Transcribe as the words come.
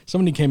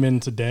Somebody came in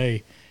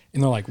today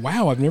and they're like,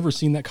 wow, I've never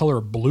seen that color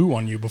of blue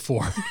on you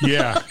before.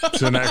 Yeah,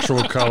 it's an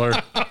actual color.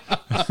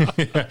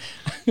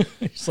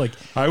 It's like,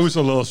 I was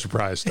a little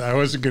surprised. I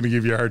wasn't going to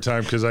give you a hard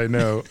time because I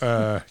know,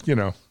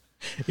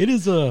 it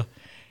is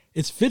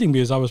it's fitting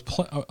because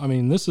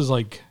this is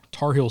like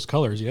Tar Heels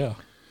colors. Yeah.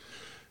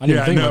 I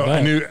didn't think about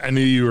that. I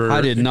knew you were. I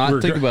did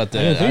not think about that.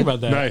 I didn't think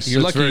about that. Nice.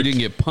 You're lucky you didn't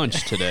get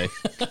punched today.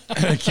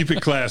 Keep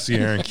it classy,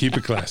 Aaron. Keep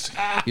it classy.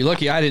 You're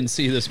lucky I didn't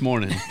see you this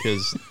morning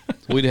because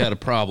we'd have had a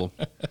problem.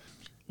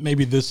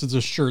 Maybe this is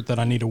a shirt that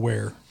I need to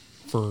wear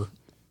for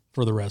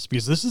the rest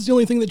because this is the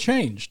only thing that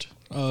changed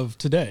of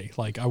today.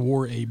 Like I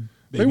wore a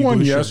They won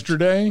blue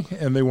yesterday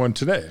and they won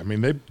today. I mean,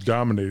 they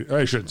dominated.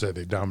 I shouldn't say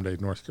they dominated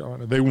North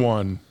Carolina. They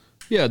won.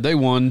 Yeah, they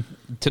won.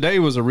 Today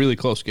was a really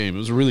close game. It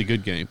was a really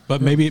good game. But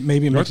maybe it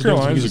North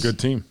Carolina's a good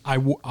team. I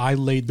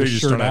laid the They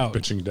just shirt don't have out.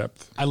 pitching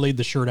depth. I laid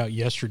the shirt out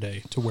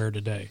yesterday to wear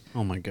today.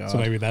 Oh my god! So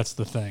maybe that's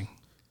the thing.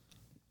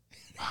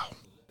 Wow.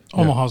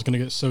 Omaha's going to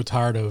get so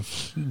tired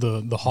of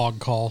the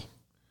hog call.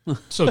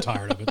 So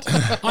tired of it.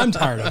 I'm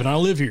tired of it. And I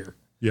live here.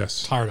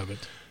 Yes. Tired of it.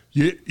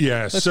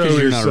 Yeah. That's so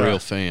you're is not a real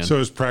fan. So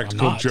is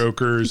Practical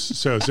Jokers.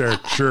 So is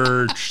Eric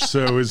Church.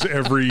 So is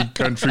every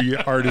country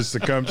artist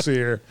that comes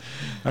here.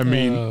 I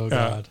mean,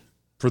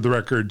 for the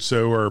record,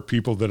 so are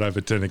people that I've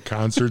attended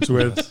concerts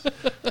with,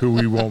 who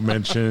we won't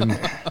mention.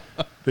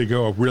 They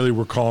go, oh, really?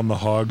 We're calling the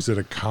hogs at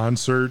a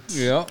concert?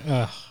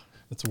 Yeah.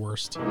 That's the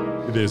worst.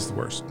 It is the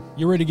worst.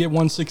 You ready to get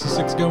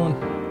 166 going?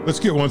 Let's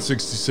get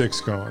 166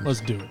 going.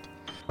 Let's do it.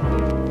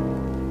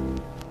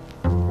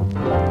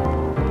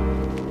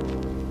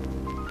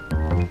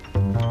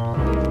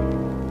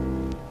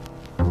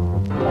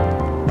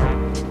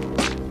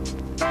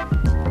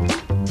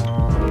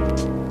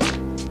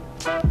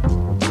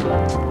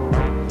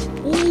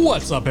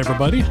 What's up,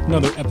 everybody?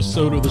 Another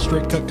episode of The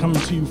Straight Cut coming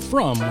to you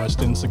from West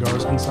End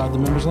Cigars inside the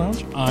Members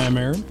Lounge. I am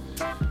Aaron.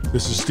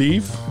 This is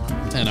Steve.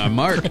 And I'm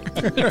Mark.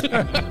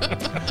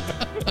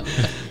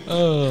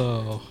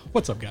 Oh,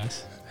 what's up,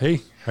 guys?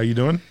 Hey, how you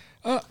doing?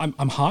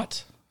 I'm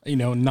hot. You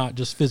know, not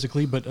just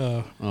physically, but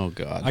oh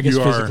god, I guess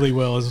physically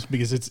is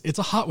because it's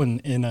a hot one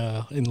in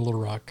Little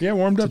Rock. Yeah,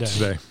 warmed up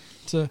today.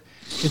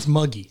 It's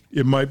muggy.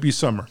 It might be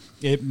summer.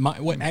 It might.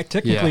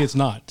 Technically, it's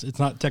not. It's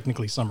not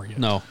technically summer yet.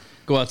 No,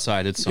 go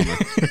outside. It's summer.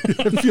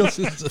 It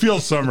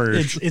feels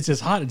summerish. It's as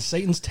hot as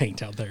Satan's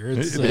taint out there. It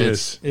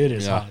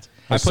is hot.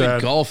 I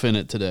played golf in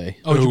it today.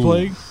 Oh, did you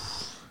play?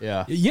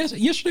 Yeah. Yes.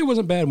 Yesterday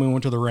wasn't bad when we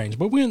went to the range,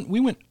 but we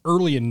went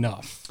early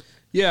enough.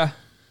 Yeah.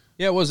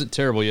 Yeah, it wasn't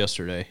terrible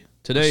yesterday.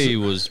 Today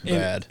was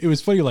bad. It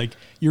was funny, like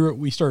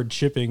we started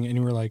chipping and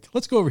you were like,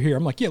 let's go over here.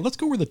 I'm like, yeah, let's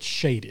go where the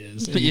shade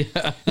is. And you're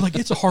like,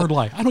 it's a hard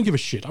life. I don't give a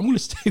shit. I'm going to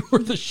stay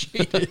where the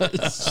shade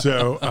is.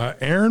 So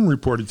Aaron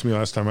reported to me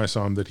last time I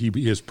saw him that he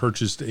has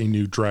purchased a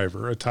new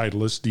driver, a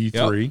Titleist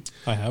D3. Yep,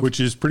 I have. Which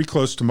is pretty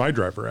close to my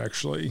driver,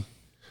 actually.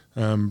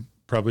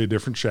 Probably a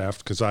different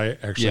shaft because I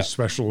actually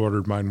special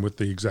ordered mine with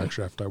the exact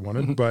shaft I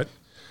wanted, but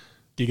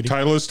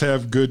Titleist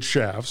have good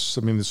shafts.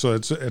 I mean, so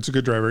it's a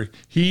good driver.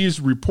 He's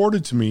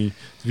reported to me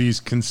that he's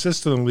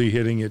consistently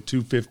hitting at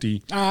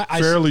 250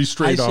 fairly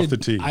straight off the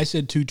tee. I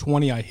said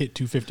 220. I hit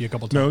 250 a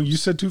couple times. No, you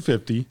said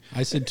 250.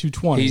 I said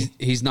 220.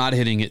 He's not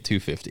hitting it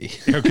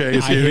 250. Okay,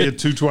 is he hitting it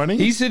 220?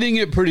 He's hitting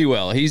it pretty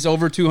well. He's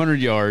over 200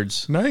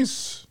 yards.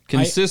 Nice.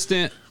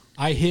 Consistent.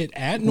 I hit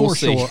at North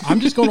Shore.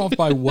 I'm just going off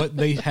by what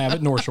they have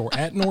at North Shore.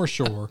 At North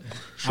Shore,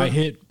 I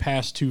hit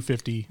past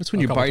 250. That's when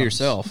you're by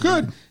yourself.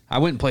 Good. I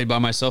went and played by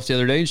myself the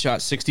other day and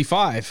shot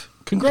 65.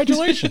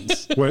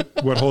 Congratulations.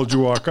 What hold you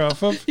walk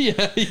off of?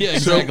 Yeah,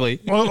 exactly.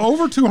 So, well,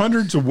 over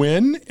 200 to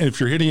win, and if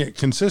you're hitting it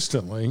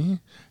consistently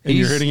and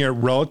you're hitting it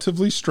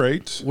relatively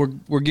straight,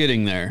 we're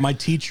getting there. My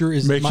teacher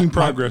is making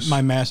progress.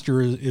 My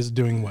master is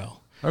doing well.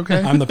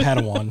 Okay, I'm the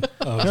Padawan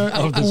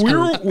of this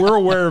group. We're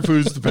aware of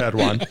who's the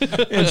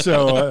Padawan, and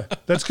so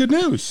that's good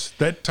news.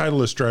 That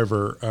Titleist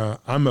driver,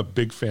 I'm a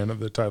big fan of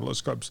the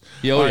Titleist clubs.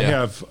 I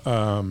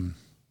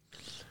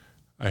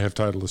have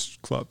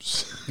Titleist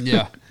clubs.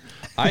 Yeah,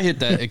 I hit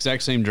that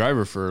exact same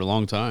driver for a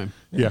long time.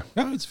 Yeah,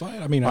 no, it's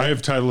fine. I mean, I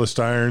have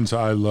Titleist irons.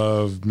 I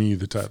love the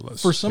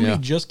Titleist. For somebody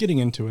just getting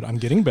into it, I'm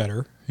getting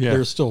better. Yeah.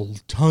 There's still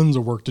tons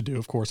of work to do.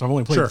 Of course, I've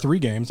only played 3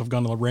 games. I've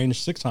gone to the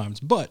range 6 times,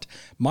 but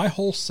my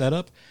whole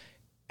setup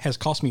has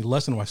cost me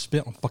less than what I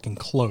spent on fucking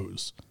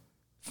clothes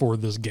for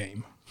this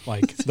game.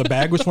 Like the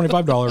bag was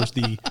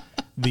 $25.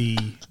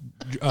 The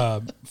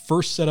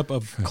first setup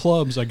of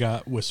clubs I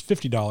got was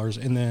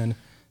 $50, and then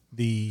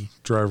the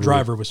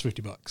driver was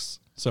 $50.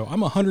 So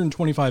I'm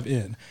 125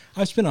 in.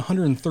 I spent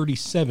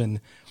 137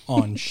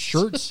 on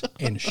shirts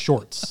and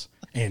shorts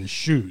and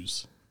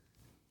shoes.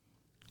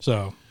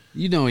 So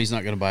you know he's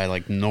not going to buy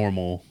like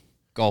normal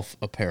golf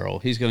apparel.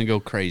 He's going to go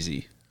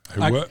crazy.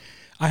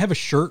 I have a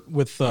shirt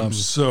with I'm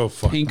so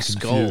fucking pink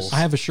confused. skulls. I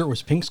have a shirt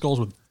with pink skulls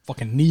with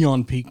fucking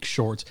neon pink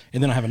shorts,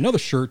 and then I have another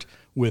shirt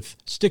with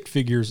stick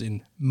figures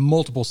in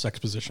multiple sex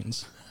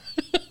positions.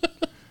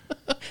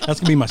 That's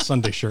gonna be my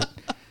Sunday shirt.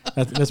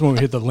 That's when we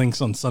hit the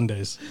links on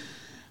Sundays.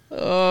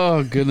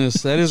 Oh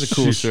goodness, that is a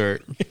cool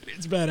shirt.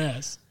 It's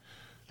badass.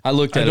 I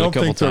looked at it a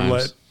couple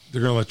times.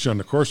 they're going to let you on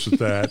the course with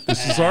that.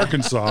 This is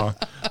Arkansas.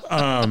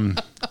 I'm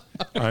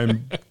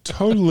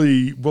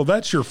totally, well,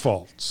 that's your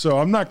fault. So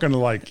I'm not going to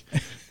like,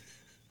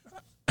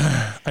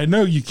 I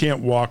know you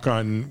can't walk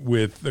on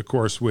with the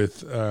course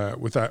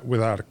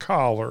without a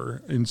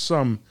collar in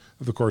some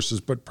of the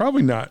courses, but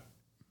probably not.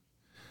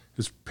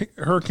 Is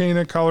Hurricane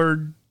a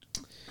collared?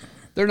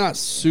 They're not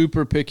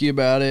super picky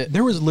about it.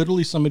 There was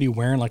literally somebody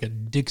wearing like a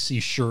Dixie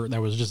shirt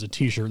that was just a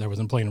T-shirt that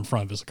wasn't playing in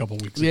front of us a couple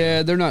of weeks ago.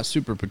 Yeah, they're not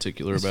super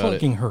particular about it.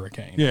 Fucking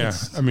Hurricane. Yeah,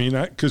 I mean,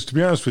 because to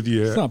be honest with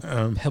you, it's not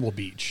Pebble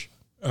Beach.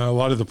 A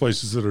lot of the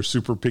places that are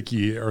super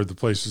picky are the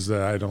places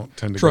that I don't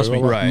tend to Trust go.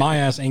 me, right. my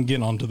ass ain't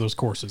getting onto those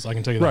courses. I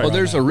can tell you that. Right. Right Well,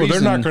 there's now. a reason.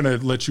 Well, they're not going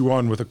to let you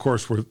on with a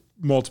course with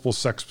multiple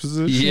sex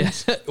positions.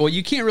 Yes. Well,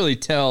 you can't really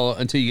tell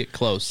until you get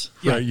close.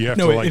 Yeah. Right. You have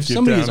No, to like if get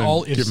somebody's down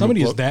and give if them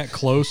somebody a is that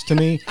close to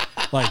me,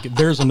 like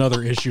there's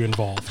another issue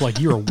involved. Like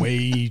you're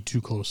way too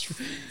close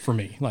for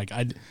me. Like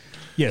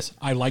yes,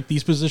 I like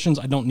these positions.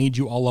 I don't need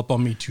you all up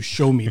on me to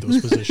show me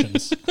those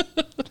positions.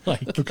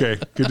 Like Okay,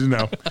 good to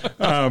know.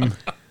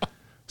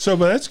 But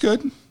that's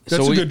good.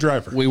 That's a good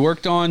driver. We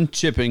worked on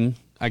chipping.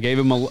 I gave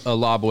him a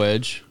lob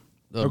wedge.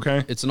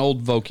 Okay. It's an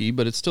old Vokey,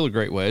 but it's still a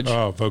great wedge.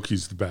 Oh,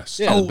 Vokey's the best.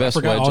 Yeah. the best I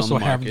forgot. I wedge also on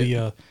the have market.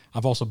 the.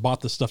 I've also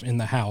bought the stuff in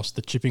the house,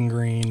 the chipping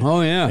green.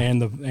 Oh, yeah.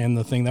 and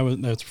the thing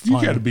that's You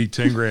fun. got to be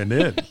 10 grand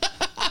in.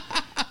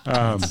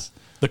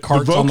 The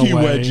carts The on the Vokey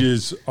way.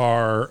 wedges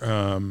are,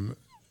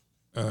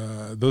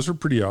 those are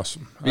pretty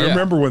awesome. I Yeah.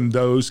 remember when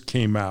those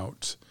came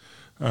out.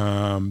 The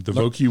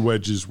Vokey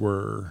wedges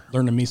were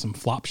Learning me some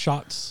flop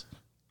shots.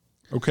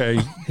 okay.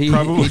 He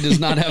probably does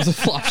not have the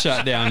flop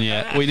shot down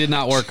yet. We did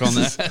not work on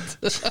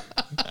that.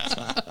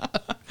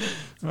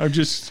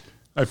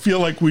 I feel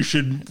like we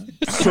should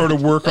sort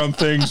of work on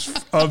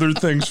other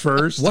things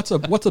first. What's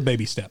a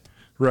baby step?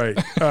 Right.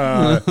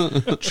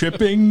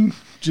 Chipping,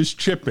 just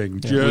chipping.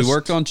 We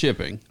worked on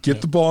chipping.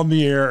 Get the ball in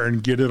the air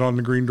and get it on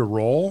the green to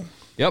roll.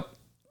 Yep.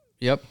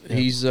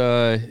 He's got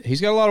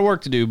a lot of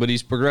work to do, but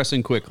he's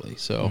progressing quickly.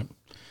 So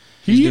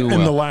He, doing in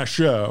well. the last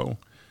show,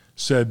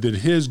 said that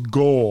his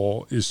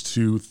goal is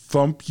to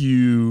thump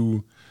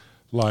you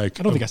like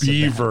I don't a think I said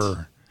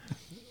beaver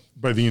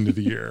by the end of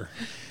the year.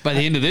 by the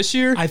end of this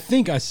year, I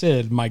think I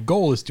said my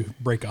goal is to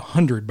break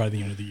 100 by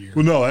the end of the year.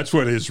 Well, no, that's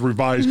what his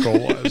revised goal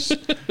was.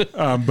 But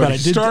I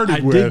it did. started I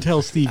with, did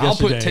tell Steve I'll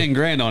yesterday. put 10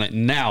 grand on it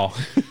now.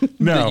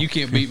 No. that you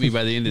can't beat me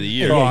by the end of the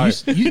year. Oh,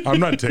 Yeah, I'm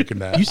not taking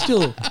that.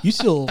 You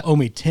still owe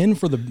me 10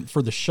 for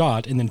the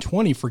shot and then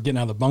 20 for getting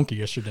out of the bunker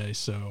yesterday.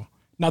 So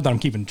not that I'm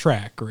keeping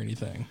track or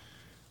anything,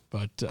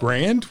 but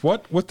Grand?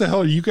 What the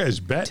hell are you guys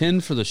betting?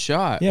 10 for the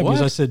shot. yeah, What?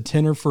 because I said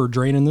tenner for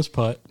draining this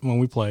putt when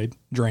we played,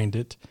 drained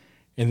it,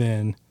 and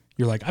then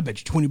you're like, I bet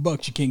you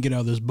 $20 you can't get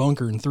out of this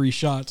bunker in 3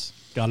 shots.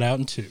 Got out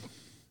in 2.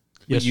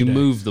 But Yesterday. you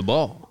moved the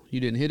ball. You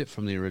didn't hit it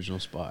from the original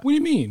spot. What do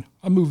you mean?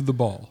 I moved the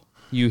ball.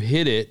 You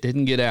hit it,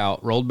 didn't get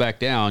out, rolled back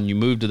down. You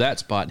moved to that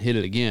spot and hit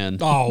it again.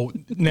 Oh,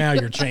 now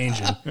you're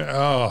changing.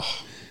 Oh,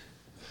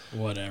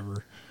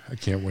 Whatever. I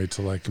can't wait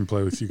till I can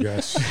play with you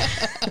guys.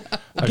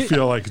 I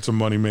feel like it's a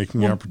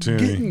money-making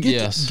opportunity.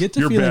 Yes. Get to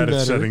You're feeling bad better.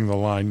 at setting the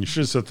line. You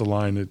should set the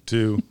line at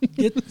 2.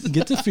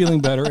 Get to feeling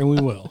better, and we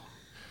will.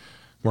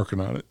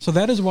 Working on it. So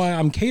that is why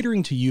I'm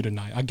catering to you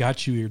tonight. I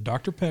got you your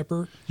Dr.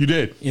 Pepper You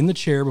did. in the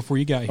chair before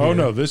you got here. Oh,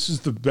 no. This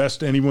is the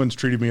best anyone's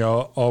treated me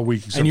all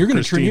week. And you're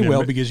going to treat me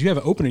well because because you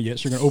haven't opened it yet,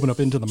 so you're going to open up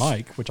into the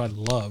mic, which I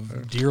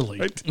love dearly.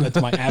 That's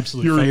my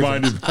absolute you're favorite.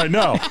 reminded. I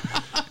know.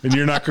 And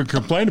you're not going to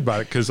complain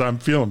about it because I'm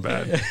feeling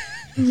bad.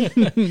 And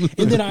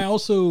then I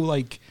also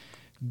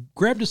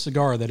grabbed a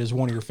cigar that is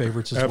one of your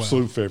favorites as well.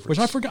 Absolute favorites. Which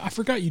I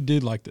forgot you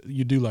did like.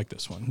 You do like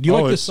this one. Do you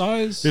like this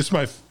size?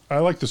 I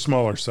like the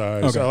smaller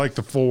size. Okay. I like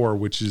the 4,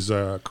 which is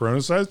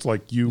Corona size,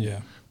 like you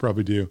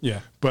probably do.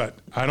 Yeah. But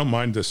I don't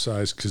mind this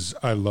size because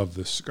I love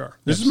this cigar.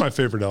 This is my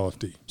favorite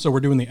LFD. So we're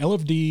doing the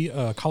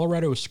LFD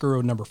Colorado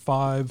Oscuro number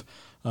 5,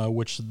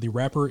 which the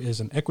wrapper is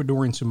an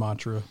Ecuadorian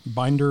Sumatra,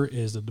 binder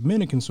is a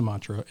Dominican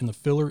Sumatra, and the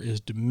filler is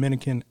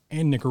Dominican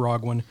and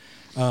Nicaraguan.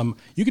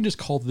 You can just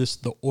call this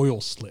the oil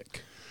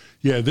slick.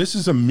 Yeah, this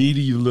is a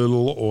meaty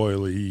little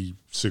oily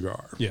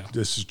cigar. Yeah.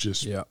 This is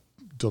just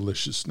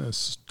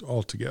deliciousness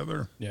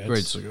altogether. Yeah,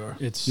 Great cigar.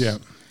 It's Yeah.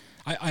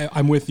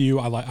 I'm with you.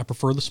 I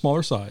prefer the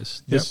smaller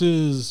size. This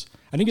is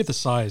I didn't get the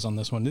size on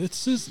this one.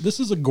 This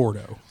is a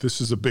Gordo.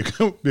 This is a big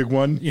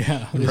one.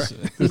 Yeah,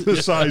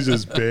 The size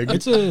is big.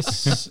 it's a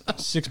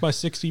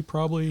 6x60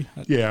 probably.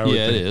 Yeah, I would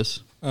Yeah, it think. is.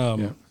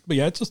 But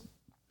yeah, it's a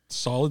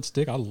solid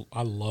stick. I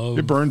love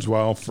It burns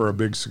well for a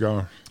big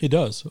cigar. it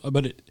does,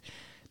 but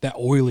that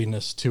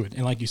oiliness to it,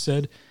 and like you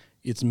said,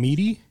 it's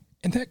meaty,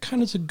 and that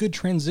kind of is a good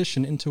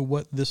transition into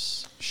what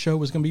this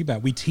show is going to be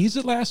about. We teased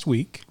it last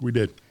week, We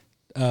did.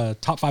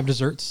 top 5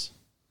 desserts,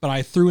 but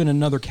I threw in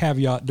another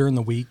caveat during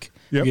the week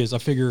because I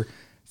figure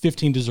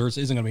 15 desserts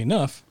isn't going to be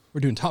enough. We're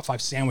doing top 5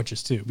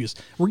 sandwiches too because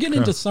we're getting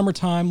into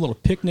summertime, little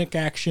picnic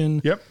action.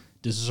 Yep.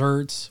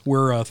 Desserts.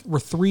 We're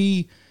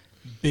 3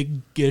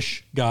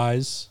 big-ish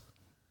guys.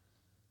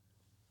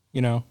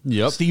 You know.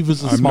 Yep. Steve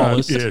is the I'm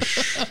smallest. not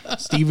ish.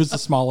 Steve is the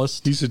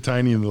smallest He's a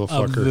tiny little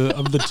fucker.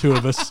 of the 2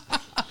 of us.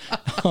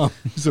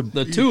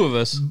 The two of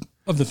us.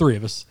 Of the three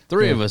of us.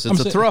 Three of us.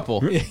 It's a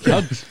thruple.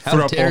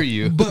 How dare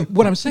you? But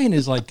what I'm saying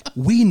is, like,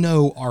 we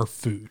know our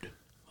food.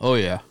 Oh,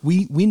 yeah.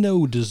 We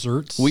know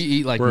desserts. We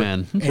eat like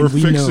men. We're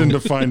fixing to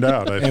find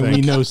out, I think. And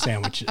we know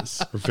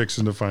sandwiches. We're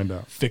fixing to find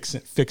out.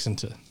 Fixing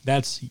to.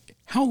 That's...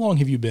 How long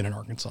have you been in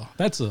Arkansas?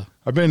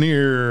 I've been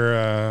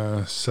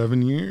here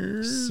 7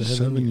 years.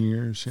 7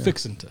 years. Yeah.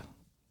 Fixing to.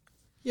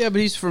 Yeah, but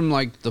he's from,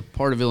 like, the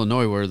part of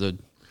Illinois where the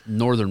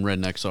northern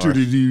rednecks are.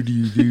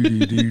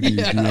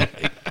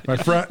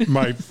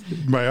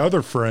 My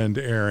other friend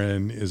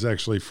Aaron is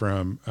actually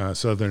from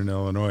Southern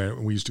Illinois.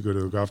 We used to go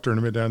to a golf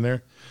tournament down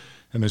there,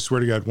 and I swear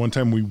to God, one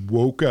time we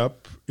woke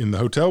up in the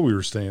hotel we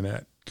were staying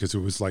at because it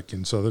was like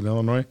in Southern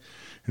Illinois,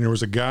 and there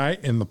was a guy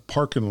in the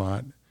parking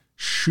lot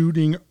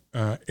shooting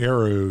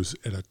arrows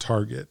at a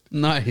target.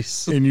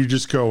 Nice. And you're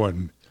just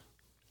going,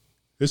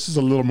 this is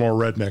a little more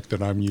redneck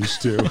than I'm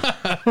used to.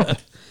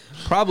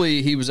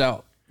 Probably he was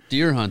out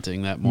deer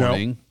hunting that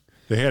morning. No,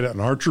 they had an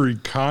archery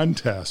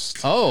contest.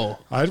 Oh.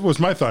 That was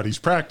my thought. He's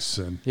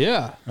practicing.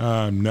 Yeah.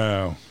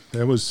 No.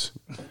 That was,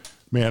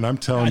 man, I'm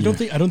telling you.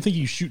 I don't think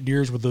you shoot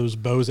deers with those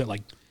bows that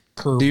like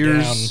curve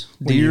deers,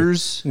 down.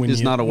 Deers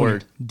is not a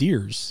word.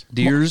 Deers.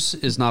 Deers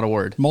is not a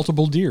word.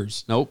 Multiple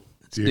deers. Nope.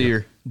 It's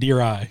deer.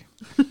 Deer eye.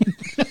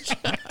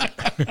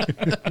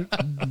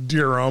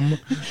 Deerum.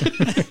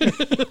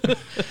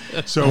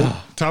 So,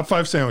 top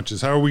 5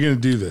 sandwiches. How are we going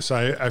to do this?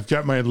 I've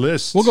got my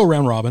list. We'll go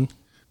round robin.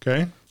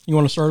 Okay. You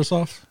want to start us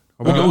off?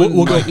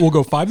 We'll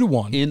go 5 to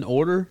 1. In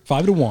order?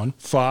 5 to 1.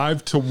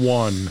 5 to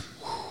 1.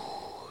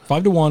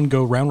 5 to 1.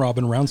 Go round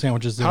robin, round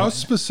sandwiches. How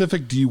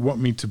specific do you want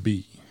me to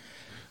be?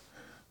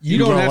 You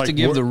don't have to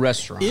give the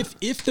restaurant.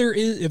 If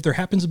there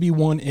happens to be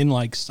one in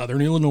like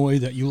Southern Illinois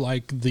that you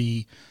like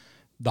the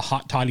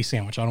hot toddy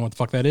sandwich. I don't know what the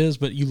fuck that is,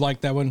 but you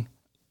like that one.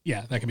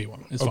 Yeah, that can be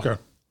one. It's fine.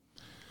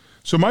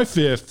 So my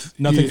 5th.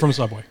 Nothing from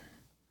Subway.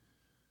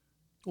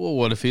 Well,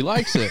 what if he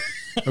likes it?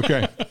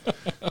 Okay.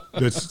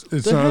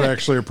 It's not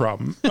actually a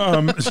problem.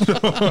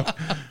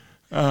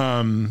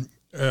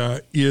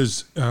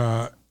 Is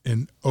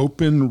an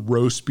open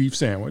roast beef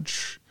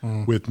sandwich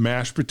with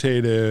mashed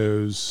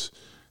potatoes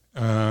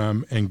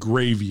and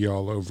gravy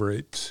all over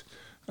it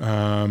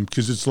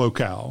because it's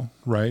local,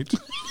 right?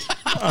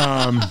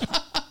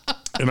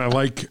 And I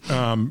like,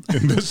 and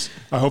this,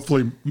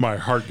 hopefully my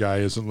heart guy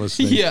isn't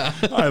listening. Yeah.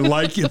 I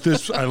like it.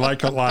 I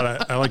like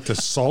I like to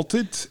salt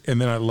it, and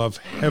then I love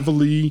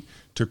heavily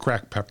to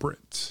crack pepper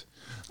it.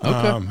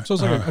 Okay. So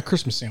it's like a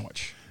Christmas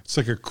sandwich. It's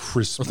like a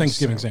Christmas or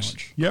Thanksgiving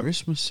sandwich. Yep.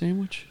 Christmas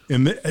sandwich?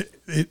 And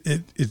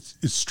it's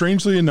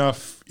strangely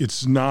enough,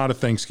 it's not a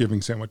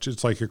Thanksgiving sandwich.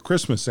 It's like a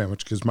Christmas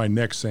sandwich because my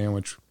next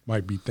sandwich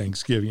might be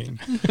Thanksgiving.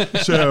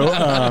 So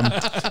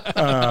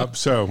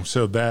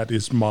that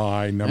is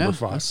my number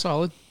 5. That's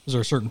solid. Is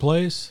there a certain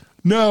place?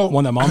 No.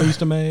 One that Mama used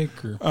to make?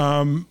 Or?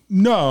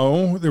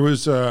 No,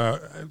 there's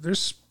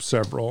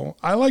several.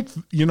 I like,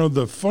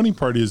 the funny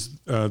part is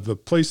the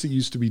place that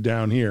used to be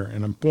down here,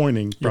 and I'm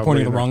pointing. You're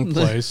pointing the wrong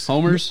place.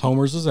 Homer's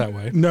is that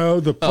way. No,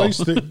 the place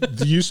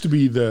that used to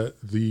be the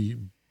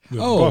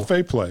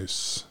buffet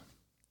place.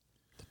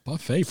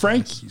 Buffet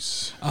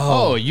Frankie's.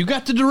 Oh, you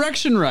got the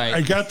direction right.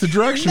 I got the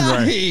direction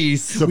right.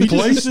 The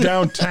place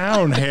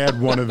downtown had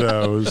one of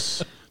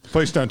those.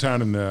 Place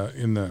downtown in the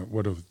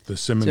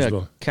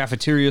Simmonsville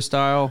cafeteria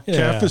style. Yeah.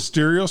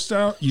 Cafeteria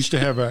style used to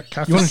have a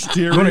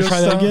cafeteria. You want to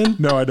try that again?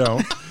 No, I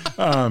don't.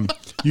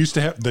 Used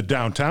to have the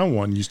downtown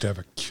one. Used to have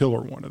a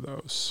killer one of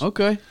those.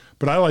 Okay,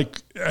 but I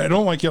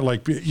don't like it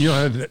like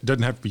it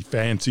doesn't have to be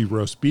fancy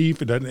roast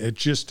beef. It doesn't. It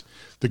just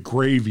the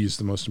gravy is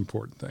the most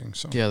important thing.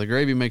 So yeah, the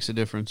gravy makes a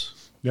difference.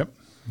 Yep,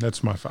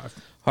 that's my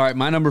 5. All right,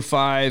 my number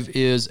 5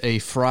 is a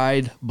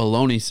fried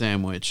bologna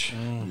sandwich,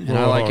 and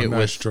I like it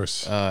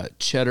with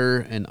cheddar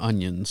and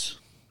onions.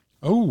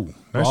 Oh,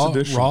 nice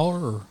addition. Raw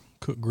or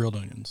cooked grilled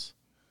onions?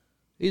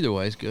 Either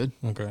way is good.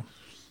 Okay. Is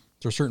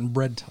there a certain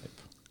bread type?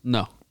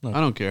 No, I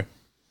don't care.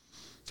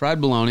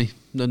 Fried bologna,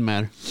 doesn't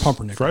matter.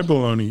 Pumpernickel. Fried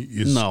bologna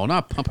is... No,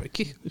 not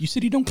pumpernickel. You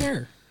said you don't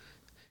care.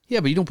 Yeah,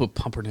 but you don't put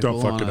pumpernickel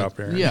on Don't fuck it up,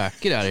 Aaron. Yeah,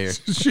 get out of here.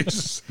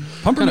 Jesus.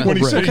 Pumpernickel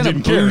bread. What kind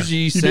of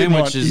bougie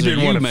sandwiches are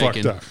you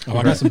making? Oh,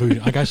 I got some bougie.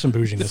 I got some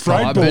bouginess.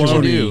 Fried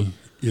bologna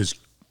is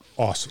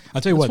awesome.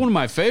 I'll tell you what. It's one of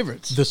my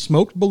favorites. The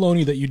smoked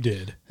bologna that you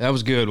did. That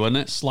was good, wasn't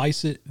it?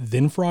 Slice it,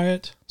 then fry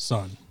it.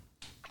 Son.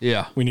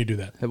 Yeah. We need to do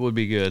that. That would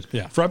be good.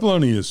 Yeah. Fried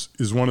bologna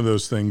is one of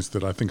those things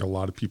that I think a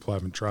lot of people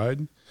haven't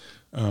tried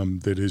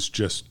that is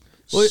just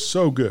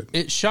so good.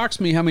 It shocks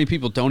me how many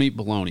people don't eat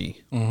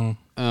bologna,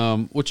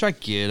 which I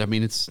get. I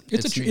mean, it's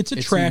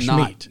a trash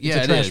meat.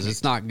 Yeah, it is.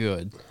 It's not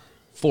good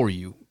for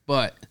you,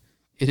 but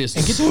it is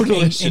so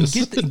delicious.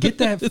 And get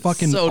that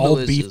fucking all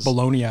beef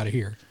bologna out of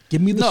here.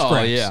 Give me the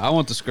scraps. Yeah, I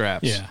want the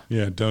scraps.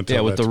 Yeah. Don't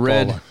tell with that the to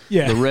red, Paula.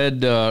 the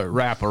red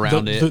wrap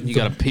around it. You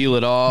got to peel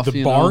it off.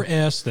 The bar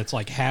S that's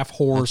like half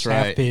horse,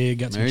 half pig.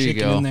 Got some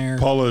chicken in there.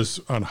 Paula's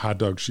on hot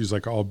dogs. She's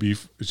like all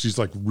beef. She's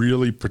like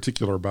really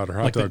particular about her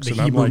hot like dogs. The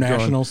and Hebrew I'm like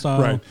national going,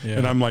 style, right? Yeah.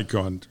 And I'm like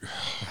going,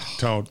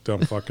 don't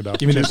fuck it up.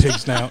 Give me that pig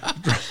snout.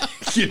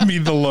 Give me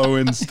the low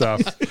end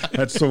stuff.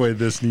 That's the way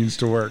this needs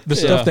to work. The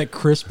stuff that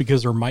crisps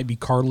because there might be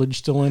cartilage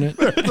still in it.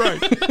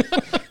 Right.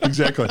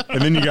 Exactly.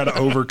 And then you got to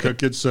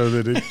overcook it so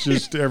that it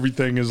just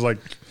everything is like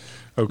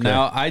okay.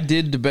 Now, I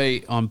did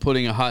debate on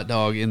putting a hot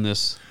dog in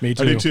this. Me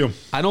too. I do too.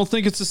 I don't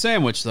think it's a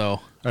sandwich, though.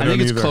 I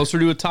think it's closer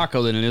to a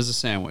taco than it is a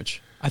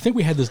sandwich. I think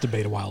we had this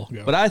debate a while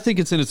ago. But I think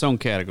it's in its own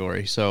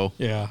category. So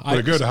yeah. But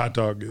a good hot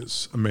dog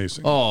is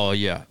amazing. Oh,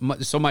 yeah.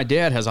 So my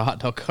dad has a hot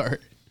dog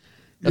cart.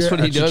 That's what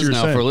he does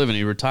now for a living.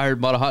 He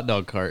retired, bought a hot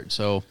dog cart.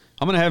 So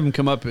I'm going to have him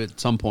come up at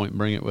some point and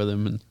bring it with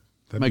him and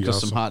make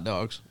us some hot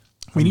dogs.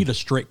 We need a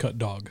straight cut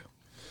dog.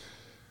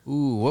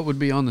 Ooh, what would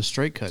be on the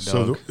straight cut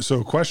dog?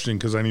 So a question,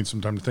 because I need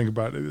some time to think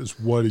about it, is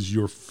what is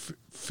your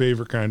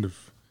favorite kind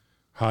of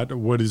hot?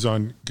 What is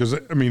on? Because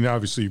I mean,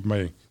 obviously,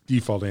 my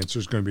default answer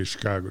is going to be a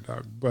Chicago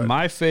dog. But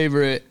my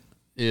favorite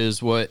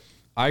is what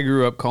I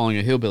grew up calling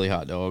a hillbilly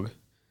hot dog.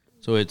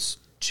 So it's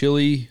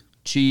chili,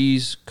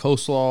 cheese,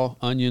 coleslaw,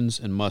 onions,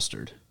 and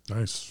mustard.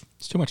 Nice.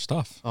 It's too much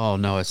stuff. Oh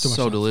no, it's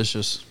so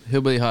delicious.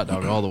 Hillbilly hot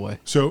dog all the way.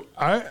 So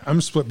I'm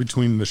split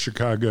between the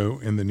Chicago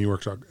and the New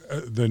York dog.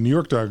 The New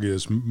York dog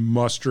is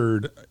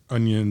mustard,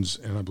 onions,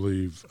 and I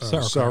believe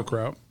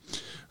sauerkraut.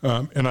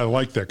 And I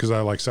like that because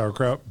I like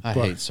sauerkraut. I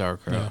hate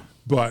sauerkraut.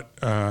 But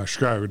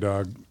Chicago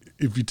dog,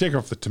 if you take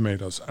off the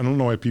tomatoes, I don't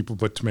know why people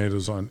put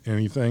tomatoes on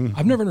anything.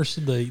 I've never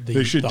understood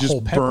they should just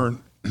whole pepper.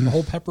 burn the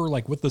whole pepper,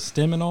 like with the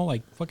stem and all,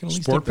 like fucking at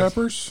least sport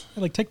peppers.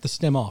 Like take the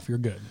stem off, you're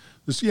good.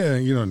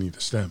 You don't need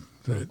the stem.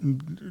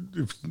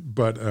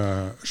 But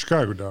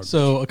Chicago dog.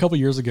 So a couple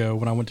years ago,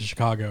 when I went to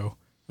Chicago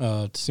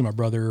to see my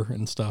brother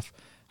and stuff,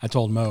 I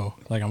told Mo,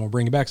 like, I'm gonna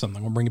bring you back something.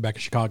 I'm gonna bring you back a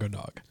Chicago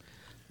dog.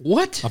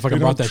 What? I fucking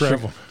brought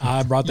that.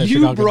 I brought that.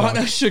 You Chicago brought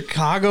dog. a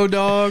Chicago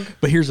dog.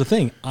 But here's the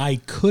thing: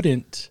 I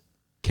couldn't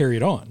carry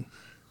it on.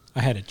 I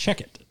had to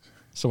check it.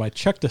 So I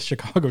checked the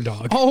Chicago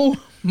dog. Oh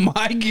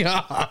my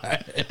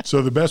God!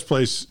 So the best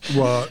place.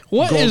 Well,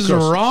 what is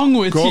wrong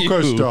with you? Gold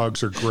Coast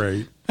dogs are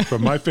great,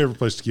 but my favorite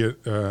place to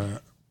get.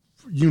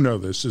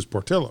 This is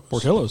Portillo's.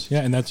 Portillo's,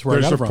 yeah, and that's where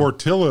I got it from. There's a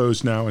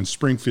Portillo's now in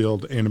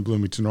Springfield and in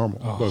Bloomington Normal.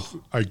 Both.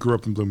 I grew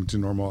up in Bloomington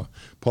Normal.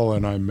 Paula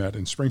and I met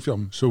in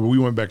Springfield, so we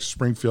went back to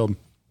Springfield,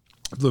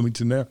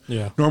 Bloomington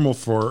Normal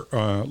for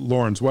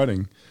Lauren's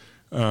wedding,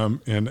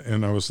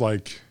 and I was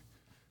like,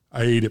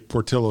 I ate at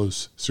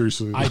Portillo's.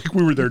 Seriously,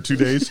 we were there 2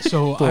 days,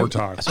 4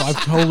 times. So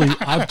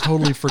I've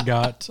totally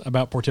forgot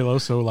about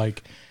Portillo's. So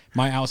like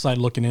my outside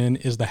looking in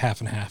is the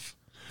half and half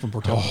from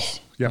Portillo's.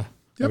 Yeah.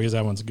 Yep. Because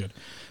that one's good.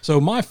 So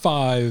my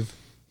 5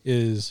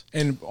 is,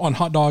 and on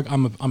hot dog,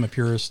 I'm a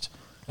purist.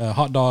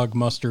 Hot dog,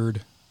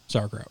 mustard,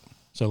 sauerkraut.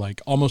 So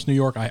like almost New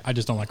York. I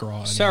just don't like raw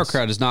onions.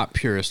 Sauerkraut is not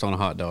purist on a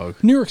hot dog.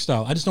 New York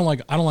style. I don't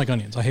like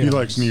onions. I hate onions. He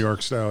likes New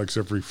York style,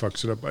 except for he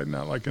fucks it up by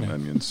not liking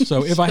onions.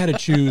 So if I had to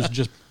choose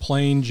just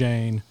plain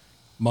Jane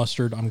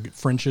mustard,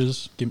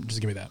 French's. Just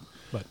give me that.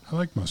 But I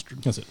like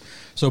mustard. That's it.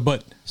 So,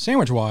 but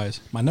sandwich wise,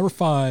 my number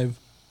 5,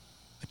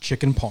 a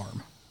chicken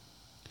parm.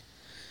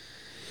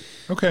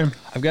 Okay.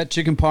 I've got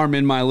chicken parm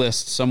in my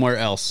list somewhere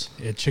else.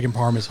 Chicken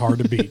parm is hard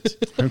to beat.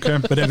 Okay.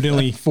 But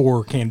evidently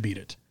 4 can beat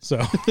it. So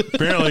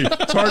apparently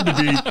it's hard to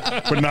beat,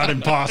 but not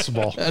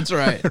impossible. That's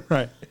right.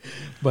 Right.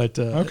 But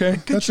okay,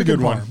 that's a good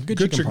one. Good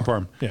chicken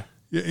parm. Yeah.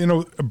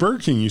 Burger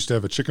King used to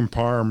have a chicken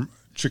parm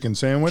chicken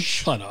sandwich.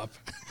 Shut up.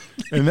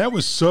 And that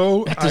was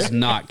so that does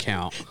not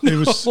count. It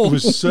was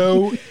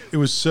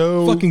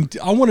so fucking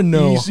I want to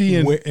know easy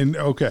and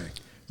okay.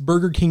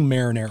 Burger King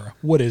marinara.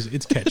 What is it?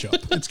 It's ketchup.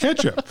 It's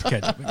ketchup.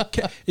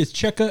 It's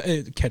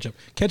ketchup.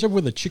 Ketchup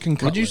with a chicken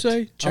cutlet. What'd you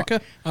say?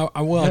 Checka?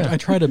 I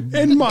try to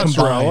and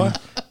mozzarella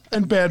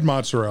and bad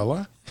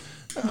mozzarella.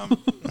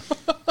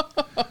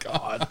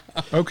 God.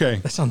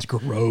 Okay. That sounds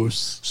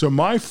gross. So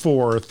my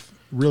 4th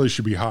really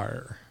should be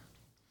higher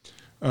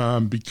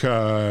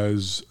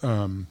because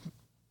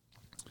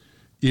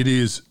it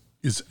is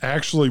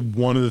actually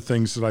one of the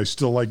things that I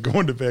still like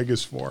going to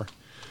Vegas for.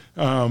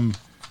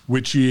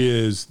 Which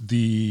is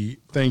the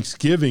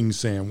Thanksgiving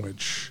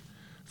sandwich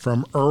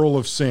from Earl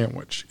of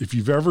Sandwich. If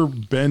you've ever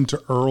been to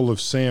Earl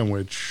of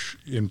Sandwich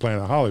in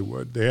Planet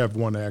Hollywood, they have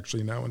one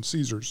actually now in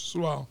Caesars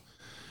as well.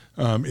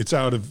 It's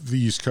out of the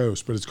East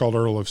Coast, but it's called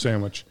Earl of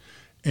Sandwich.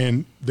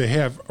 And they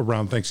have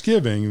around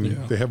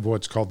Thanksgiving, they have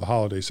what's called the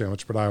holiday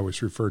sandwich, but I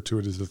always refer to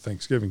it as the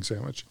Thanksgiving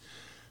sandwich.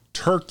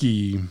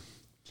 Turkey,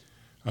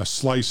 a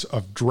slice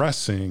of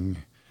dressing,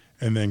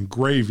 and then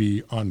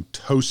gravy on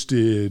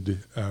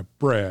toasted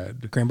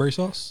bread. Cranberry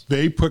sauce?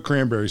 They put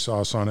cranberry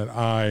sauce on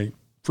it.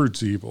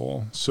 Fruit's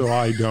evil, so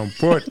I don't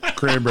put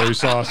cranberry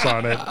sauce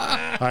on it.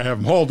 I have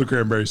them hold the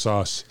cranberry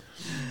sauce.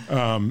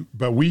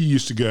 But we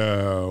used to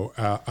go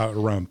out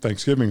around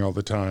Thanksgiving all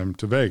the time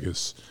to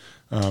Vegas,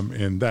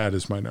 and that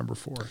is my number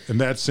 4.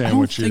 And that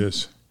sandwich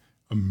is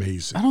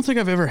amazing. I don't think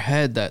I've ever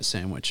had that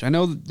sandwich. I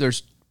know that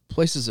there's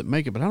places that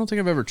make it, but I don't think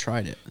I've ever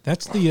tried it.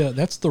 That's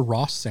the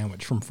Ross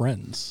sandwich from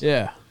Friends.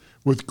 Yeah.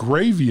 With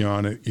gravy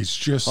on it, it's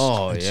just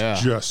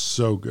just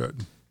so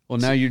good. Well,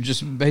 now you're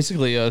just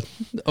basically a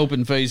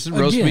open face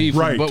roast beef,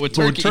 right? But with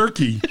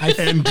turkey,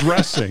 and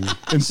dressing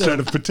instead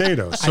of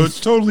potatoes. So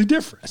it's totally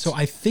different. So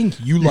I think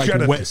you like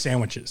wet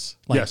sandwiches,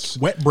 like yes,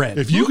 wet bread.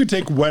 If you could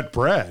take wet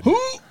bread,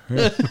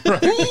 right,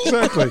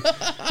 exactly.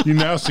 You've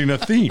now seen a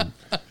theme.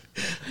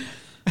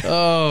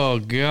 Oh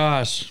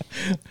gosh!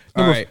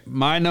 All right,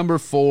 my number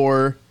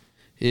 4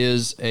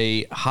 is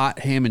a hot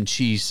ham and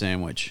cheese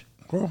sandwich.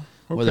 Well, okay.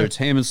 Whether it's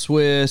ham and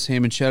Swiss,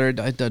 ham and cheddar,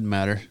 it doesn't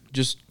matter.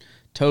 Just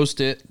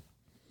toast it.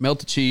 Melt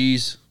the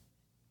cheese.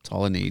 That's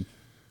all I need.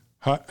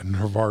 Hot and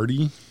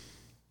Havarti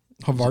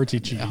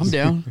cheese. Yeah, I'm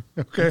down.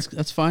 Okay.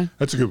 That's fine.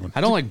 That's a good one. I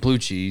don't like blue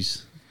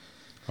cheese.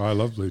 Oh, I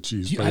love blue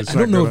cheese. I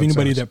don't know of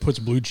anybody that puts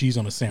blue cheese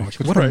on a sandwich.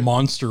 What a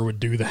monster would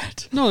do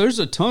that? No, there's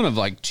a ton of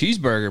like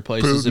cheeseburger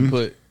places that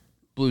put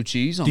blue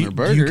cheese on their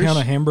burgers. Do you count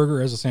a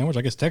hamburger as a sandwich?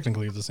 I guess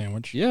technically it's a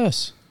sandwich.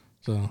 Yes.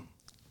 So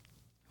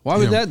why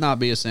would that not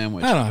be a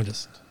sandwich? I don't know. I'm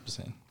just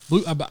saying.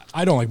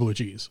 I don't like blue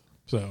cheese.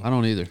 So I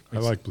don't either. I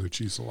like blue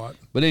cheese a lot.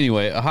 But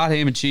anyway, a hot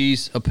ham and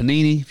cheese, a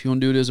panini, if you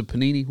want to do it as a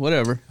panini,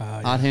 whatever.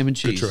 Hot ham and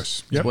cheese. Good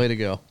choice. That's the way to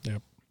go.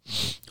 Yep.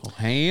 Well,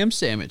 ham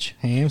sandwich.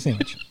 Ham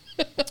sandwich.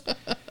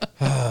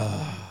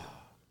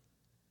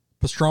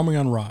 Pastrami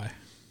on rye,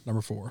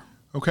 number 4.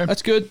 Okay.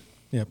 That's good.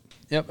 Yep.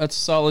 Yep, that's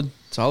a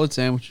solid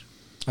sandwich.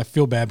 I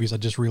feel bad because I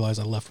just realized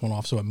I left one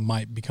off, so it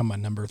might become my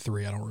number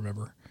 3. I don't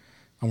remember.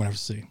 I'm gonna have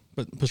to see.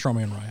 But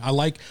pastrami and rye. I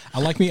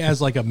like me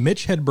as like a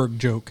Mitch Hedberg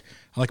joke.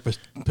 I like a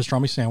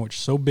pastrami sandwich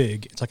so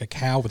big it's like a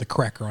cow with a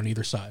cracker on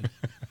either side.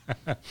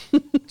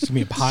 It's gonna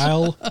be a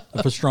pile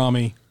of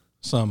pastrami,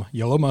 some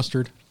yellow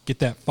mustard. Get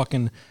that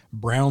fucking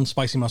brown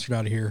spicy mustard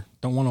out of here.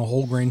 Don't want a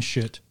whole grain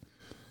shit.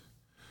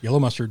 Yellow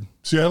mustard.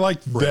 See, I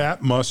like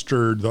that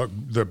mustard,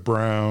 the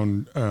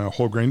brown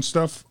whole grain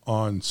stuff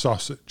on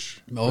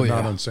sausage. Oh, yeah.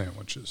 Not on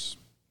sandwiches.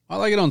 I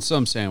like it on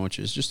some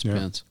sandwiches. Just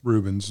depends. Yeah,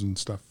 Reubens and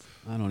stuff.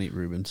 I don't eat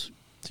Reubens.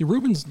 See,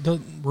 Reubens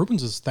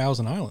is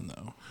Thousand Island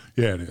though.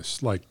 Yeah, it is.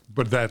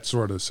 But that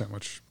sort of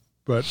sandwich.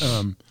 But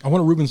I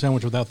want a Reuben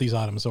sandwich without these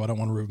items, so I don't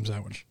want a Reuben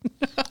sandwich.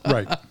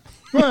 Right.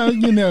 Well,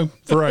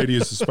 variety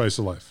is the spice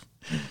of life.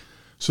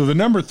 So the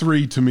number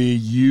 3 to me,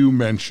 you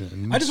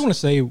mentioned. I just want to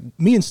say,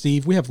 me and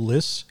Steve, we have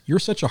lists. You're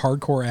such a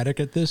hardcore addict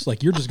at this.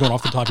 Like, you're just going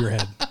off the top of your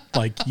head.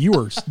 Like, you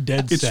are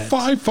dead set. It's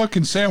 5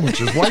 fucking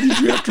sandwiches. Why did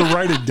you have to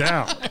write it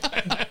down?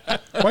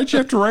 Why'd you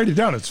have to write it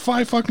down? It's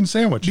 5 fucking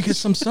sandwiches. Because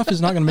some stuff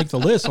is not going to make the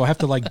list, so I have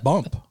to,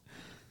 bump.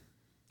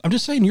 I'm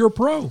just saying, you're a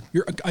pro.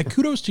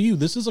 Kudos to you.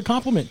 This is a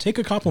compliment. Take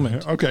a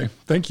compliment. Okay,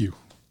 thank you.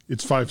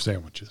 It's 5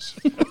 sandwiches.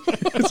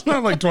 It's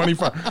not like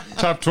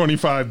top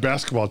 25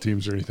 basketball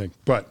teams or anything.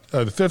 But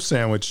the 5th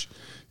sandwich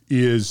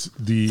is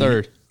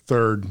the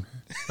third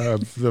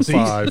of the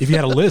 5. If you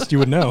had a list, you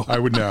would know. I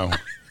would know.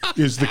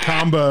 Is the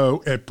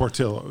combo at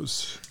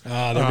Portillo's.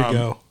 There we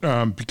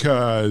go.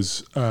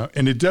 Because,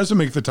 and it doesn't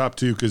make the top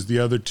 2 because the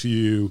other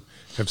 2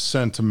 have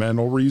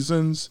sentimental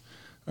reasons.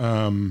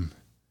 So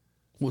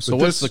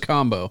what's the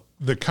combo?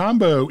 The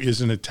combo is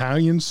an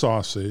Italian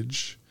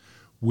sausage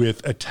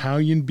with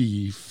Italian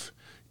beef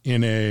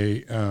in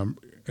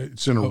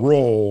it's in a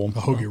roll,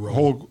 a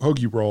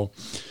hoagie roll,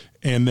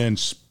 and then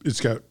it's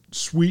got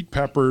sweet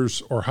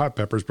peppers or hot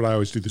peppers, but I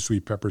always do the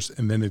sweet peppers,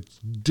 and then it's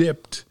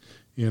dipped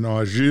in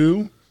au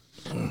jus,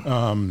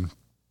 and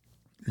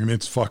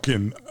it's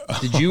fucking.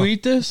 Did you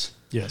eat this?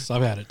 Yes,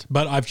 I've had it,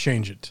 but I've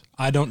changed it.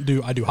 I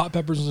do hot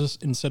peppers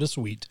instead of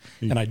sweet,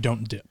 and I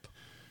don't dip.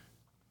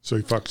 So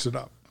he fucks it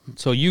up.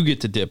 So you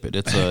get to dip it.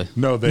 It's a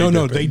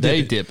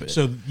they dip it.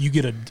 So you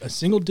get a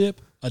single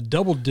dip, a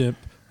double dip,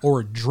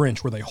 or a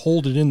drench where they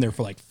hold it in there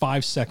for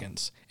 5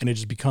 seconds, and it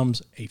just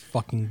becomes a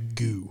fucking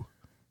goo.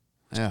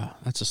 Yeah,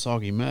 that's a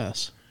soggy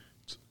mess.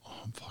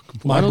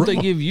 Why don't they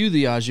give you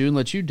the au jus and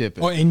let you dip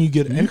it? Oh, and you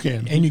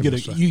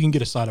can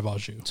get a side of au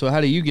jus. So how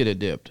do you get it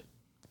dipped?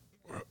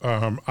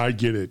 I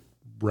get it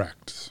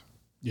wrecked.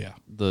 Yeah,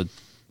 the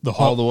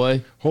all the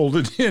way. Hold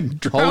it in.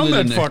 Drown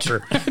that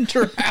fucker.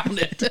 Drown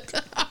it.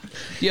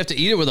 You have to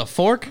eat it with a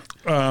fork?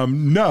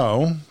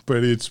 No,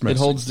 but it's messy. It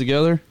holds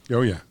together?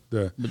 Oh, yeah.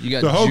 But you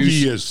got the hoagie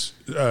juice.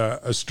 is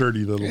a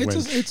sturdy little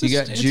winch. You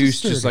got juice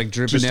just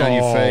dripping down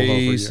your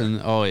face and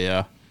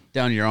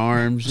down your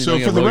arms. So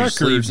for the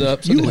record,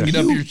 up so get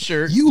up your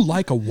shirt. You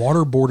like a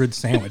waterboarded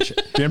sandwich.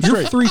 Damn your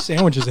straight. 3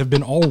 sandwiches have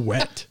been all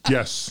wet.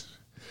 Yes.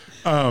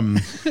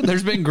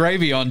 There's been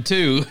gravy on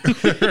 2.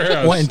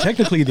 Well, and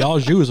technically the au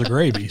jus is a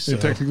gravy. So.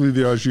 And technically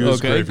the au jus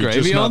is gravy.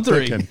 Gravy just on not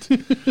 3.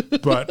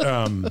 Thickened.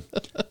 But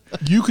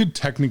you could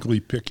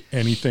technically pick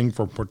anything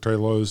from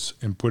Portillo's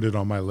and put it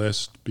on my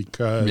list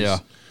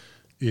because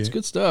it's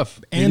good stuff.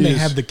 And they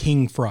have the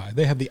king fry.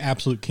 They have the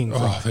absolute king fry.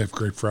 Oh, they have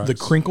great fries. The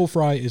crinkle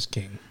fry is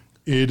king.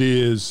 It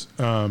is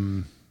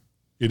to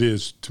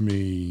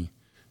me,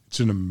 it's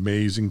an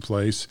amazing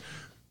place.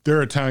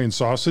 Their Italian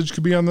sausage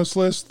could be on this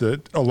list.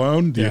 That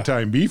alone, the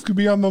Italian beef could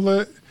be on the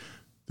list.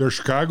 Their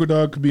Chicago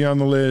dog could be on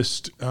the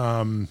list.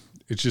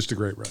 It's just a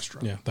great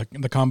restaurant. Yeah,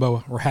 the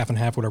combo or half and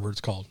half, whatever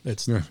it's called.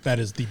 That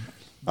is the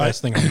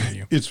best thing on the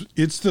menu.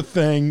 It's the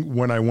thing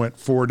when I went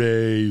 4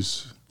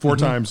 days, 4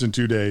 times in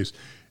 2 days.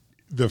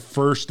 the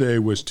first day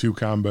was 2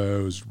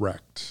 combos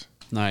wrecked.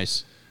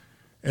 Nice.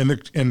 And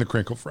the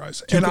crinkle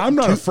fries. And I'm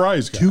not a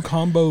fries guy. 2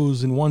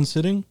 combos in one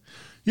sitting?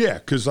 Yeah,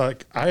 because I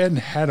hadn't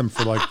had them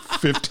for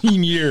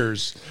 15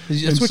 years.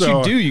 That's what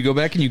you do. You go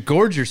back and you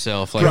gorge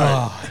yourself.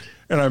 Right.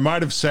 And I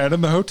might have sat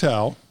in the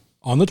hotel.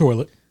 On the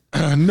toilet.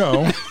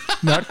 No,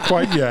 not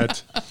quite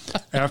yet.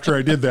 After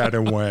I did that, I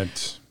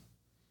went,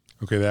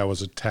 okay, that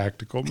was a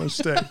tactical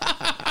mistake.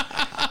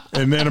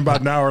 And then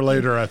about an hour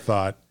later, I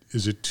thought,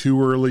 is it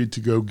too early to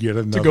go get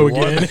another one?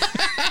 Again.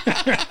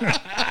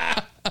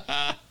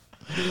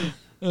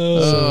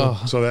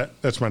 So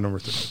that's my number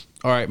 3.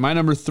 All right, my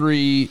number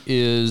 3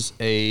 is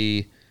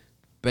a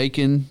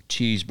bacon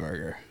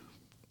cheeseburger.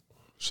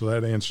 So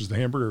that answers the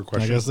hamburger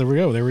question. I guess there we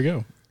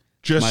go.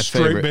 Just my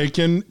straight favorite.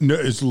 Bacon? No,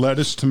 is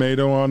lettuce,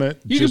 tomato on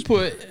it? You can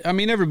put,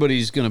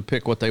 everybody's going to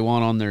pick what they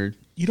want on their...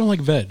 You don't like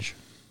veg.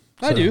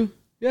 I do,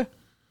 yeah.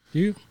 Do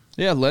you?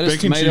 Yeah, lettuce,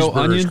 bacon tomato,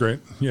 onion. Is great.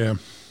 Yeah.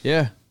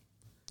 Yeah.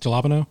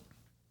 Jalapeno?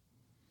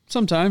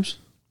 Sometimes.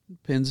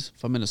 Depends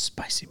if I'm in a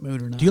spicy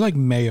mood or not. Do you like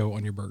mayo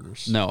on your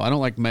burgers? No, I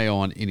don't like mayo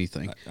on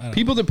anything.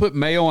 People that put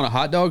mayo on a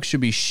hot dog should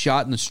be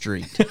shot in the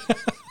street.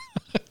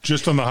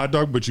 Just on the hot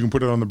dog, but you can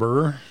put it on the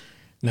burger?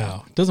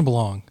 No, it doesn't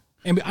belong.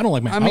 And I don't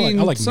like mayo. I mean,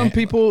 I like some mayo.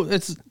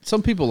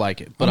 people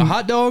like it, but a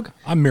hot dog,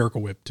 I'm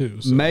Miracle Whip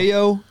too. So.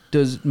 mayo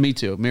does me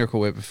too. Miracle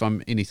Whip if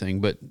I'm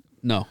anything, but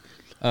no.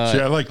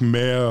 See, I like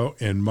mayo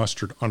and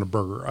mustard on a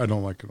burger. I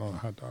don't like it on a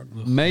hot dog.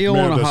 Mayo on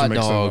a doesn't hot make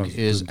sense dog on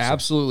is food,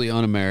 absolutely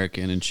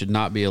un-American and should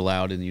not be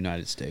allowed in the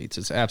United States.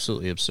 It's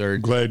absolutely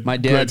absurd. Glad My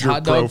dad's you're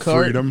hot dog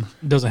cart, freedom.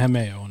 Doesn't have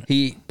mayo on it.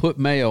 he put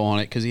mayo on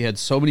it because he had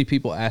so many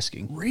people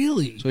asking.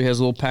 Really? So he has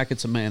little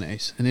packets of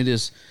mayonnaise, and it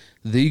is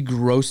the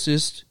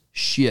grossest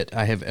shit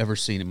I have ever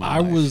seen in my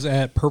life. I was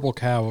at Purple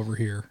Cow over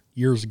here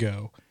years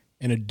ago,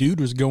 and a dude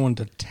was going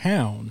to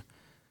town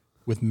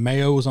with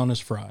mayos on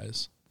his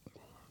fries.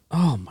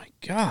 Oh my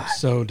God.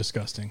 So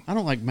disgusting. I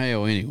don't like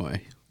mayo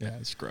anyway. Yeah,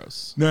 it's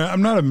gross. No,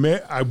 I'm not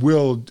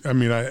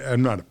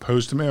I'm not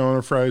opposed to mayo on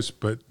our fries,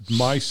 but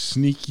my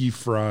sneaky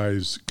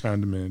fries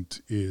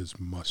condiment is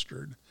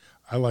mustard.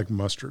 I like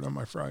mustard on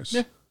my fries.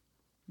 Yeah.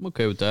 I'm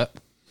okay with that.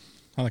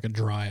 I like a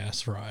dry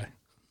ass fry.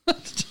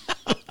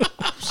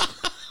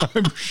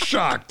 I'm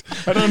shocked.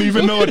 I don't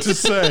even know what to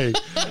say.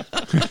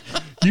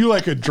 You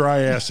like a dry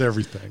ass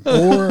everything.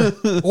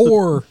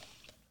 Or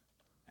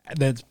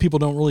that people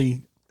don't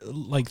really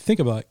think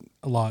about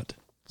a lot.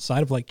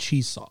 Side of like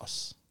cheese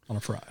sauce on a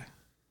fry.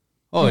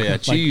 Oh yeah,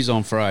 cheese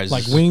on fries.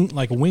 Like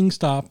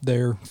Wingstop,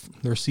 their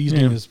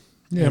seasoning is,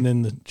 and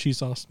then the cheese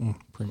sauce,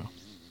 primo.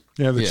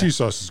 Yeah, the cheese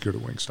sauce is good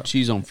at Wingstop.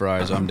 Cheese on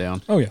fries, I'm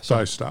down. Oh yeah,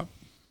 So stop.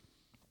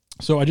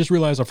 So I just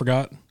realized I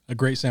forgot a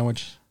great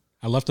sandwich.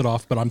 I left it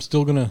off, but I'm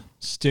still gonna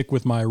stick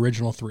with my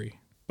original 3.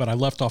 But I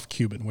left off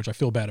Cuban, which I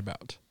feel bad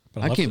about.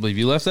 But I can't believe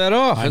you left that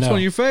off. That's one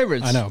of your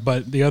favorites. I know,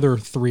 but the other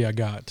 3 I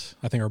got,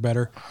 I think, are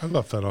better. I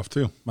left that off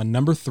too. My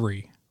number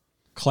 3,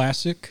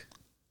 classic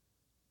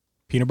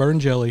peanut butter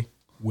and jelly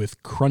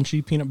with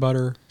crunchy peanut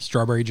butter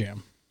strawberry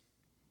jam.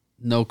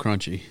 No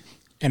crunchy.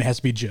 And it has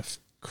to be Jif.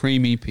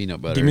 Creamy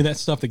peanut butter. Give me that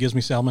stuff that gives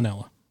me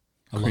salmonella.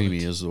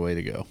 Creamy is the way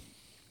to go.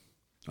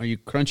 Are you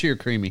crunchy or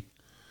creamy?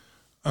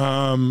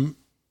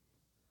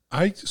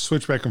 I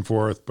switch back and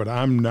forth, but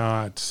I'm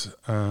not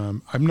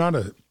a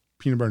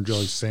peanut butter and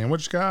jelly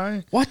sandwich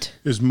guy. What?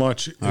 As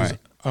much as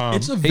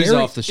It's a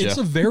He's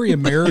very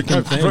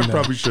American thing.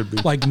 Probably should be.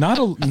 Like not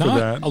a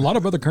lot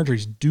of other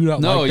countries do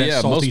not like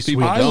that salty most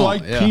people sweet. I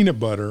like peanut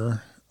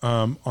butter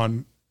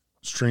on,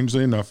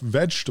 strangely enough,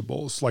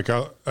 vegetables. Like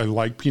I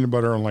like peanut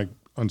butter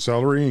on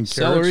celery and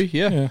celery.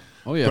 carrots. Yeah.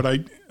 Oh yeah.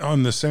 But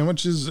on the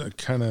sandwiches,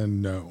 kind of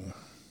no.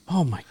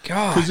 Oh my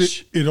gosh.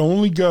 Because it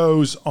only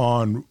goes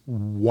on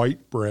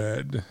white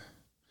bread.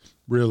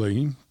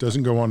 Really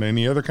doesn't go on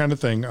any other kind of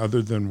thing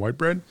other than white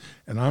bread,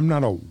 and I'm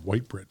not a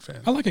white bread fan.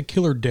 I like a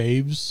Killer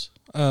Dave's.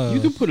 You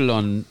can put it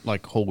on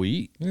like whole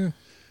wheat. Yeah,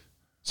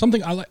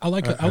 something I like.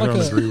 I don't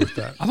agree with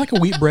that. I like a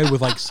wheat bread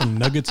with like some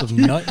nuggets of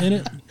nut in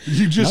it.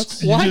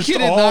 Why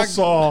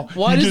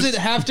does it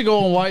have to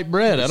go on white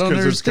bread? I don't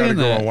understand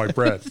that. Go on white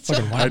bread.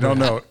 I don't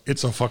know.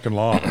 It's a fucking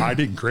law. I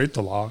didn't create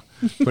the law,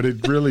 but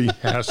it really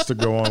has to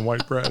go on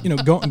white bread. You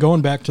know,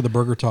 going back to the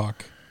burger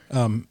talk.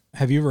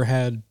 Have you ever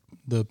had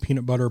the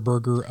peanut butter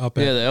burger up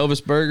at the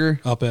Elvis burger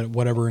up at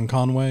whatever in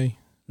Conway?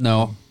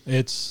 No.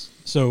 It's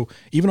so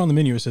even on the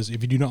menu it says,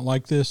 if you do not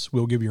like this,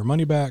 we'll give you your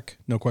money back,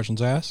 no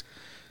questions asked.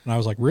 And I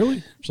was like,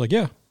 really? She's like,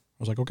 yeah. I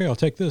was like, okay, I'll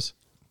take this.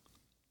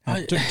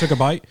 I took a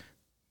bite.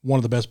 One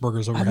of the best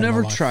burgers I've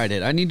never tried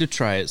it. I need to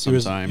try it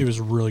sometime. It was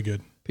really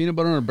good. Peanut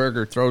butter on a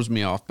burger throws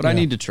me off, but I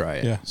need to try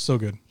it. Yeah, so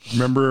good.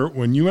 Remember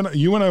when you and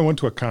I went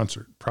to a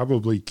concert,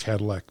 probably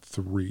Cadillac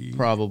 3.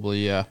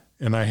 Probably, yeah.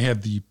 And I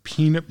had the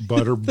peanut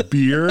butter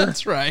beer.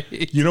 That's right.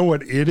 You know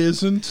what it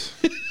isn't?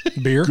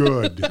 Beer?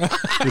 Good.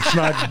 It's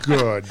not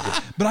good.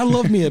 But I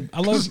love me. I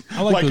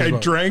like I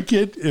drank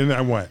it and I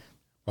went,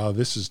 wow,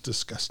 this is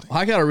disgusting.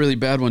 I got a really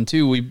bad one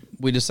too.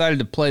 We decided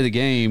to play the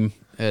game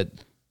at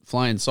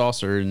Flying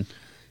Saucer, and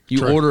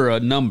you order a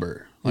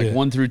number. Like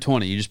 1 through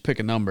 20. You just pick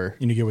a number.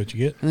 And you get what you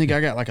get. I think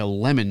I got like a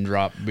lemon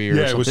drop beer.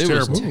 Yeah, or something.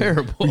 It was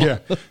terrible. Yeah.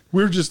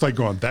 We were just like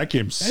going, that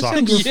game sucks. That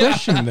sounds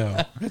refreshing,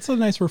 though. That's a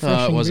nice,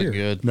 refreshing It wasn't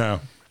beer. good. No.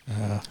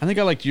 I think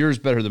I liked yours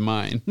better than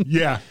mine.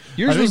 Yeah.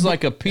 Yours was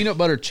like a peanut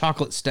butter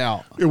chocolate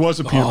stout. It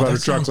was a peanut butter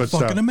chocolate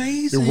stout. Fucking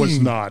amazing. It was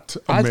not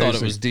amazing. I thought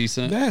it was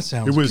decent. That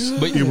sounds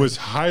good. It was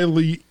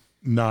highly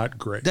not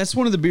great. That's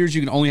one of the beers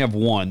you can only have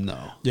one,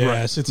 though.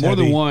 Yes, it's more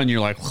heavy. than one.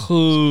 You're like, ugh.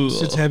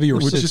 It's heavy or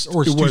it's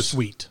too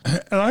sweet.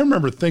 And I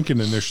remember thinking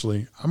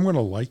initially, I'm going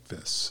to like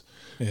this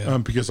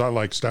because I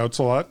like stouts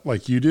a lot,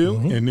 like you do,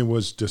 and it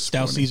was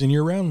disappointing. Stout season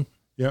year round.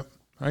 Yep,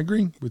 I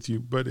agree with you,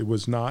 but it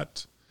was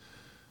not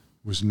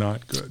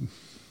good.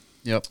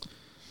 Yep.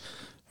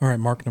 All right,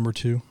 Mark, number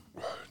 2.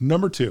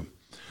 Number 2.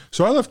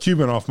 So I left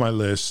Cuban off my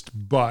list,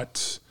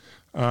 but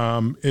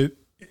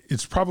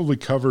it's probably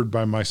covered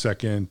by my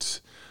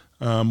second.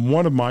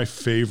 One of my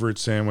favorite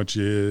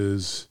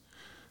sandwiches,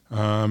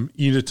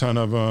 eat a ton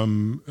of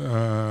them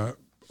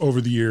over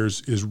the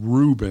years, is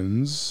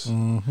Reuben's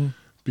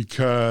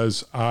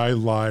because I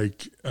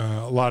like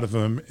a lot of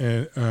them.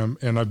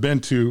 And I've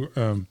been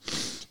to,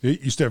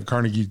 it used to have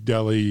Carnegie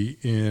Deli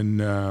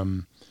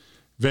in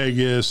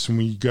Vegas, and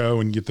we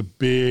go and get the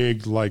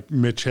big, like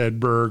Mitch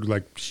Hedberg,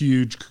 like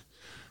huge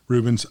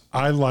Reuben's.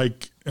 I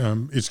like,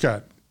 it's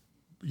got,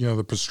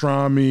 the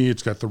pastrami,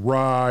 it's got the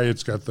rye,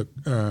 it's got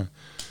the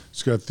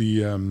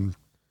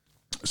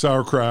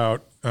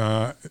sauerkraut.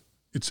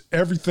 It's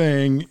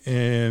everything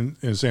in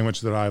a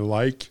sandwich that I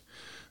like.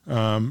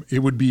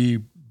 It would be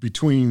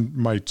between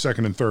my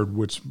second and third,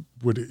 which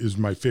is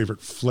my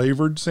favorite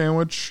flavored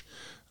sandwich.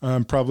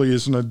 Probably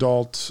as an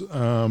adult,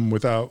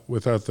 without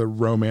the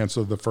romance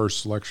of the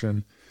first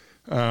selection.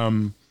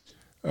 But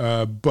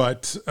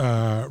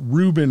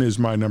Reuben is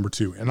my number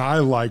 2, and I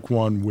like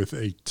one with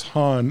a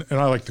ton, and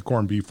I like the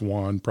corned beef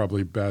one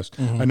probably best.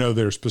 I know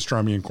there's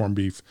pastrami and corned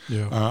beef.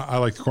 Yeah. I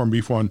like the corned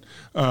beef one,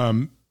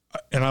 and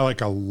I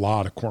like a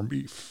lot of corned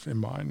beef in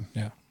mine.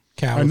 Yeah.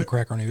 Cow with a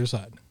cracker on either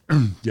side.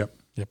 Yep.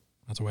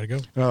 That's the way to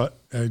go.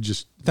 I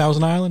just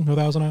Thousand Island? No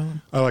Thousand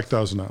Island? I like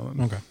Thousand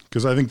Island. Okay.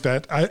 Because I think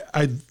that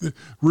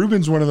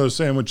Reuben's one of those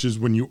sandwiches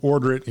when you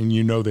order it and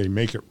they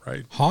make it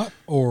right. Hot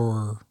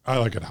or? I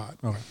like it hot.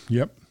 Okay.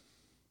 Yep.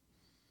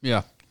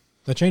 Yeah.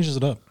 That changes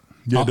it up.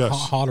 Yeah, it does.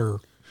 Hot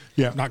or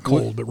not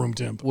cold, but room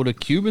temp. Would a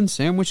Cuban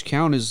sandwich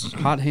count as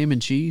hot ham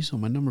and cheese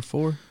on my number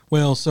 4?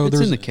 Well, so it's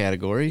there's in the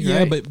category.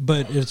 Yeah, right?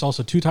 but it's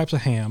also 2 types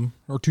of ham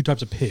or 2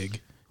 types of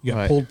pig. You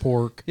got pulled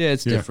pork. Yeah,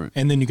 it's different.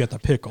 And then you got the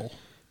pickle.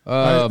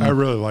 I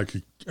really like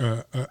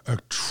a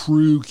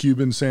true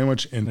Cuban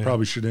sandwich, and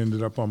probably should have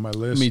ended up on my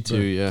list. Me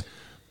too.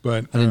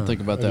 But I didn't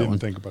think about that one.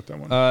 Think about that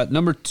one.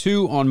 Number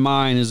 2 on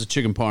mine is a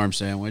chicken parm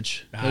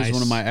sandwich. Nice. That is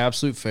one of my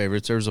absolute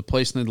favorites. There's a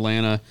place in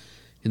Atlanta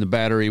in the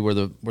Battery where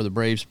the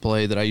Braves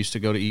play that I used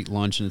to go to eat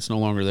lunch, and it's no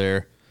longer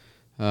there.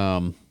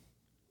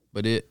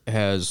 But it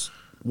has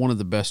one of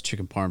the best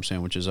chicken parm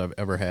sandwiches I've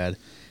ever had.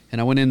 And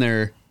I went in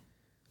there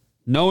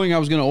knowing I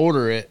was going to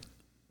order it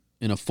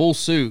in a full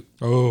suit.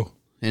 Oh.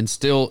 And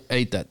still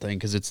ate that thing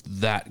because it's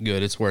that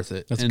good. It's worth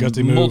it. That's and a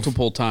gutsy move.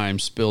 Multiple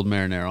times spilled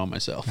marinara on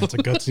myself. That's a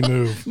gutsy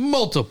move.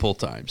 Multiple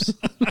times.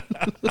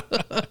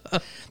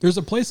 There's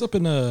a place up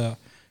in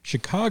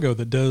Chicago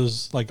that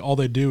does, like, all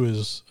they do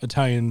is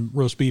Italian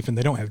roast beef, and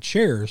they don't have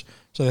chairs,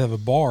 so they have a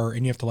bar,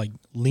 and you have to, like,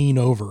 lean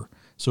over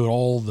so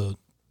all the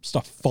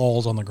stuff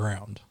falls on the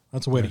ground.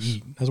 That's the way to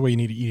eat. That's the way you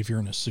need to eat if you're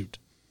in a suit.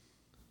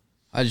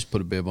 I just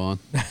put a bib on.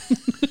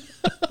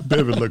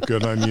 Bib would look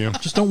good on you.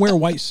 Just don't wear a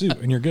white suit,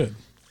 and you're good.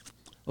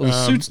 Well,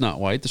 the suit's not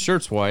white. The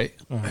shirt's white.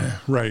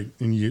 Right.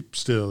 And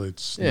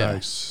it's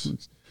nice.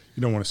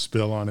 You don't want to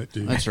spill on it,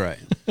 dude. That's right.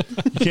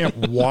 You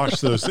can't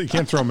wash those. You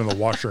can't throw them in the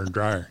washer and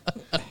dryer.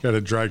 Got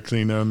to dry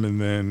clean them and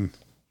then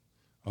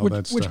all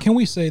that stuff. Which can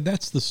we say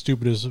that's the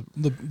stupidest?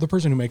 The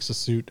person who makes a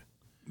suit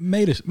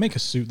make a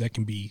suit that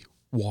can be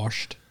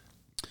washed.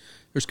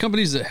 There's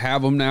companies that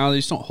have them now. They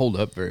just don't hold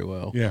up very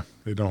well. Yeah,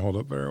 they don't hold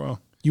up very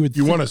well. You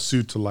want a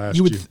suit to last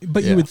you.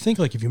 You would think,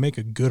 like, if you make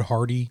a good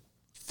hearty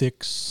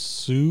thick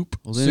soup.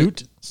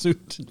 Suit.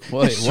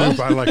 Wait, soup.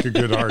 I like a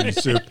good hearty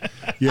soup.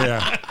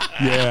 Yeah.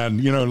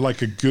 And,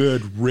 like a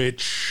good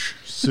rich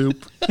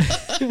soup.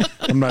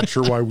 I'm not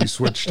sure why we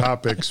switched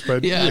topics,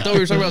 but I thought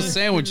we were talking about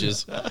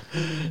sandwiches.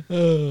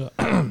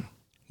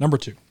 Number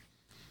 2,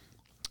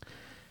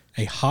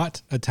 a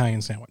hot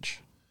Italian sandwich.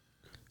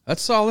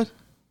 That's solid.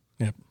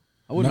 Yep.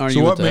 I wouldn't argue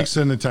so with what that. makes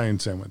an Italian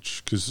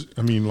sandwich? Because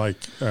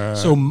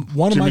so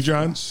one Jimmy of my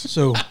John's.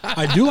 So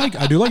I do like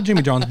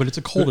Jimmy John's, but it's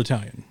a cold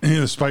Italian.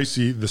 Yeah, the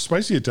spicy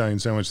Italian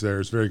sandwich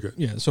there is very good.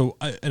 Yeah. So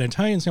an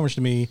Italian sandwich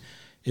to me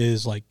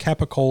is like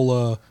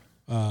capicola,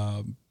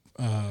 pepperoni,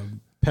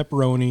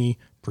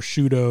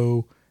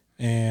 prosciutto,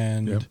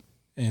 and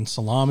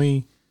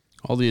salami.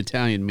 All the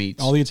Italian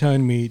meats. On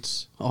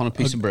a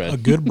piece of bread. A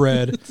good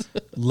bread,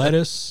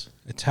 lettuce,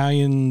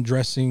 Italian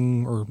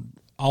dressing or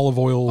olive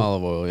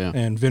oil, yeah,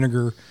 and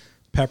vinegar,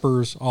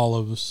 peppers,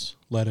 olives,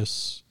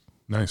 lettuce.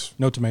 Nice.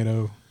 No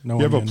tomato. No.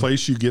 You have onion. a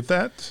place you get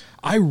that?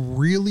 I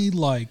really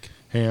like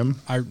ham.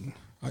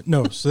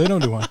 No, so they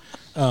don't do one.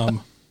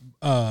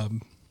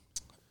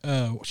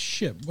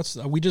 shit.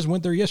 We just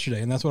went there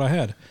yesterday, and that's what I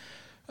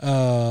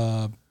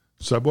had.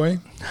 Subway?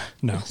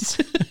 No.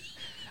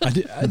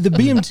 The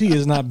BMT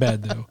is not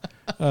bad though.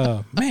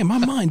 Man, my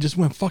mind just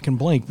went fucking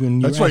blank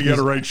when you. That's why you got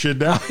to write shit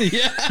down.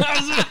 Yeah,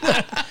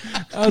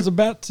 I was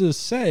about to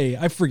say,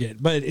 I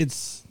forget, but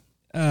it's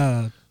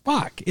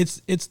fuck.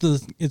 It's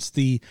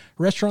the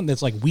restaurant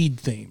that's like weed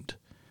themed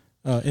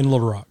in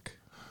Little Rock.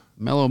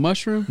 Mellow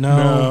Mushroom?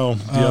 No,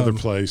 the other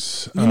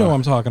place. You know what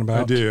I'm talking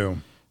about. I do.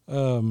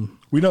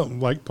 We don't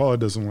like. Paula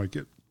doesn't like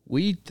it.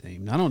 Weed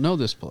themed. I don't know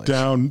this place.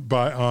 Down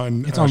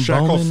on It's on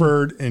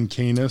Shackelford and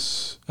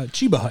Canis.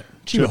 Chiba Hut.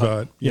 Chiba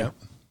Hut. Yeah.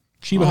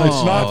 Chiba Hut.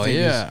 Oh, not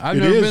yeah. I've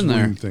never been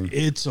there. Thing.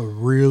 It's a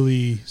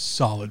really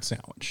solid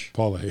sandwich.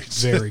 Paula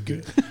hates Very it.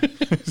 good.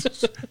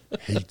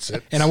 Hates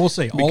it. And I will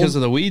say, Because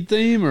of the weed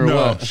theme or no,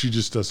 what? she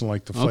just doesn't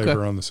like the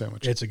flavor on the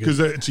sandwich. It's a good because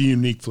it's a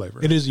unique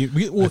flavor. it is.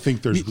 Well, I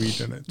think there's weed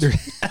in it.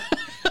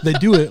 They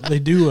do it. They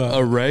do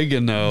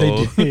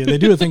Oregano. They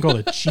do a thing called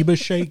a Chiba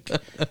shake,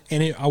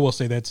 and I will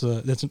say that's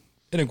an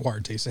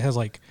acquired taste. It has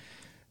like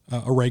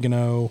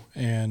oregano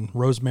and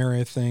rosemary,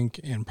 I think,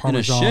 and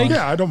Parmesan. shake?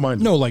 Yeah, I don't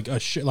mind. No, like a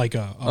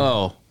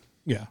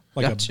yeah,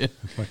 like Gotcha.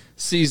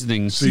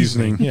 Seasoning.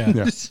 yeah.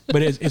 Yeah.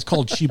 But it's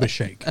called Chiba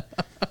shake.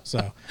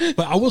 So,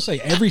 but I will say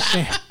every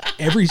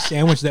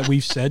sandwich that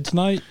we've said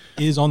tonight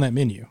is on that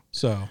menu.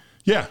 So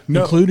Yeah,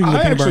 no, including the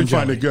I peanut butter actually and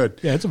find jelly. it good.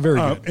 Yeah, it's a very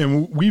good.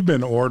 And we've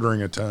been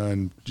ordering a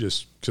ton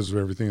just because of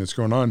everything that's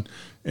going on.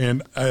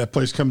 And a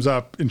place comes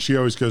up, and she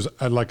always goes,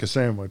 "I'd like a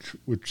sandwich,"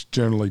 which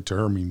generally to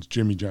her means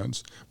Jimmy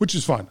John's, which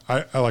is fine.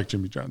 I like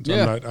Jimmy John's.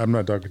 Yeah. I'm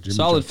not talking Jimmy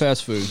Solid John's.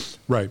 fast food.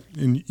 Right,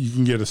 and you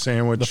can get a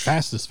sandwich. The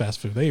fastest fast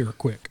food. They are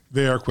quick.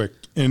 They are quick,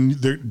 and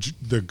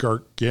the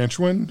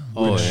gargantuan,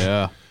 Oh, which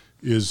yeah.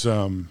 is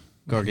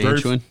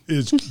Gargantuan?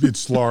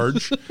 it's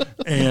large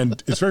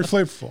and it's very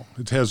flavorful.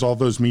 It has all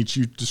those meats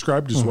you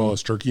described as well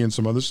as turkey and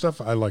some other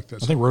stuff. I like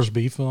that. I think roast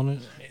beef on it.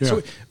 Yeah.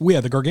 So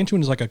the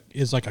gargantuan is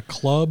like a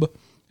club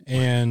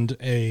and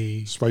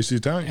a Spicy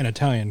Italian.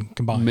 Italian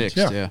combined. Mixed,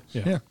 Yeah.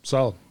 yeah.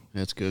 Solid.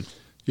 That's good.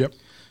 Yep.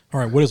 All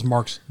right, what is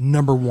Mark's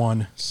number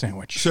one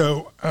sandwich?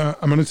 So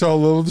I'm going to tell a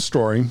little of the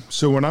story.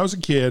 So when I was a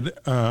kid,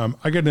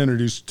 I got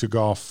introduced to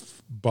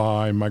golf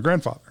by my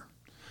grandfather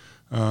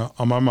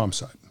on my mom's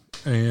side,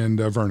 and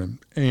Vernon,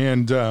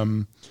 and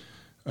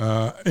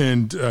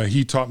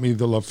he taught me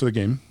the love for the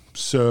game.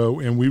 So,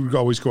 and we would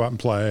always go out and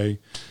play,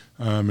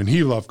 and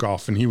he loved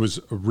golf, and he was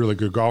a really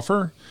good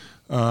golfer,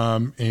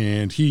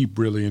 and he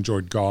really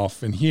enjoyed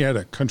golf, and he had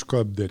a country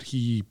club that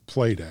he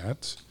played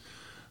at.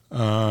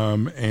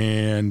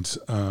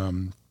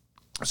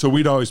 So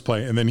we'd always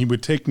play, and then he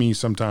would take me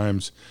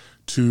sometimes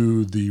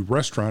to the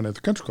restaurant at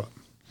the country club.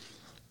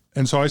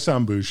 And so I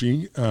sound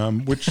bougie,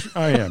 which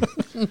I am.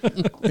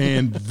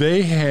 And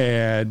they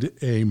had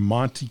a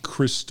Monte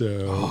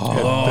Cristo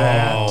at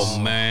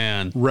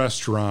that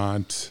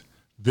restaurant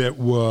that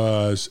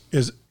was,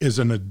 as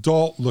an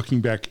adult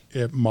looking back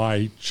at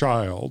my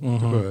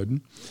childhood,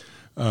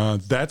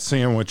 that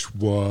sandwich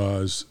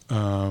was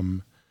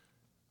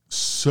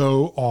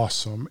so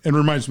awesome, and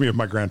reminds me of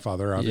my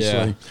grandfather,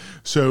 obviously. Yeah.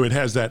 So it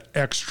has that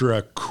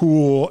extra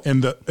cool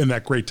and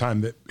that great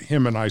time that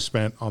him and I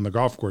spent on the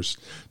golf course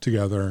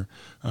together.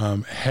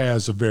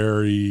 Has a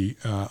very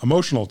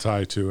emotional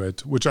tie to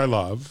it, which I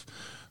love.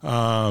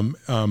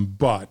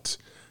 But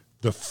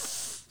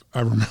I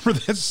remember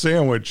that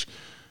sandwich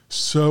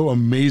so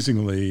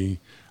amazingly.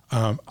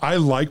 I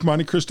like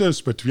Monte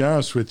Cristos, but to be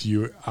honest with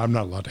you, I'm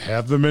not allowed to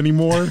have them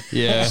anymore.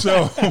 Yeah.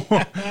 So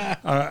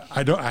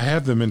I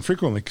have them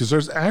infrequently because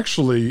there's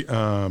actually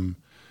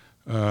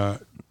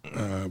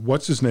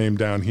what's his name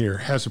down here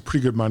has a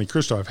pretty good Monte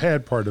Cristo. I've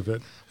had part of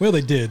it. Well,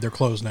 they did. They're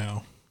closed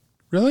now.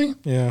 Really?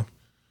 Yeah.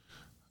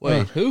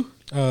 Wait, who?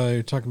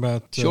 You're talking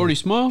about Shorty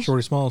Smalls?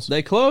 Shorty Smalls.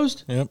 They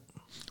closed? Yep.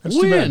 That's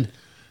too When? bad.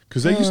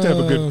 Because they used to have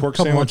a good pork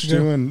couple months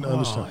sandwich ago. too, and other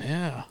Oh, stuff.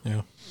 yeah.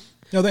 Yeah.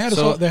 No, they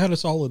had a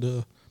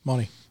solid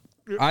Monty.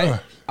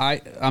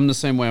 I'm the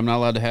same way. I'm not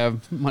allowed to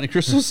have Monte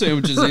Cristo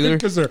sandwiches either.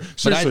 Because they're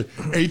seriously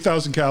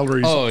 8,000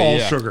 calories, Oh, all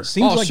yeah. sugar.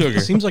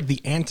 Seems like the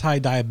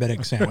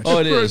anti-diabetic sandwich. Oh,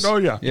 it is. Oh,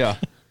 yeah. Yeah.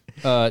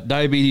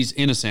 Diabetes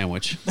in a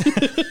sandwich.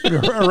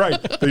 All right.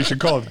 They should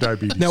call it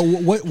diabetes. Now,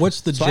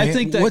 what's the So I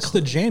think that what's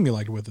the jam you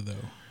like with it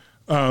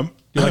though?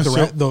 You like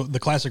the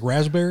classic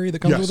raspberry that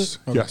comes with it?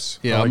 Okay. Yes.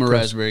 Yeah, I I'm like a that.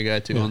 raspberry guy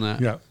too on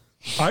that. Yeah.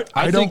 I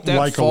I don't think that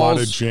like a lot of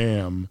falls-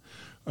 jam,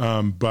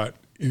 but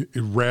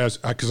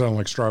because I don't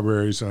like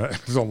strawberries and I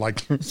don't like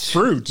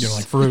fruits. You don't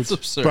like fruits. It's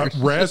absurd. But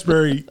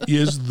raspberry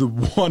is the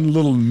one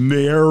little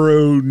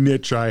narrow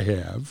niche I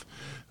have.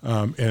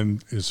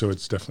 And so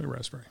it's definitely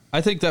raspberry. I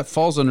think that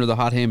falls under the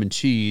hot ham and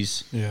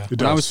cheese. Yeah. It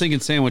When I does. was thinking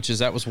sandwiches,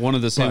 that was one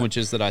of the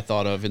sandwiches that I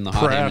thought of in the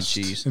hot ham and Pressed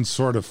cheese. and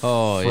sort of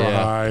Oh, fried.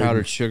 yeah.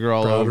 Powdered sugar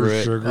all over powdered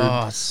it. sugar.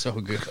 Oh, it's so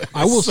good.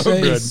 I will So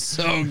say, good.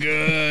 So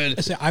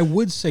good. I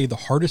would say the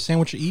hardest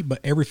sandwich to eat, but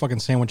every fucking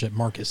sandwich that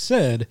Mark has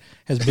said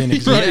has been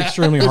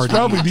extremely It's hard to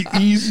probably eat. the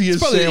easiest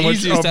Probably the sandwich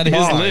easiest of out of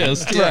his mine.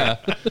 list. Yeah.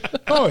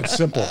 Oh, it's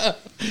simple.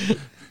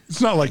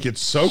 It's not like it's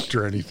soaked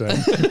or anything.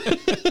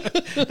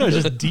 No, it's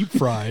just deep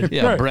fried.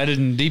 Yeah, breaded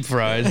and deep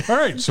fried. All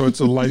right, so it's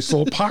a nice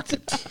little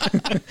pocket.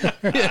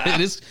 Yeah,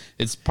 it is.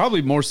 It's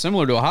probably more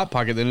similar to a Hot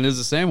Pocket than it is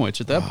a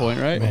sandwich at that point,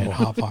 right? Man,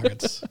 Hot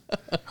Pockets.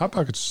 Hot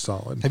Pocket's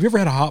solid. Have you ever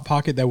had a Hot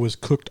Pocket that was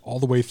cooked all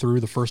the way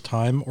through the first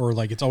time, or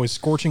like it's always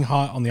scorching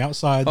hot on the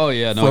outside? Oh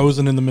yeah,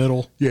 frozen in the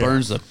middle. Yeah.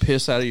 Burns the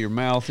piss out of your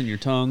mouth and your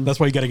tongue. That's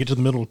why you got to get to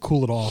the middle to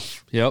cool it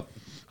off. Yep.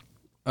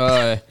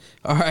 All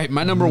right,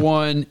 my number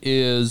one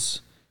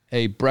is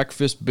a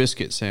breakfast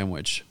biscuit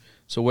sandwich.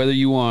 So whether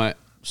you want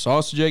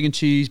sausage, egg, and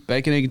cheese,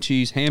 bacon, egg, and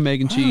cheese, ham,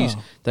 egg, and cheese,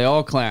 they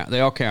all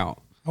count.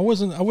 I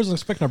wasn't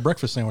expecting a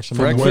breakfast sandwich.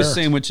 Breakfast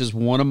sandwich is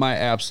one of my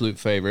absolute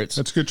favorites.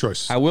 That's a good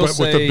choice. I will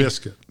say with a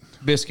biscuit.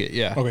 Biscuit,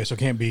 yeah. Okay, so it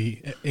can't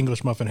be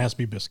English muffin. It has to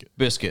be biscuit.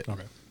 Biscuit.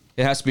 Okay.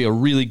 It has to be a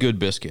really good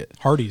biscuit.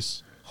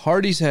 Hardee's.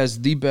 Hardee's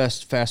has the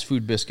best fast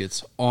food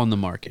biscuits on the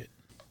market.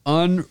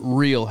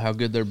 Unreal how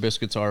good their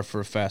biscuits are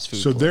for a fast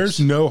food place. There's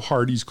no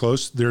Hardee's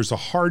close. There's a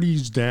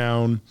Hardee's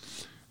down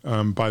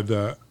by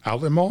the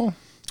outlet mall.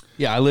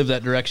 Yeah, I live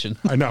that direction.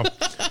 I know.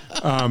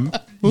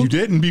 You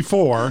didn't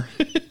before.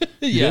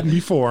 Yeah, didn't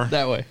before.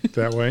 that way.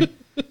 That way.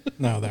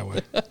 No, that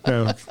way.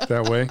 No,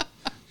 that way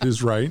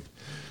is right.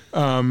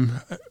 I'm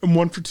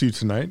 1 for 2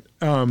 tonight.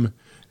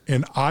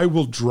 And I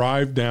will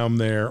drive down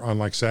there on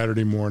like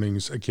Saturday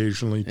mornings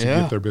occasionally to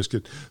get their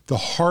biscuit. The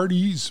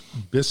Hardee's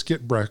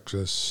biscuit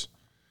breakfasts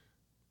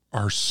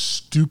are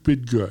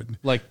stupid good.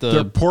 Like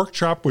their pork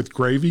chop with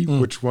gravy,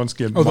 which once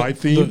again, my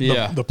theme.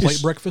 The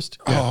plate breakfast.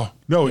 Oh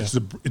no, it's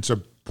a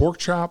pork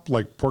chop,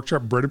 breaded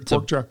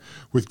pork chop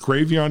with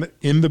gravy on it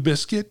in the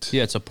biscuit.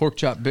 Yeah, it's a pork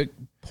chop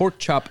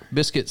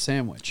biscuit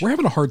sandwich. We're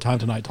having a hard time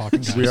tonight talking,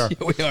 guys. We are.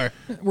 Yeah, we are.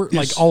 We're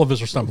like all of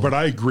us are stumbling. But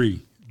I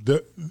agree.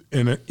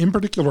 In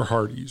particular,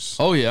 Hardee's.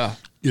 Oh yeah,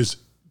 is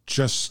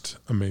just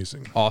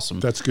amazing. Awesome.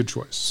 That's a good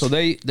choice. So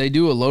they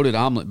do a loaded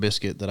omelet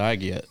biscuit that I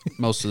get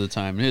most of the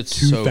time.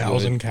 It's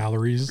 2,000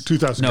 calories.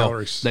 2,000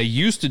 calories. They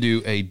used to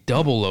do a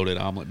double loaded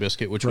omelet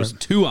biscuit, which was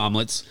 2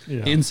 omelets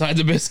inside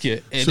the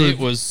biscuit, and it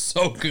was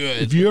so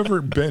good. Have you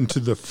ever been to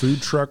the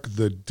food truck,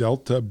 the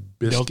Delta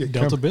Biscuit?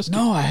 Delta Biscuit?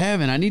 No, I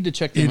haven't. I need to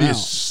check them out. It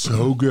is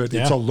so good.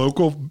 It's a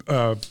local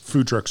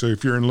food truck. So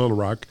if you're in Little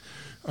Rock,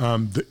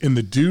 and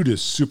the dude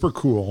is super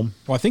cool.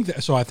 Well, I think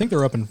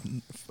they're up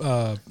in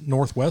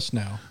Northwest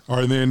now.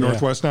 Are they in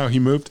Northwest now? He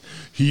moved.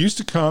 He used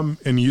to come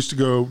and he used to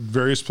go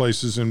various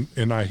places,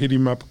 and I hit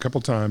him up a couple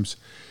times.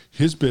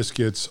 His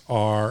biscuits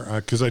are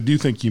because I do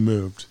think he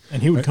moved,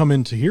 and he would come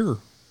into here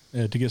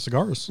to get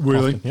cigars.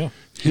 Really? Often.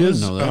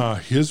 Yeah.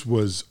 His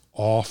was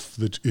off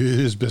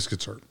his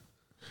biscuits are.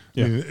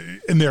 Yeah. I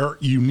mean, and they're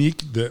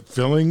unique. The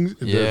fillings,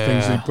 the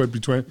things they put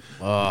between,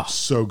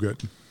 so good.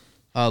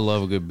 I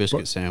love a good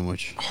biscuit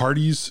sandwich.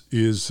 Hardee's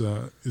is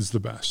the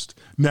best.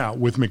 Now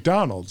with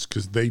McDonald's,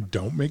 because they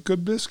don't make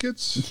good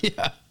biscuits.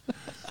 Yeah,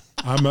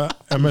 I'm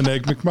an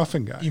Egg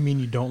McMuffin guy. You mean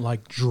you don't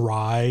like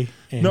dry?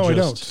 And No, I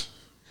don't.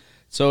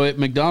 So at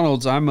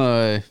McDonald's, I'm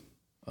a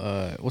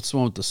what's the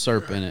one with the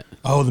syrup in it?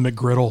 Oh, the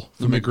McGriddle.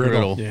 The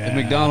McGriddle. Yeah. At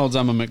McDonald's,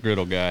 I'm a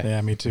McGriddle guy. Yeah,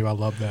 me too. I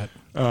love that.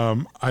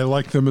 I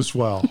like them as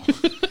well.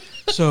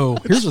 So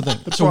here's the thing.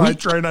 That's why I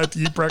try not to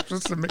eat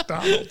breakfast at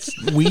McDonald's.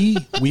 We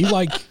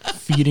like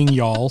feeding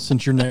y'all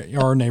since you're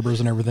our neighbors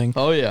and everything.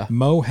 Oh yeah.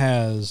 Mo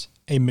has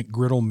a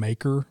McGriddle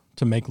maker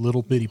to make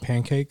little bitty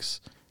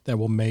pancakes that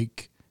will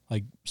make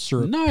like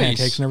syrup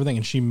pancakes and everything,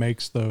 and she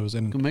makes those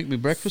and Can make me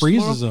breakfast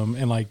freezes tomorrow? them,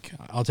 and like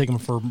I'll take them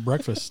for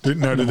breakfast.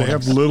 Now, do they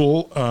have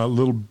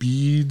little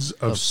beads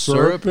of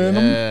syrup in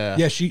them?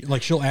 Yeah,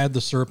 she'll add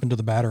the syrup into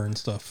the batter and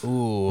stuff.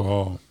 Ooh.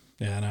 Oh,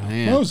 yeah, I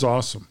know. that was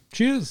awesome.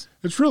 She is.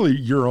 It's really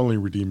your only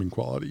redeeming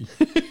quality.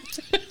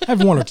 I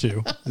have one or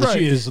two. Right.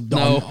 She is.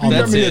 No, You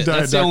that's got me it. a Diet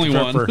That's the only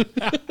Dr. one.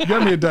 Pepper. You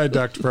got me a Diet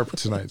Dr. Pepper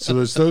tonight. So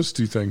there's those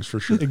two things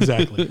for sure.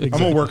 Exactly. I'm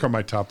gonna work on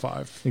my top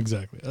 5.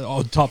 Exactly.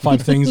 Top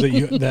 5 things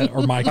that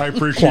are my I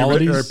appreciate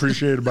qualities. it. I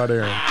appreciate about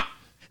Aaron.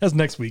 That's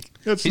next week.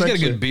 That's He's got a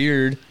next good week.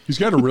 beard. He's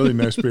got a really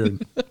nice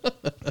beard.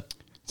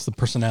 It's the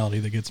personality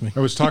that gets me. I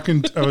was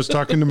talking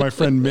to my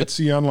friend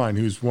Mitzi online,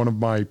 who's one of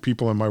my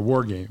people in my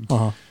war game,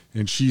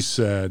 and she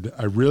said,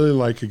 "I really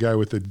like a guy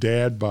with a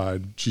dad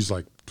bod." She's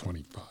like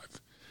 25.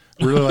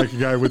 I really like a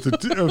guy with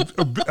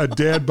a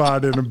dad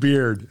bod and a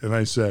beard, and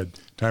I said,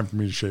 "Time for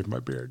me to shave my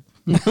beard."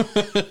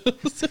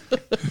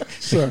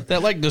 So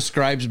That like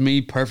describes me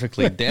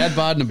perfectly. Dad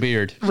bod and a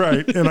beard.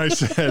 right, and I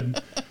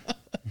said,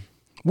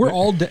 we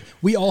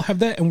all have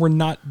that, and we're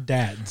not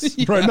dads,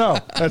 "Right now,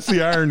 that's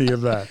the irony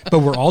of that." but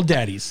we're all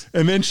daddies.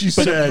 And then she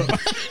said,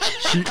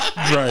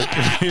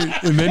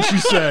 and then she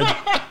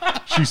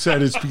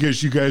said, "It's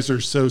because you guys are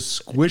so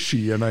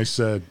squishy." And I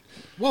said,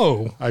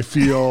 Whoa. I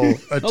feel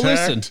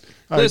attacked.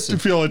 Listen. I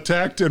feel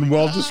attacked and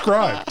well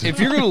described. If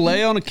you're going to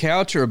lay on a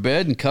couch or a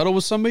bed and cuddle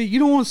with somebody, you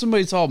don't want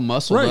somebody that's all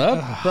muscled Right,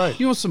 up. right.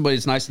 You want somebody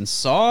that's nice and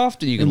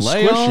soft and you can And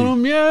lay squishy. on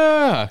them.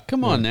 Yeah.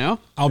 Come on now.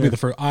 I'll be the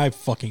first. I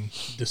fucking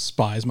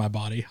despise my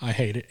body. I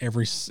hate it,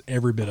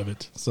 every bit of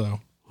it.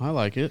 So I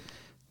like it.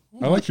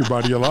 I like your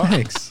body a lot.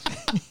 thanks.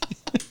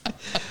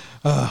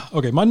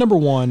 Okay, my number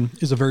one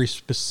is a very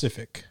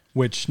specific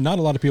which not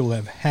a lot of people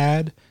have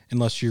had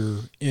unless you're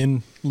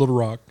in Little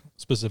Rock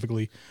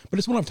specifically, but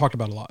it's one I've talked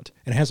about a lot.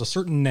 It has a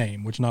certain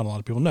name, which not a lot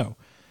of people know.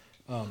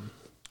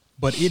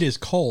 But it is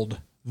called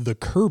the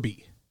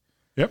Kirby.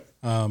 Yep.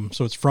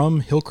 So it's from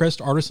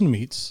Hillcrest Artisan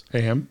Meats.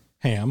 Ham.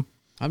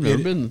 I've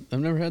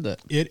never had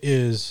that. It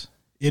is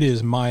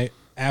my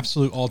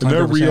absolute all-time And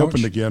they're favorite reopened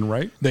sandwich. again,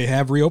 right? They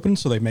have reopened,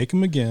 so they make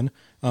them again.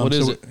 What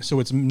is it? So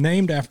it's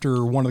named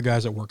after one of the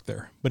guys that worked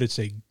there, but it's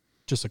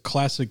just a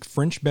classic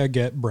French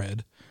baguette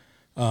bread,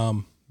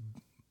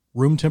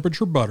 room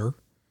temperature butter,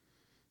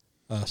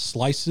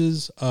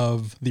 slices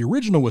of the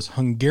original was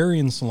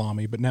Hungarian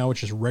salami, but now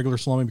it's just regular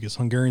salami because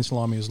Hungarian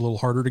salami is a little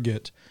harder to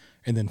get,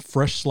 and then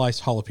fresh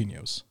sliced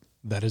jalapenos.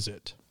 That is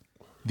it.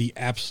 The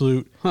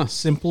absolute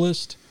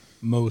simplest,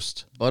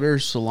 most Butter,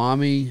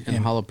 salami,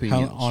 and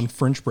jalapenos. on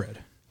French bread.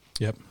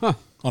 Yep.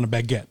 On a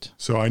baguette.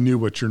 So I knew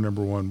what your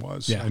number one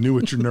was. Yeah. I knew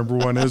what your number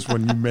one is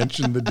when you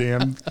mentioned the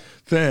damn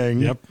thing.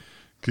 Yep.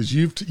 Because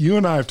you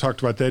and I have talked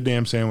about that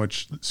damn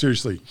sandwich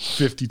seriously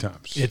 50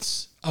 times.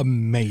 It's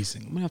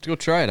amazing. I'm gonna have to go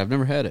try it. I've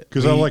never had it.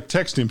 Because I like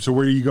text him. So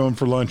where are you going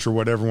for lunch or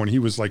whatever? When he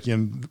was like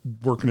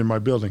working in my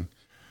building,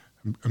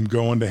 I'm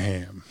going to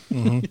Ham.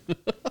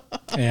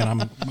 Mm-hmm.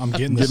 And I'm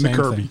getting the same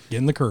Kirby. thing.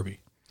 Getting the Kirby.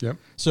 Yep.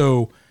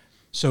 So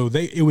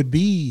they would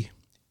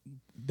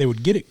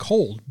get it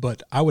cold,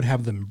 but I would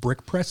have them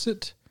brick press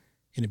it,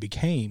 and it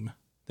became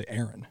the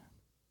Aaron.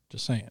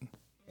 Just saying.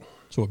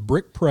 So a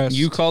brick press.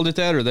 You called it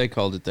that, or they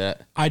called it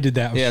that? I did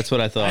that. Yeah, that's what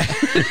I thought.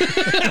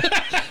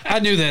 I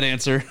knew that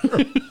answer.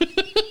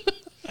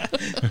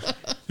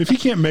 If he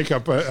can't make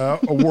up a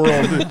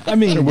world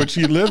in which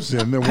he lives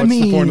in, then what's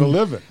the point of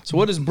living? So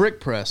what is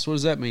brick press? What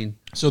does that mean?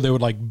 So they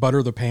would like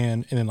butter the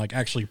pan and then like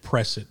actually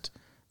press it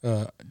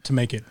to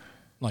make it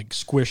like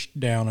squished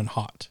down and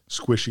hot.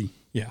 Squishy.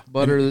 Yeah.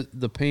 Butter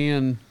the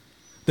pan.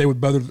 They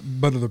would butter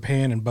the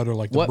pan and butter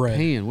like the What bread.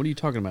 pan? What are you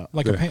talking about?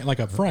 Like a pan, like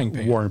a frying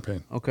pan. Warring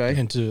pan. Okay.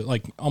 And to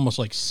like almost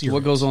like sear.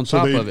 What it. goes on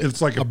top of it?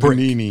 It's like a brick.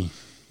 panini.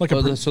 Like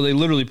a So they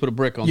literally put a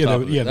brick on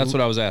top of it. That's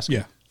what I was asking.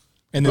 Yeah.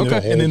 And then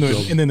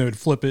Okay. they would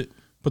flip it,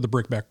 put the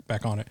brick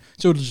back on it.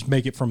 So it'll just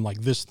make it from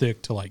like this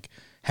thick to like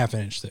half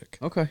an inch thick.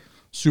 Okay.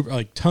 Super,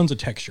 like tons of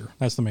texture.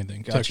 That's the main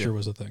thing. Gotcha. Texture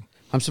was the thing.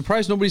 I'm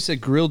surprised nobody said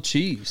grilled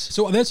cheese.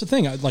 So that's the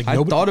thing. I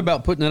thought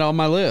about putting it on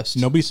my list.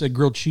 Nobody said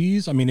grilled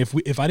cheese. I mean,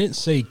 if I didn't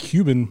say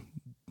Cuban,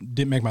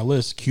 didn't make my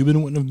list,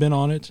 Cuban wouldn't have been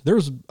on it. There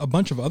was a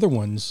bunch of other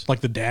ones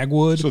like the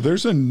Dagwood. So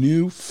there's a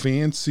new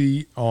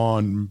fancy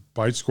on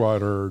Bite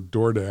Squad or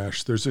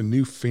DoorDash. There's a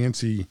new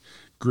fancy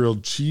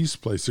grilled cheese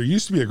place. There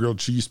used to be a grilled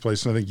cheese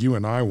place, and I think you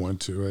and I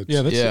went to it.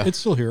 It's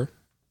still here.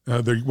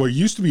 It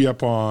used to be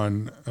up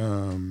on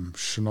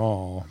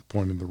Chenal,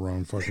 pointing the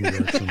wrong fucking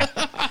direction.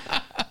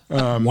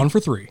 1 for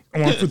 3.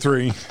 1 for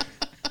 3.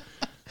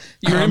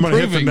 I'm going to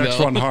hit the next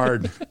one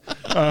hard.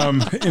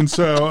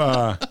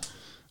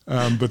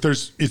 But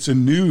it's a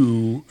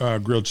new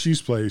grilled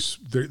cheese place.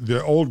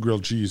 The old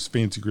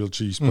fancy grilled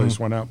cheese place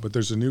went out, but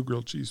there's a new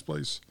grilled cheese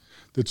place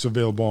that's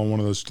available on one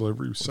of those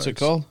delivery sites. What's it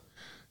called?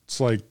 It's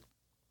like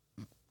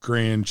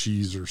Grand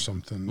Cheese or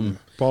something.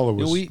 Paula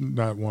was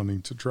not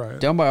wanting to try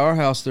it. Down by our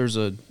house, there's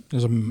a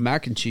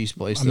mac and cheese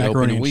place that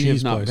opened, and we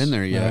have not been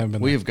there yet.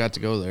 We have got to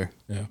go there.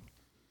 Yeah.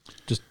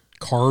 Just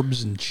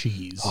carbs and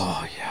cheese.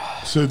 Oh,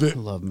 yeah. So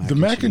the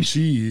mac and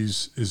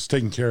cheese is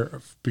taken care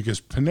of because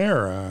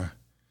Panera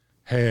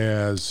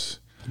has...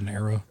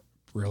 Panera,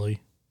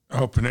 really?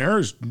 Oh,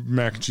 Panera's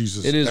mac and cheese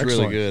is excellent.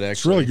 Really good, actually.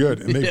 It's really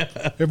good. And they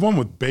have one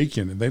with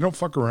bacon, and they don't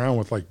fuck around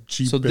with like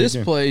cheap bacon. So this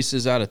place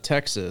is out of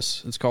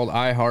Texas. It's called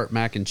I Heart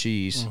Mac and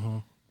Cheese.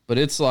 But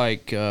it's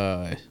like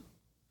you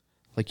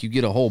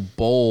get a whole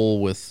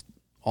bowl with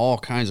all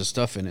kinds of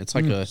stuff in it. It's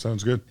like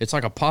sounds good. It's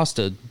like a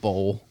pasta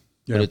bowl,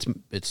 but it's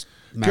good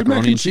macaroni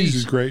mac and cheese cheese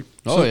is great.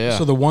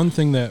 So the one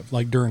thing that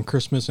like during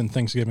Christmas and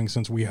Thanksgiving,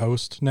 since we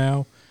host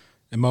now,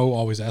 and Mo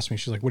always asks me,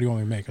 she's like, "What do you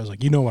want me to make?" I was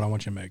like, "You know what I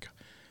want you to make."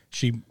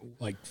 She,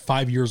 like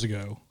 5 years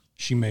ago,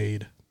 she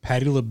made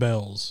Patti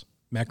LaBelle's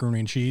macaroni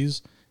and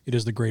cheese. It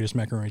is the greatest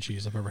macaroni and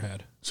cheese I've ever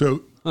had.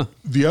 So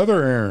the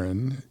other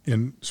Aaron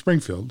in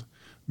Springfield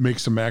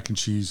makes a mac and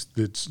cheese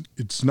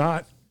it's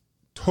not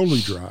totally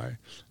dry,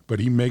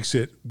 but he makes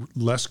it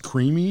less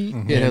creamy.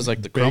 It has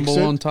like the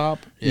crumble on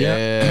top.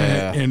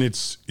 Yeah. And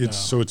it's a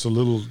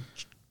little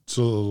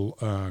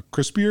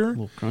crispier, A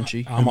little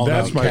crunchy.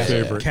 That's my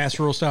favorite.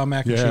 Casserole style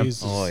mac and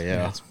cheese.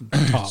 It's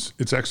top.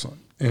 It's excellent.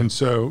 And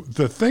so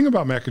the thing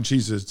about mac and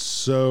cheese is it's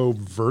so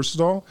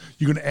versatile.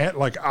 You can add,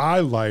 I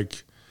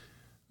like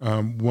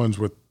ones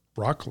with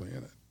broccoli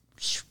in it.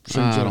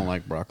 I don't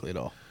like broccoli at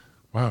all.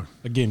 Wow.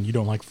 Again, you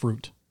don't like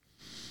fruit.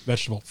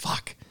 Vegetable.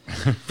 Fuck.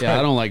 Yeah,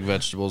 I don't like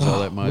vegetables all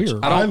that much.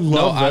 Weird. I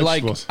love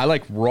vegetables. I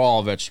like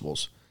raw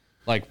vegetables.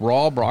 Like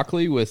raw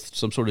broccoli with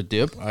some sort of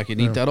dip. I can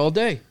eat that all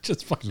day.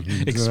 Just fucking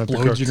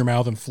explodes in your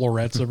mouth and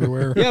florets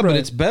everywhere. Yeah, but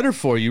it's better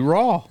for you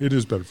raw. It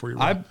is better for you.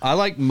 Raw. I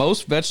like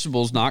most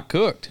vegetables not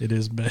cooked. It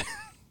is better.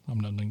 I'm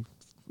not.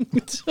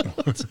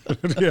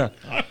 Yeah.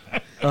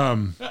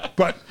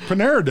 But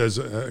Panera does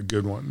a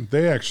good one.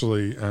 They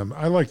actually,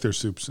 I like their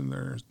soups and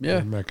their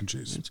mac and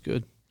cheese. It's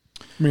good.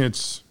 I mean,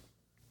 it's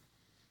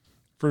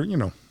for,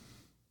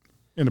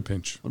 in a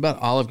pinch. What about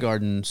Olive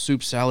Garden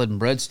soup, salad, and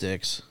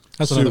breadsticks?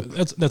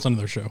 That's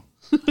another show.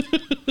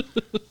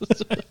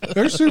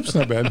 Their soup's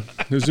not bad.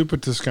 The zuppa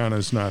toscana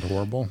is not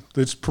horrible.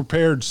 It's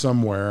prepared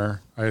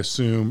somewhere, I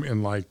assume,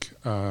 in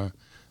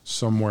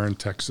somewhere in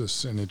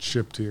Texas, and it's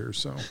shipped here.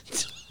 So,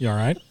 you all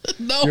right?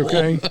 No. You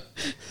okay?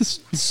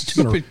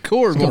 Stupid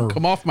cord won't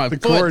come off my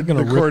foot.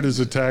 The cord has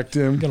attacked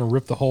him. I'm gonna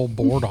rip the whole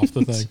board off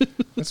the thing.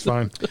 That's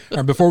fine. All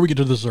right, before we get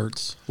to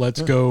desserts,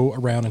 let's go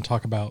around and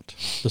talk about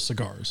the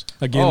cigars.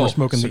 Again, we're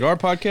smoking cigar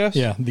podcast.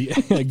 Yeah,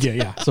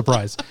 yeah.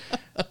 Surprise.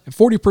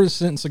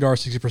 40% cigar,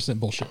 60%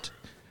 bullshit.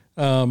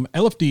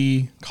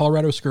 LFD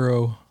Colorado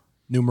Oscuro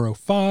numero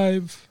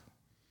 5.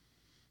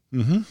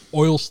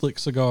 Oil slick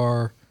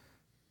cigar.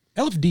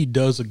 LFD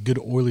does a good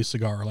oily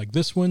cigar. Like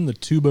this one, the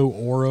Tubo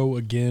Oro,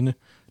 again,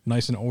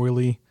 nice and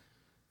oily.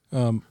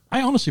 I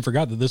honestly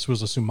forgot that this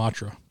was a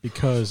Sumatra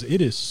because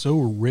it is so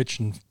rich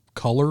in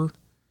color,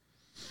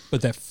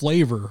 but that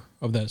flavor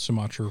of that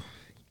Sumatra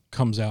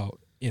comes out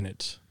in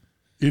it.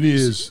 It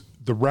is.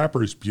 The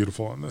wrapper is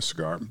beautiful on this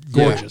cigar.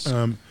 Gorgeous.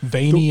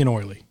 Veiny and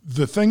oily.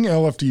 The thing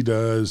LFD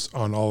does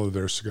on all of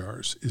their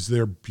cigars is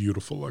they're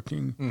beautiful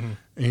looking.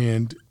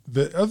 And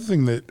the other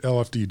thing that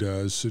LFD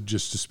does, so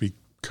just to speak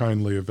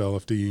kindly of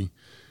LFD,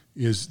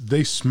 is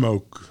they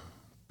smoke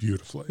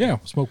beautifully. Yeah,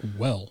 smoke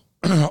well.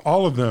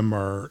 All of them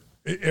are,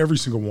 every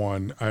single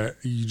one,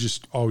 you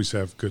just always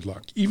have good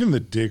luck. Even the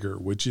Digger,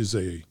 which is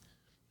and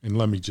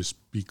let me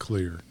just be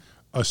clear,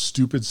 a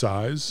stupid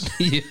size.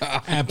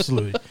 Yeah,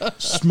 absolutely.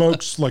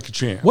 Smokes like a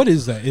champ. What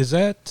is that? Is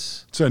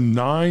that? It's a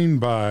 9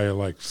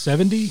 by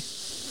 70?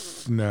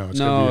 No, it's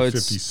going to be a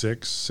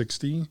 56,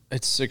 60.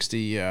 It's 60,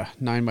 yeah.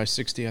 9 by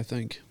 60, I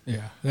think.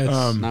 Yeah.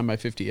 That's 9 by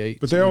 58.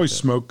 But they always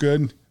smoke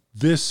good.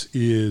 This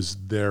is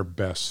their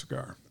best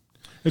cigar.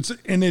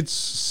 It's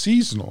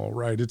seasonal,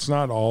 right? It's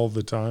not all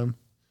the time.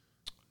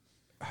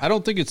 I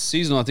don't think it's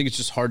seasonal. I think it's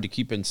just hard to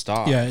keep in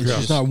stock. Yeah, it's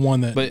just not one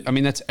that. But I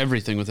mean, that's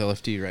everything with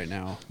LFD right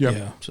now. Yep.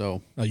 Yeah.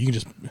 So you can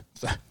just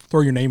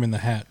throw your name in the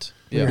hat.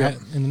 Yeah. Your hat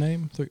in the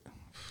name.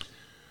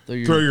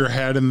 Throw your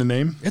hat in the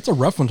name. It's a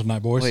rough one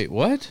tonight, boys. Wait,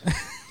 what?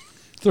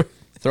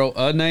 Throw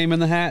a name in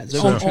the hat? Is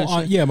that what you're trying to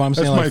say? Yeah, but I'm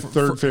saying that's my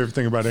third favorite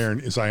thing about Aaron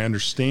is I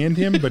understand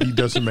him, but he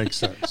doesn't make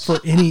sense.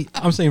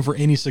 I'm saying for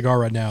any cigar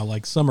right now,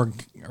 like some are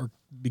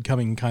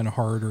becoming kind of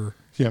hard or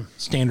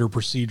standard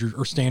procedure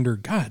or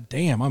standard. God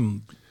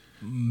damn,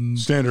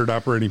 standard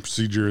operating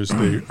procedure is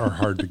they are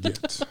hard to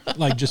get.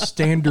 Like just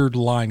standard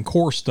line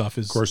core stuff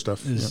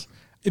is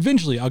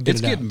eventually I'll get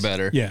it's getting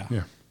better. Yeah.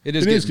 It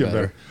is getting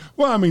better.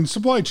 Well, I mean,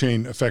 supply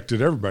chain affected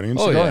everybody, and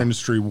cigar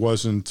industry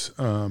wasn't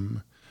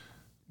immune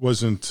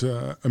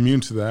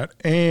to that.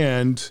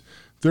 And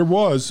there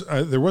was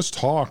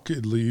talk,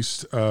 at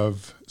least,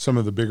 of some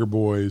of the bigger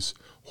boys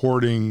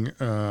hoarding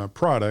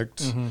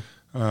product,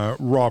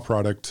 raw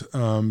product,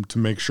 to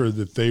make sure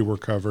that they were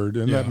covered,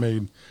 and that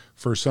made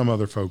for some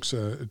other folks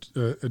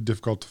a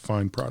difficult to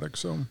find product.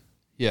 So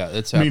yeah,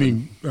 that's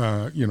happening.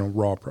 Meaning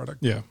raw product.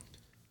 Yeah.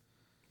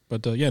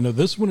 But no,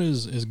 this one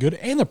is good,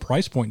 and the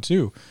price point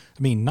too.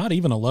 I mean, not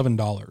even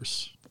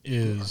 $11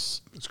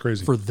 is it's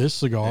crazy for this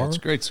cigar. Yeah, it's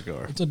a great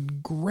cigar. It's a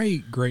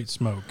great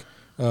smoke.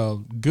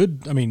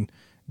 Good. I mean,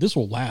 this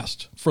will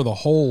last for the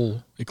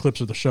whole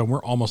eclipse of the show.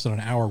 We're almost at an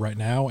hour right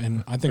now,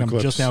 and I think I'm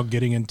just now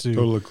getting into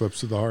total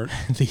eclipse of the heart.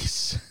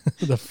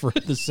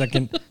 the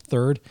second,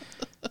 third.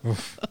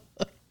 Oof.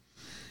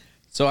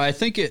 So I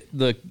think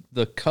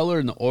the color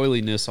and the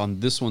oiliness on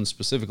this one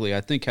specifically,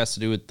 I think has to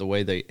do with the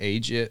way they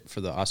age it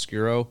for the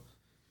Oscuro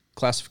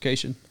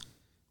classification.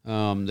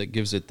 That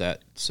gives it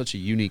such a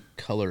unique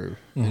color,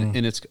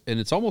 and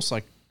it's almost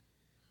like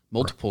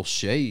multiple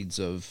shades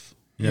of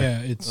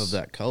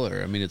that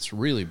color. I mean, it's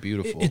really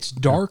beautiful. It's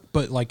dark,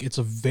 but like it's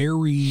a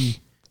very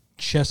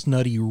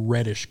chestnutty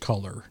reddish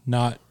color.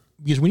 Not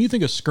because when you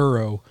think of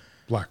Oscuro,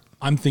 black,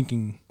 I'm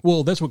thinking,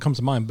 well, that's what comes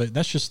to mind, but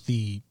that's just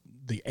the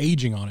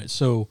aging on it.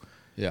 So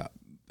yeah,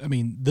 I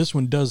mean, this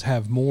one does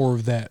have more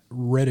of that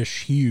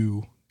reddish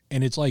hue,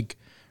 and it's like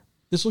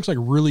this looks like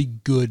really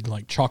good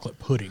like chocolate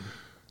pudding.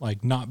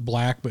 Like not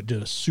black, but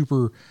just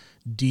super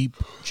deep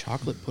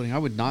chocolate pudding. I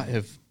would not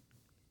have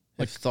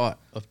thought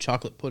of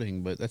chocolate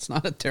pudding, but that's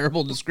not a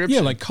terrible description.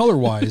 Yeah, like color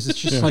wise, it's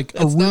just like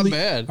a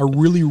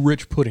really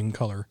rich pudding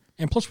color,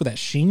 and plus with that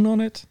sheen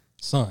on it,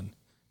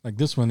 like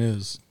this one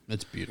is.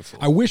 It's beautiful.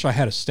 I wish I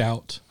had a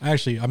stout. I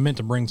meant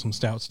to bring some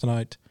stouts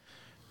tonight.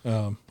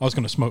 I was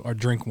going to smoke or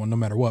drink one no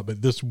matter what,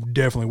 but this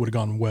definitely would have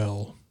gone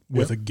well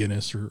with a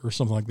Guinness or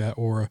something like that,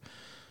 or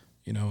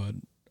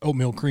an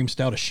oatmeal cream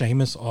stout, a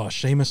Seamus. Oh,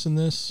 Seamus in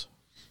this.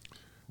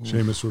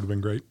 Seamus would have been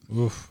great.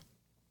 Oof.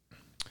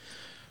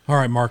 All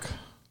right, Mark,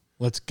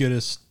 let's get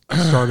us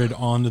started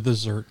on the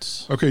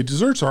desserts. Okay,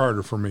 desserts are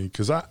harder for me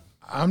because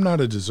I'm not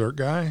a dessert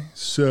guy,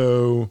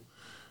 so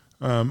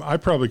I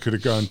probably could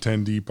have gone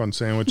 10 deep on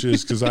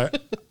sandwiches because I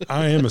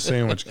am a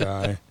sandwich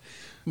guy.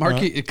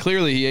 Mark,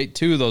 clearly he ate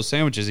 2 of those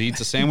sandwiches. He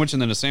eats a sandwich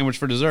and then a sandwich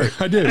for dessert.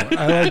 I do.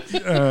 I like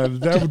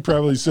that would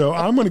probably. So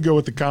I'm going to go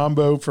with the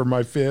combo for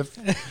my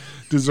 5th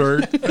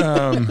dessert.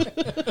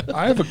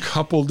 I have a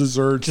couple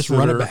desserts Just that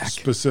run it are back.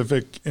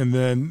 specific, and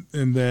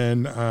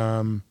then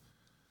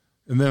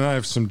I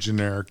have some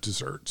generic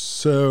desserts.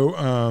 So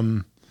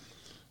I'm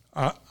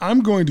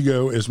going to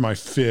go as my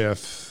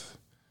 5th.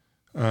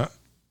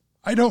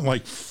 I don't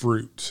like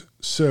fruit,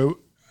 so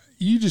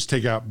you just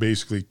take out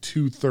basically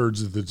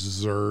 2/3 of the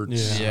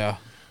desserts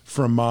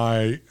from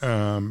my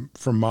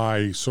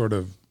sort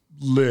of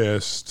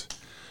list.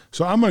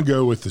 So I'm going to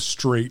go with the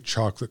straight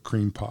chocolate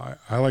cream pie.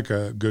 I like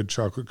a good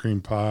chocolate cream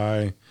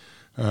pie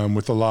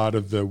with a lot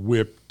of the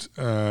whipped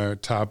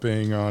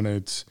topping on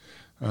it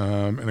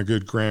and a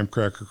good graham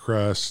cracker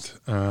crust.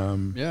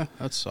 Yeah,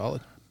 that's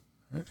solid.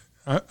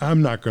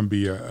 I'm not going to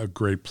be a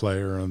great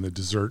player on the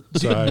dessert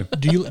side.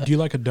 Do you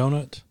like a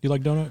donut? Do you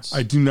like donuts?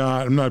 I do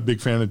not. I'm not a big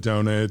fan of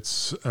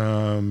donuts.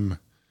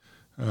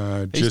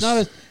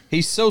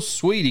 He's so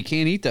sweet. He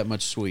can't eat that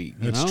much sweet.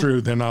 That's true.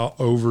 Then I'll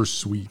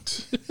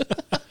oversweet.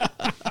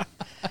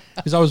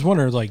 Because I was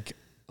wondering, like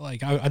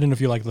I didn't know if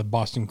you like the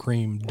Boston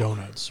cream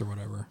donuts or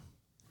whatever.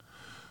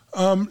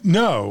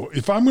 No,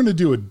 if I'm going to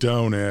do a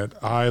donut,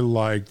 I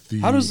like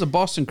the. How does the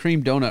Boston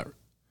cream donut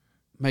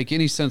make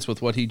any sense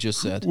with what he just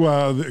said?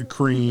 Well, the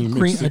cream.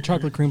 A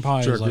chocolate cream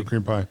pie chocolate is like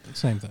cream pie.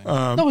 same thing.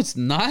 No, it's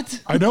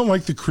not. I don't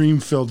like the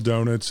cream-filled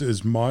donuts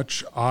as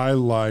much. I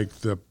like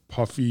the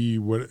puffy.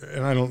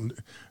 And I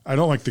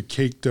don't like the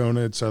cake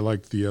donuts. I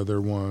like the other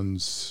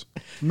ones.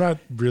 I'm not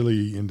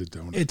really into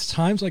donuts. It's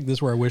times like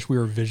this where I wish we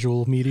were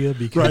visual media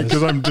Right,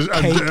 because I'm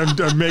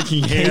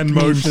making hand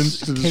motions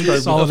to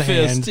describe solid it.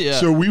 hand. Yeah.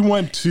 So we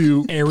went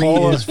to Airy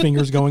Paula. his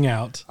fingers going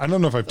out. I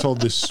don't know if I've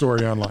told this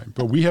story online,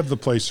 but we have the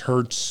place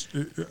Hertz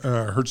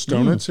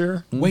Donuts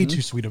here. Way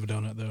too sweet of a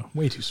donut, though.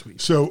 Way too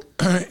sweet. So,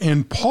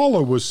 and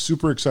Paula was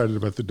super excited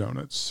about the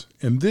donuts,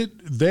 and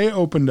they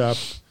opened up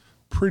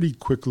pretty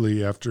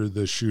quickly after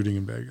the shooting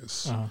in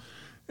Vegas. Uh-huh.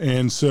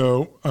 And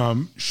so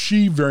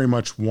she very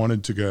much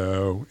wanted to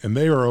go, and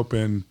they are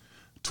open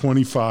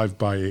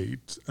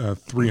 25/8,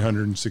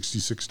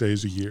 366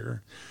 days a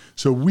year.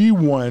 So we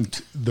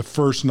went the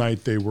first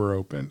night they were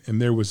open, and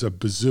there was a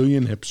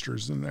bazillion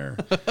hipsters in there.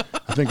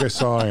 I think I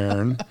saw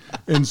Aaron.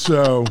 And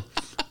so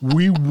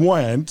we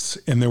went,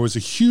 and there was a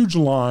huge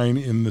line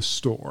in the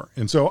store.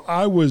 And so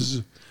I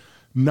was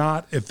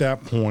not at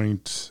that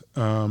point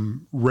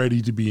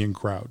ready to be in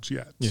crowds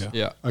yet.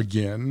 Yeah.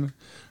 Again.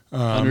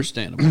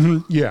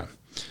 Understandable. Yeah.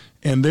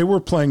 And they were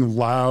playing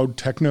loud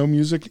techno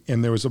music,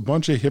 and there was a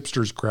bunch of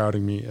hipsters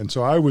crowding me. And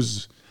so I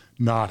was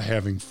not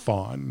having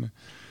fun.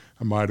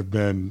 I might have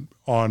been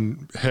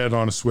head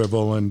on a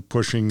swivel and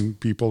pushing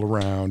people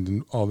around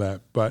and all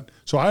that. But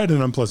so I had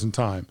an unpleasant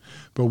time.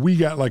 But we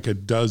got like a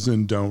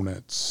dozen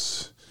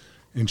donuts,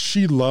 and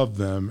she loved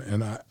them,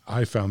 and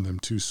I found them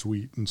too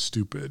sweet and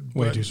stupid.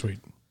 Way too sweet.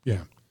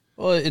 Yeah.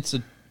 Well, it's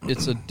a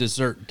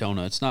dessert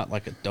donut. It's not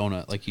like a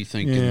donut like you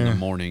think in the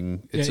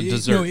morning. It's a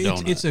dessert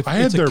donut. It's a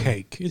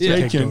cake. It's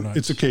bacon, a cake donut.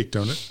 It's a cake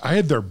donut. I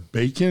had their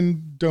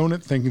bacon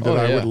donut thinking that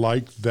I would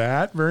like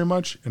that very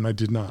much, and I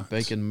did not.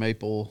 Bacon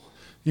maple.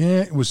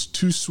 Yeah, it was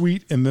too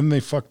sweet, and then they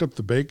fucked up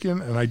the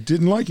bacon, and I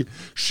didn't like it.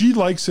 She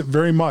likes it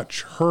very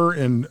much. Her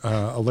and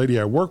a lady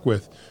I work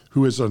with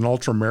who is an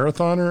ultra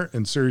marathoner,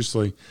 and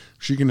seriously,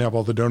 she can have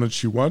all the donuts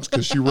she wants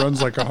because she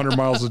runs like 100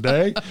 miles a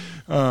day.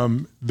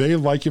 They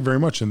like it very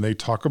much, and they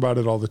talk about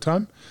it all the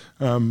time.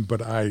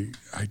 But I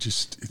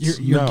just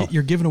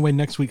you're giving away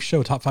next week's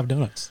show, Top 5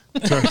 Donuts.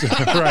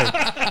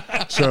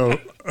 Right. So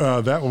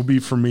that will be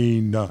for me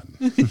none.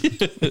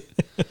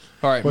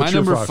 All right, What's my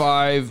number your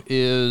 5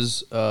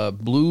 is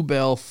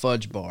Bluebell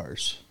fudge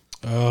bars.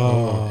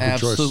 Oh,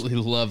 absolutely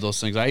love those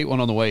things. I ate one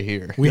on the way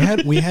here. we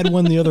had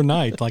one the other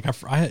night. Like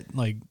I had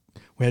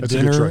we had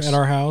dinner at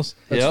our house.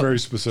 That's very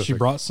specific. She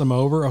brought some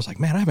over. I was like,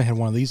 man, I haven't had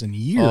one of these in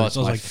years. Oh, it's I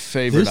was my like,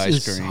 favorite ice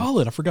This cream. is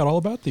solid. I forgot all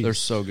about these. They're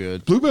so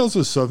good. Bluebell's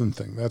a southern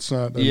thing. That's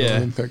not a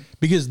northern thing.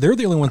 Because they're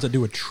the only ones that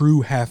do a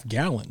true half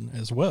gallon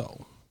as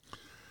well.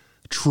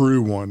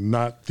 True one,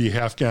 not the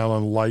half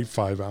gallon light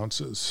 5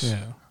 ounces.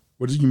 Yeah.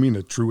 What do you mean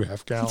a true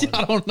half gallon?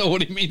 I don't know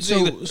what he means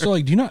either. So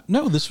like, do you not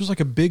know this was like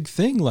a big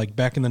thing like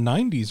back in the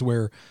 90s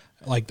where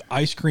like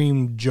ice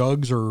cream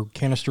jugs or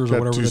canisters or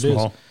whatever it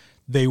is,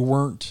 they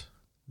weren't.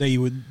 They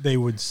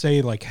would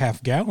say like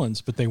half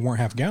gallons, but they weren't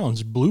half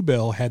gallons.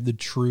 Bluebell had the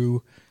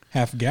true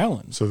half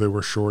gallons. So they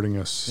were shorting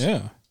us.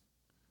 Yeah.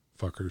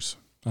 Fuckers.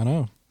 I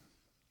know.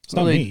 It's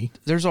not me.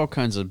 There's all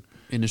kinds of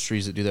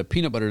industries that do that.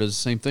 Peanut butter does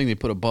the same thing. They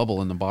put a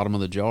bubble in the bottom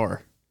of the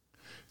jar.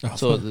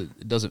 So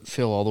it doesn't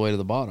fill all the way to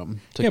the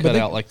bottom. To cut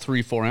out like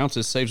 3-4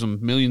 ounces saves them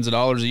millions of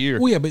dollars a year.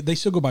 Well, yeah, but they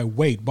still go by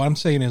weight. What I'm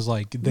saying is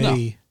like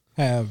they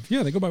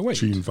go by weight.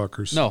 Cheating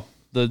fuckers. No,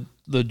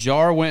 the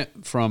jar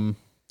went from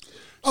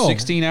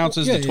 16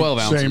 ounces to 12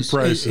 ounces. Same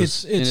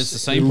prices. It's the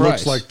same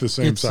price. Looks like the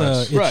same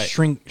size. It's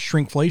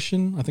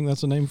shrinkflation. I think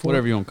that's the name for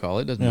Whatever you want to call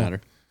it. Doesn't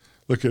matter.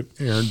 Look at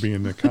Aaron being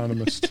an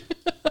economist.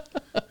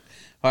 All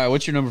right,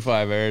 what's your number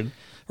 5, Aaron?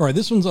 All right,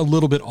 this one's a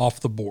little bit off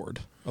the board.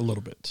 A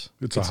little bit.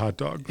 It's a hot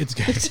dog. It's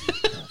good.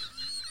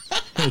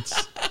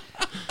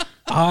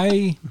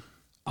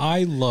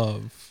 I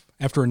love,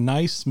 after a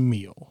nice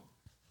meal,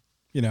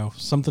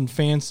 something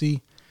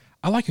fancy,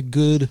 I like a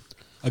good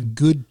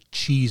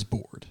cheese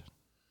board.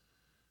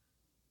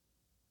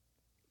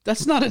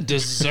 That's not a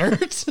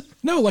dessert.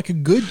 No, like a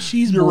good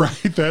cheese You're board.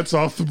 right. That's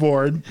off the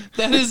board.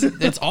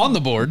 It's on the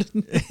board.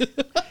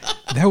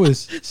 That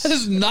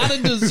is not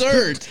a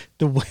dessert.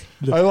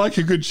 I like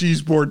a good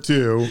cheese board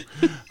too.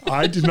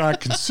 I did not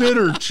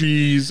consider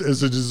cheese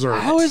as a dessert.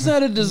 How is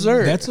that a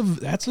dessert?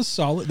 That's a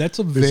solid. That's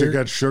a Is it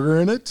got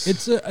sugar in it?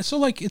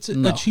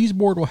 A cheese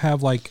board will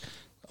have like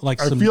I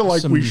feel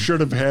like we should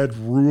have had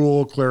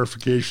rule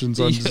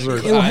clarifications on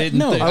dessert. I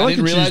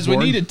didn't realize we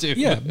needed to.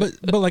 Yeah,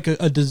 but like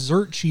a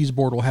dessert cheese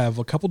board will have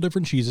a couple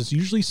different cheeses,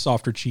 usually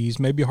softer cheese,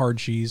 maybe hard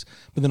cheese,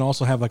 but then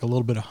also have like a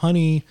little bit of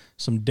honey,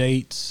 some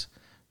dates,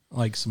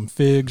 like some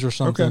figs or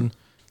something. Okay.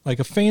 Like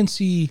a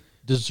fancy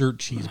dessert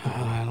cheese board.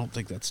 I don't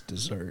think that's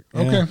dessert.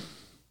 Yeah. Okay.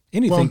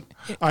 Anything.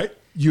 Well,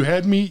 you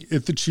had me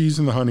at the cheese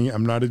and the honey.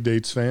 I'm not a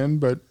dates fan,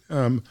 but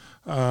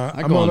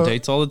I go on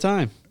dates all the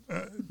time.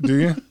 Do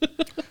you?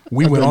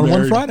 We went on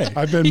one Friday.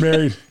 I've been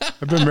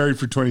married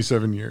for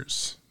 27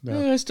 years.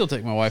 No. I still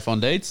take my wife on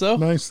dates, though.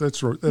 Nice. That's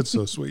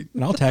so sweet.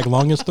 And I'll tag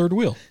along as third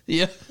wheel.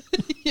 Yeah,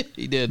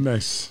 he did.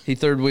 Nice. He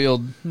third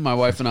wheeled my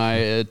wife and I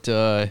at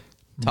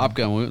Top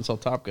Gun. We went and saw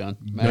Top Gun.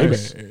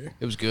 Nice. It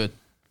was good.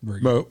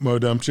 Mo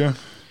dumped you.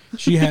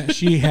 She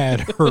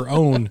had her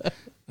own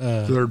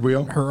third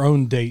wheel, her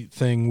own date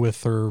thing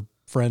with her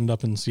friend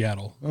up in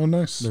Seattle. Oh,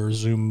 nice. Their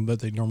Zoom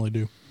that they normally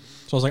do.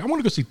 So I was like, I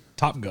want to go see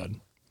Top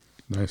Gun.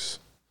 Nice.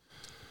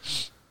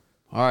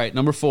 All right,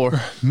 number 4.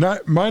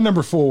 Not my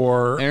number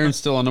 4. Aaron's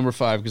still on number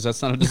 5 because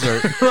that's not a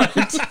dessert.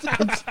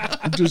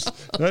 Right. Just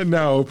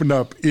now opened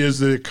up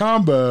is a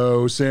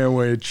combo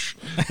sandwich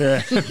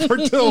at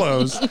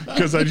Portillo's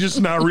because I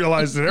just now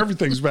realized that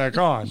everything's back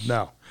on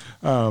now.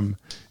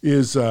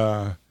 Is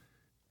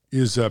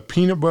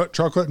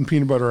chocolate and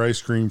peanut butter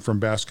ice cream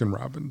from Baskin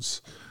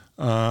Robbins.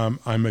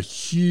 I'm a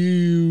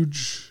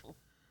huge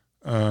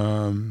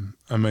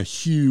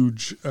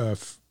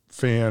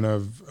fan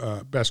of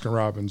Baskin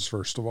Robbins,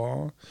 first of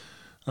all.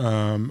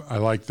 I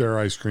like their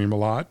ice cream a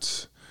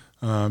lot.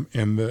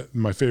 And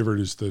my favorite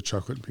is the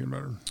chocolate and peanut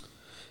butter.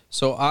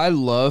 So I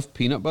love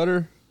peanut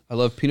butter. I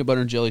love peanut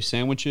butter and jelly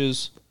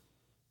sandwiches.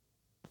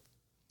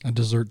 A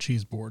dessert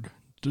cheese board.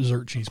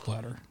 Dessert cheese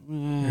platter.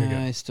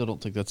 I still don't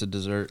think that's a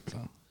dessert.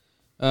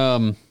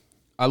 I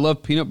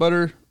love peanut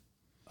butter.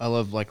 I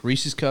love like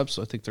Reese's Cups.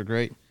 I think they're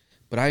great.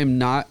 But I am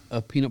not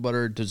a peanut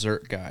butter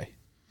dessert guy.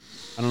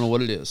 I don't know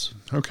what it is.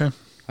 Okay.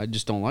 I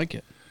just don't like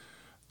it.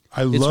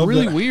 It's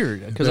really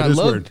weird because I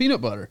love peanut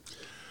butter.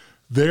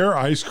 Their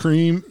ice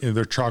cream,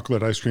 their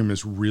chocolate ice cream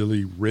is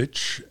really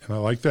rich, and I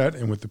like that.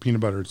 And with the peanut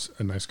butter, it's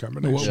a nice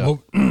combination.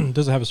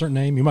 Does it have a certain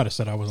name? You might have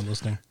said I wasn't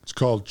listening. It's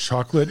called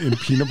chocolate and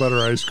peanut butter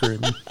ice cream.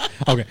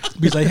 Okay,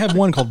 because they have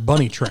one called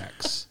Bunny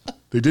Tracks.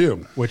 They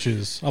do. Which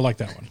is, I like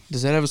that one.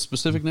 Does that have a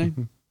specific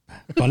name?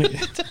 Bunny.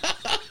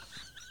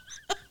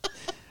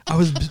 I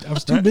was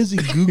too busy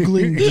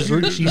Googling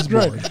dessert cheese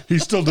board. Right.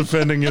 He's still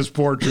defending his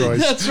poor choice.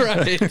 That's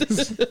right.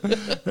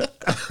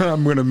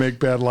 I'm going to make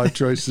bad life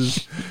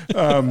choices.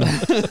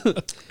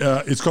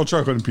 It's called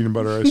chocolate and peanut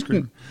butter ice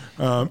cream.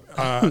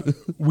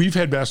 We've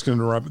had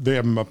Baskin Robbins. They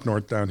have them up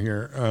north down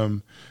here.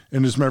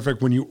 And as a matter of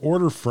fact, when you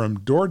order from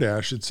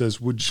DoorDash, it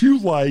says, would you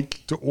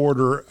like to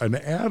order an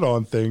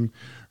add-on thing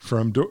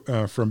from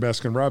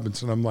Baskin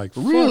Robbins? And I'm like,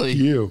 really?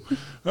 Fuck you.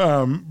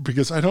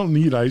 Because I don't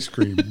need ice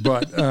cream.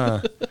 But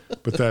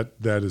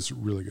that is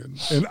really good.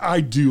 And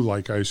I do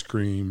like ice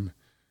cream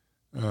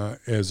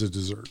as a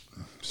dessert.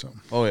 So.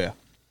 Oh, yeah.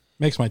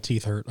 Makes my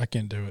teeth hurt. I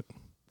can't do it.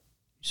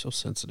 You're so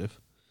sensitive.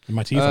 And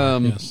my teeth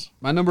hurt, yes.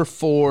 My number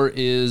 4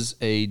 is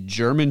a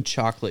German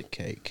chocolate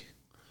cake.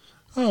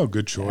 Oh,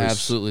 good choice. I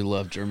absolutely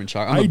love German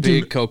chocolate. I'm a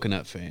big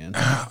coconut fan.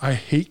 I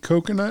hate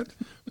coconut,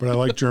 but I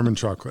like German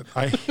chocolate.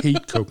 I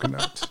hate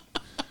coconut.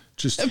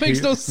 That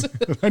makes no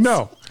sense. I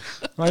know.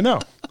 I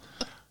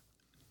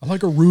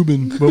like a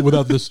Reuben, but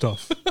without this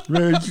stuff.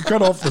 Man, you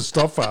cut off the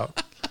stuff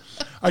out.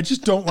 I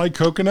just don't like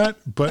coconut,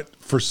 but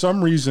for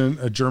some reason,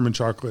 a German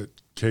chocolate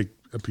cake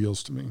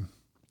appeals to me.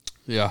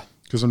 Yeah.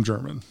 Because I'm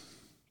German.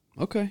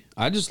 Okay.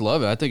 I just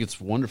love it. I think it's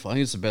wonderful. I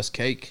think it's the best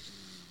cake.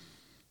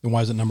 Then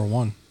why is it number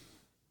 1?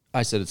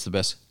 I said it's the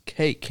best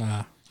cake.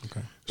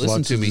 Okay.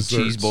 Listen to me,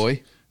 cheese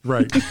boy.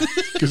 Right.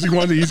 Because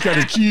he's got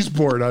a cheese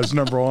board as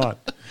number 1.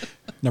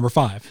 Number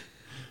 5.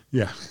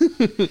 Yeah.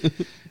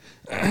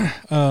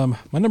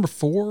 My number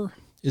 4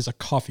 is a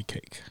coffee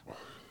cake.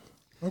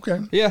 Okay.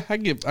 Yeah, I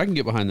can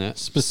get behind that.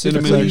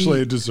 Specifically, it's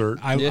actually a dessert.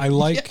 I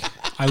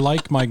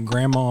like my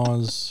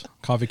grandma's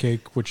coffee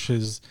cake, which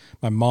is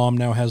my mom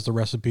now has the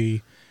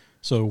recipe.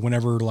 So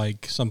whenever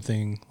like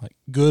something like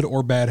good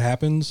or bad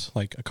happens,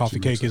 like a coffee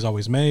cake is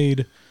always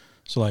made.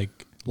 So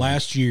like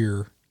last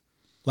year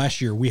I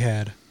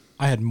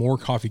had more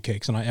coffee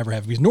cakes than I ever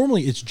have, because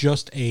normally it's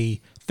just a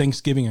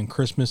Thanksgiving and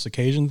Christmas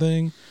occasion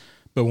thing.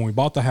 But when we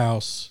bought the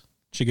house,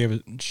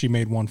 she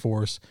made one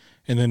for us.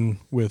 And then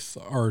with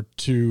our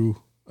 2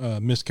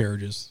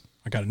 miscarriages,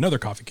 I got another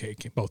coffee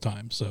cake both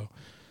times. So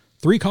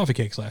 3 coffee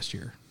cakes last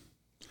year.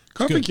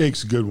 Coffee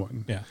cake's a good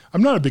one. Yeah.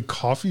 I'm not a big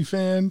coffee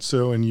fan,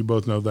 and you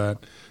both know that.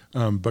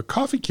 But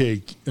coffee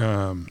cake.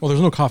 Well,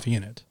 there's no coffee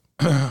in it.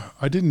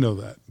 I didn't know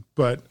that.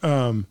 But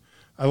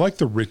I like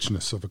the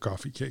richness of a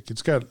coffee cake.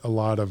 It's got a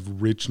lot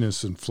of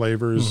richness and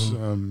flavors.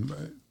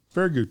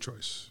 Very good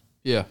choice.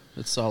 Yeah,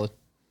 it's solid.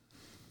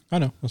 I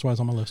know. That's why it's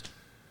on my list.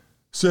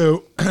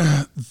 So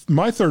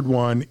my third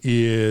one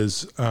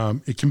is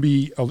it can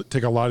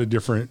take a lot of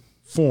different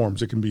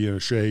forms. It can be in a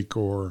shake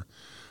or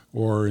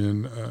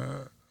in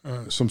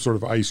some sort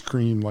of ice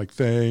cream like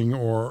thing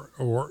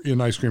or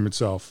in ice cream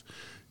itself.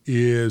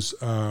 Is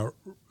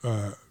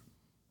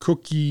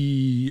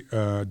cookie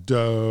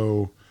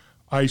dough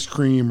ice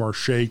cream or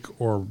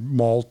shake or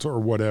malt or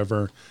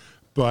whatever.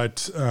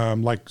 But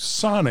like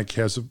Sonic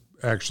has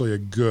actually a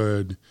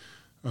good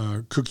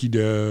cookie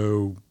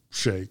dough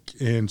shake.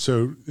 And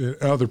so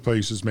other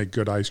places make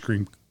good ice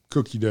cream,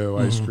 cookie dough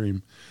ice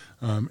cream.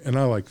 And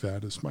I like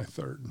that as my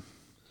third.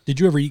 Did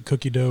you ever eat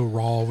cookie dough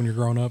raw when you're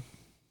growing up?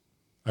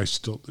 I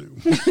still do.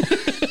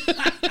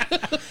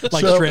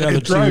 Like straight out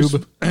of the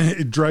tube?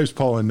 It drives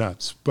Paula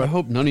nuts. But I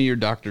hope none of your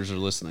doctors are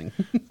listening.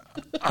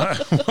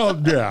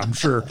 Well, yeah, I'm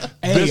sure.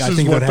 I This is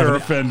think what they'd they're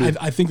have offended.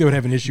 I think they would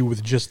have an issue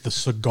with just the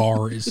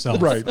cigar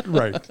itself.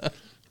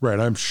 Right.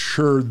 I'm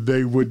sure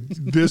they would.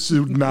 This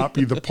would not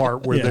be the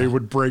part where they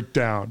would break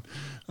down.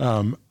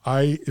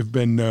 I have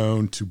been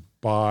known to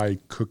buy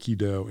cookie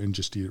dough and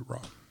just eat it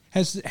raw.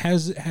 Has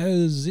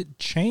it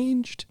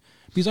changed?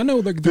 Because I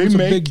know there was a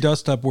big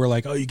dust up where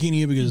like, oh, you can't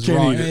eat it because it's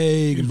raw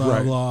egg and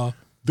blah, blah.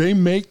 They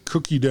make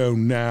cookie dough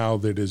now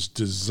that is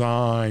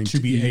designed to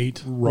be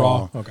ate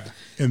raw. Okay.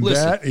 And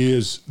that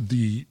is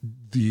the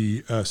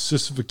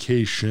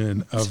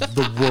sissification of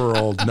the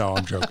world. No,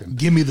 I'm joking.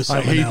 Give me the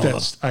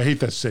salmonella. I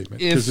hate that statement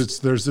because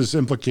there's this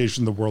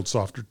implication the world's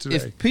softer today.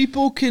 If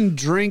people can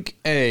drink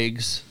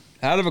eggs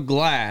out of a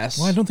glass.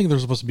 Well, I don't think they're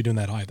supposed to be doing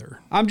that either.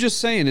 I'm just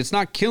saying it's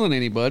not killing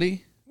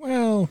anybody.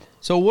 Well.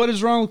 So what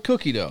is wrong with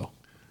cookie dough?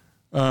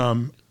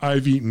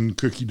 I've eaten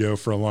cookie dough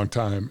for a long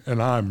time,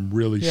 and I'm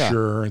really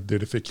sure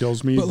that if it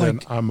kills me,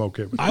 then I'm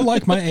okay with it. I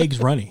like my eggs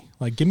runny.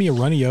 Like, give me a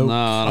runny yolk. No,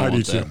 I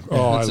do too.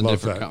 Oh, I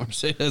love that.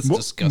 That's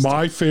disgusting.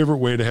 My favorite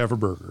way to have a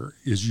burger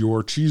is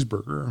your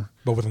cheeseburger,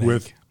 but with an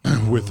egg.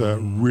 with a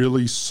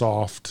really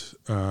soft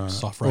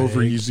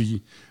over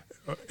easy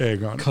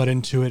egg on it. Cut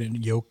into it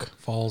and yolk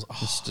falls. Oh,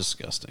 it's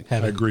disgusting.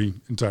 Heaven. I agree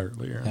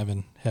entirely,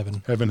 Aaron.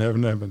 Heaven.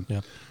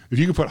 Yep. If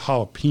you could put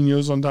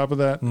jalapenos on top of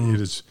that, it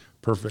is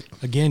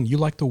perfect. Again, you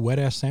like the wet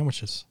ass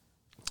sandwiches.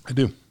 I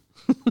do.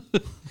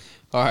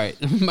 All right.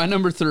 My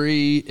number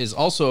 3 is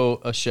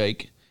also a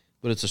shake,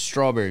 but it's a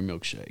strawberry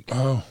milkshake.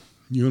 Oh,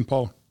 you and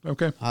Paul.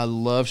 Okay. I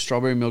love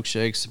strawberry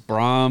milkshakes.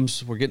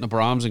 Brahms. We're getting a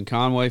Brahms in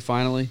Conway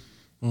finally.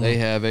 They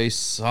have a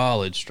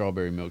solid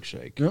strawberry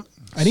milkshake. Yep.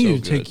 I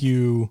need to take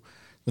you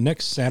the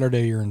next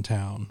Saturday you're in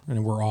town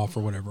and we're off or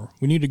whatever.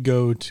 We need to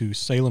go to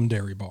Salem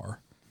Dairy Bar,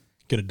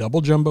 get a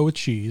double jumbo with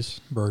cheese,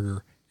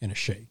 burger, and a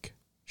shake.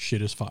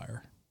 Shit is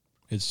fire.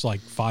 It's like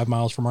 5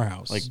 miles from our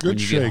house. Like when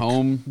you get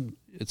home,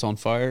 it's on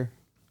fire.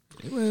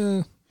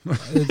 It's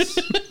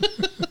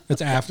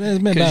after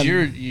because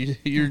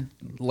you're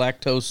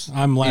lactose.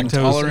 I'm lactose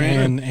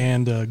intolerant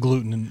and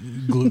gluten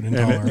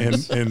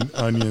intolerant and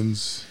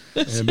onions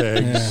and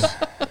eggs.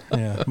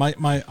 Yeah.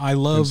 I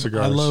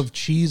love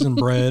cheese and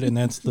bread, and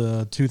that's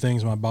the 2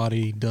 things my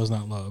body does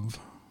not love.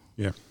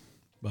 Yeah,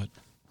 but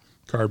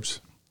carbs.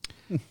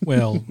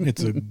 Well,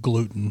 it's a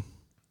gluten.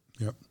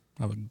 Yep,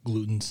 I have a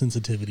gluten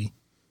sensitivity.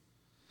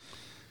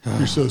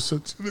 You're so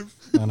sensitive.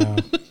 I know.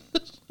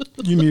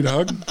 You need a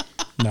hug?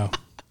 No.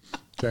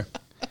 Okay.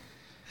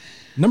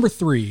 Number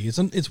 3,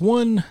 it's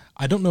one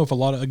I don't know if a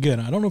lot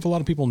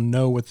of people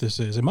know what this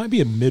is. It might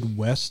be a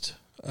Midwest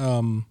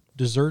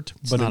dessert,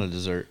 it's not a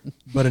dessert,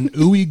 but an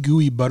ooey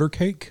gooey butter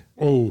cake.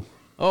 Oh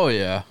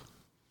yeah,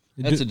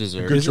 that's a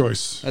dessert. Good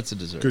choice. That's a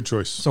dessert. Good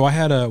choice. So I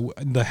had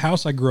the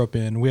house I grew up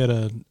in. We had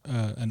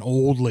an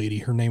old lady.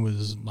 Her name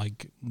was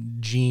like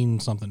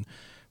Jean something.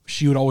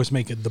 She would always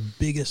make the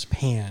biggest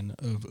pan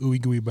of ooey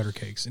gooey butter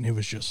cakes, and it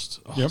was just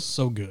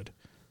so good.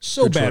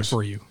 So good bad choice.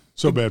 For you.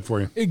 So bad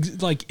for you.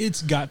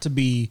 It's got to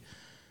be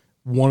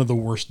one of the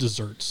worst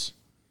desserts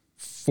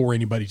for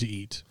anybody to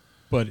eat.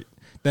 But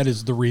that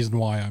is the reason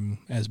why I'm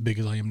as big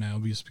as I am now,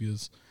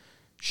 because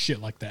shit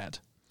like that.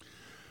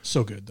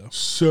 So good, though.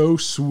 So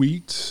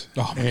sweet.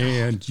 Oh,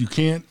 and you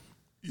can't,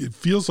 it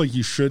feels like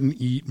you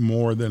shouldn't eat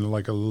more than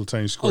like a little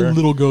tiny square. A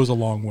little goes a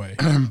long way.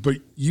 But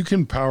you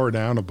can power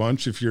down a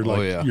bunch if you're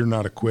you're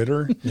not a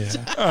quitter.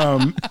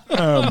 Yeah.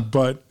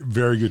 But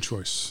very good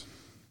choice.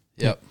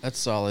 Yep, that's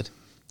solid.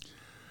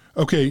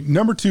 Okay,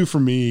 number 2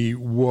 for me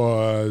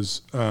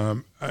was,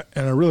 and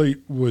I really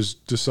was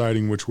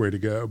deciding which way to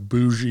go,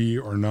 bougie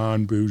or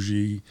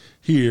non-bougie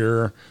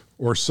here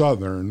or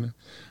Southern.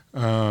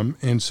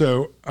 And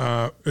so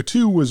a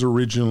 2 was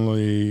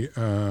originally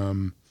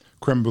creme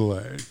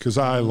brulee, because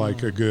I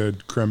like a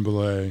good creme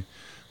brulee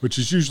which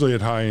is usually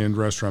at high-end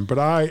restaurant. But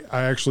I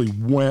actually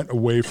went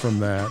away from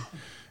that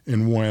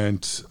and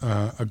went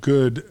a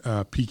good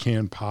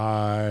pecan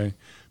pie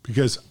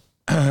because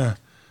I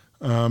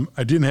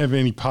didn't have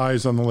any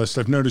pies on the list.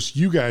 I've noticed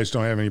you guys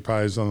don't have any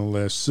pies on the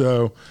list.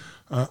 So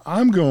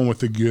I'm going with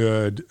the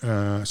good.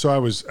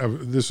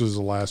 This was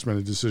a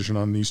last-minute decision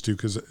on these two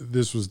because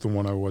this was the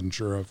one I wasn't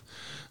sure of.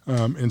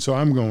 And so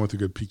I'm going with a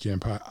good pecan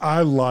pie.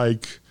 I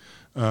like,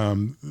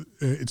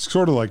 it's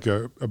sort of like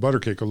a butter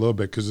cake a little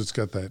bit because it's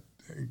got that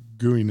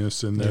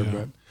gooiness in there,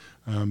 but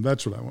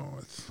that's what I went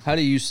with. How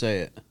do you say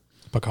it?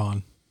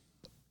 Pecan.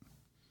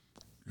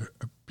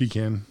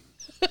 Pecan.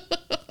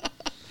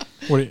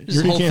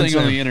 There's a whole thing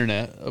on the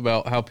internet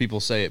about how people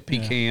say it.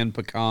 Pecan,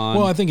 pecan.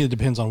 Well, I think it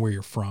depends on where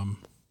you're from.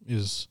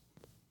 Is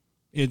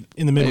it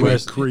in the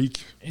Midwest?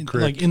 Creek.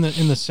 Like in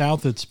the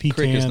South, it's pecan.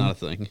 Creek is not a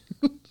thing.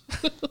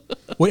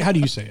 Wait, how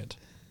do you say it?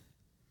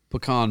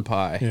 Pecan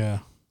pie. Yeah.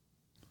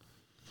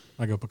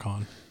 I go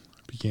pecan.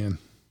 Pecan.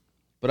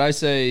 But I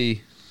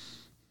say,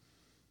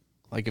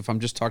 like, if I'm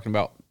just talking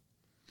about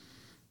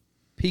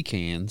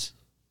pecans.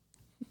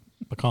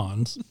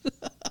 Pecans.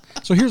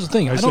 So here's the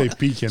thing. I say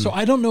pecan. So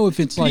I don't know if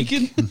it's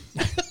pecan?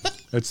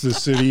 That's the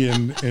city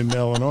in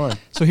Illinois.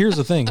 So here's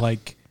the thing.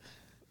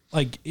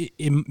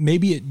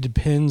 Maybe it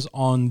depends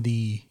on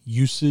the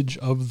usage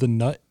of the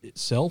nut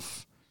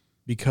itself,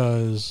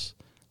 because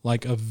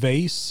like a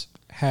vase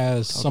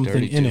has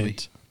something in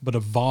it, but a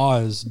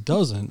vase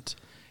doesn't.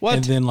 What?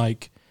 And then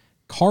like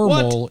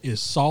caramel is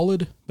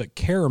solid, but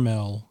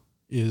caramel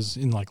is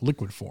in like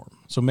liquid form.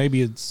 So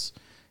maybe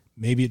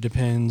it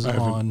depends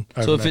on.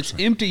 So if it's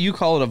empty, you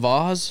call it a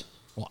vase?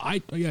 Well,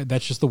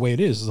 that's just the way it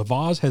is. The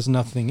vase has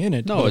nothing in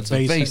it. No, it's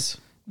a vase.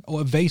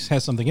 A vase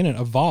has something in it.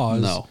 A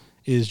vase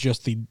is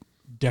just the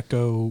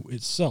deco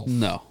itself.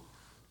 No.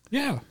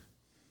 Yeah.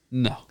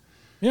 No.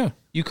 Yeah.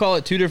 You call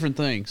it two different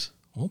things.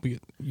 Well,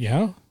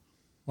 yeah.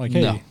 Like,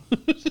 hey. No.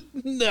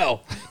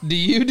 No. Do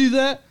you do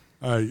that?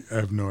 I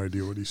have no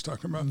idea what he's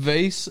talking about.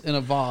 Vase and a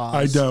vase.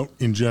 I don't,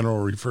 in general,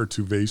 refer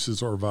to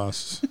vases or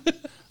vases.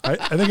 I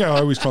think I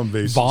always call them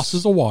vases. Voss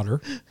is a water.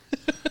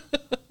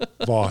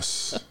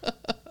 Voss.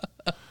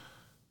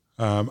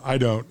 I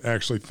don't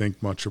actually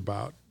think much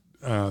about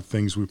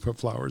things we put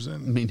flowers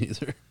in. Me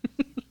neither.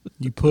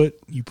 You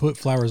put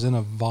flowers in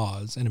a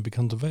vase and it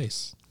becomes a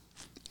vase.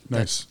 Nice.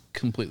 That's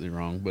completely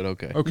wrong, but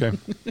okay. Okay.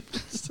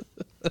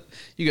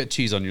 You got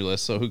cheese on your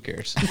list, so who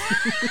cares?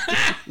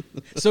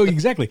 So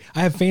exactly.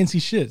 I have fancy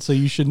shit, so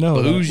you should know.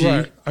 Bougie.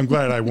 Right. I'm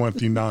glad I went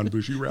the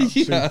non-bougie route.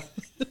 Yeah.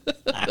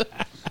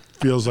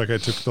 Feels like I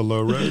took the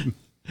low road.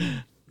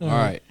 All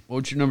right.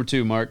 What's your number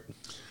 2, Mark?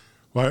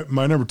 Well,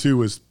 my number 2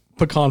 was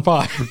pecan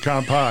pie.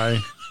 Pecan pie.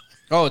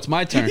 Oh, it's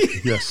my turn.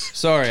 Yes.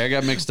 Sorry, I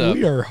got mixed up.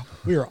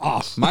 We are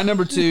off. My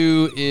number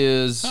 2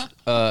 is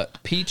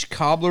peach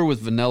cobbler with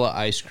vanilla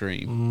ice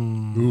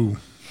cream. Ooh.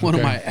 One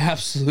of my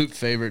absolute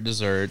favorite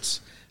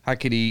desserts. I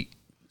could eat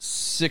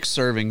 6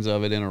 servings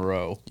of it in a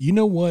row. You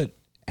know what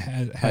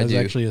has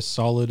actually a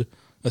solid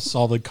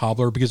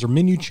cobbler, because their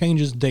menu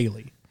changes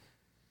daily.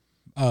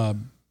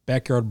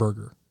 Backyard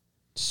Burger,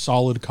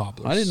 solid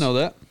cobblers. I didn't know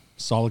that.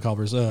 Solid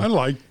cobblers. I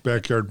like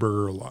Backyard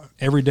Burger a lot.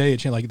 Every day it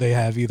changes. Like they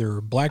have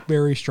either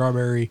blackberry,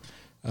 strawberry,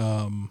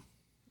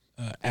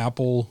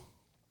 apple,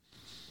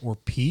 or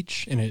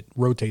peach, and it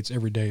rotates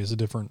every day as a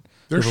different.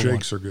 Their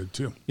shakes are good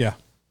too. Yeah.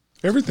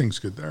 Everything's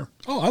good there.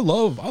 Oh, I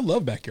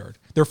love Backyard.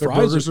 Their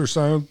burgers are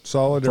solid.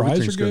 Fries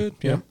Everything's are good.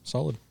 Yeah, yep.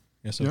 Solid.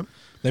 Yeah, so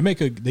they make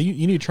you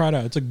need to try it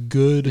out. It's a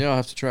good. Yeah, I'll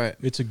have to try it.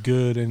 It's a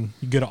good, and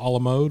you get it a la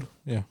mode.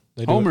 Yeah,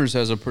 they do Homer's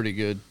has a pretty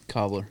good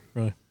cobbler.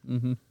 Really?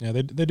 Mm-hmm. Yeah,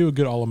 they do a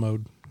good a la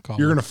mode cobbler.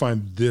 You're going to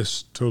find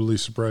this totally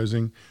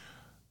surprising.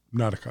 I'm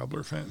not a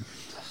cobbler fan.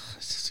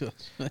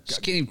 I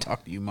just can't even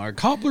talk to you, Mark.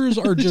 Cobblers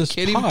are just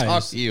can't pies. even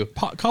talk to you.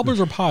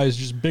 Cobblers are pies,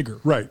 just bigger.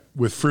 Right,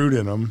 with fruit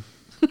in them.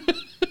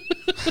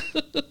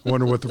 I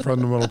wonder what the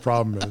fundamental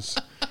problem is.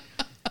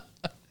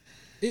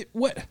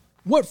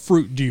 What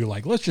fruit do you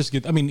like? Let's just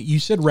get. I mean, you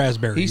said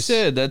raspberries. He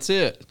said that's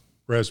it.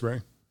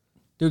 Raspberry.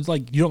 There's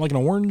like, you don't like an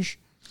orange?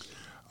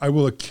 I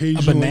will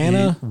occasionally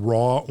banana? eat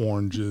raw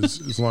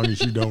oranges as long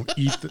as you don't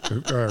eat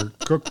or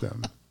cook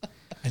them.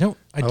 I don't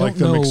like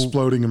them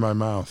exploding in my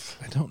mouth.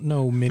 I don't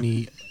know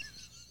many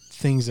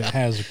things that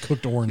has a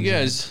cooked orange. You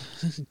guys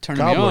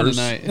turning me on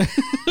tonight.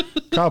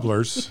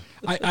 Cobblers.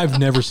 I've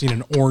never seen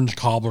an orange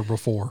cobbler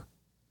before.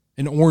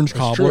 An orange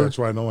cobbler. True. That's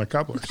why I don't like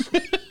cobblers.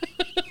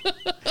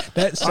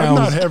 That sounds.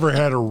 I've not ever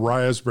had a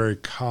raspberry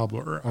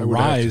cobbler.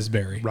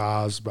 Raspberry.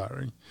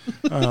 Raspberry.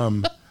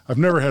 I've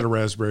never had a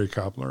raspberry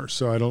cobbler,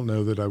 so I don't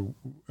know that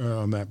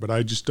on that. But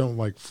I just don't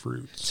like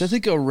fruits. So I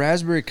think a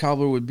raspberry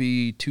cobbler would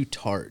be too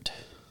tart.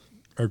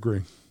 I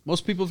agree.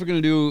 Most people, if they're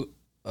going to do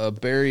a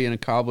berry and a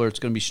cobbler, it's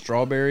going to be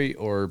strawberry,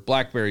 or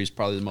blackberry is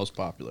probably the most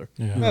popular.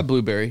 Yeah.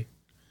 Blueberry.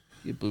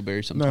 You get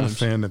blueberry sometimes. Not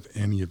a fan of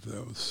any of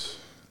those.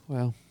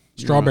 Well,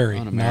 strawberry,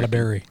 not a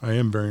berry. I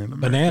am very un-American.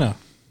 Banana,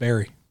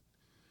 berry.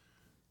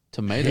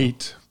 Tomato.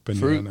 Hate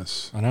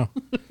bananas. Fruit. I know.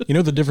 You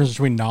know the difference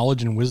between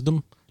knowledge and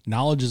wisdom?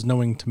 Knowledge is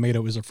knowing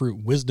tomato is a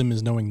fruit. Wisdom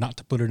is knowing not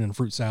to put it in a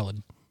fruit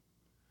salad.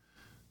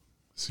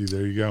 See,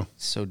 there you go.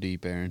 So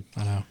deep, Aaron.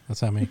 I know.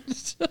 That's how me.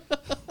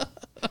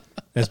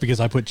 That's because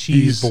I put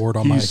cheese board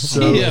on my list.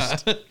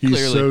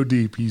 He's so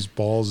deep. He's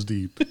balls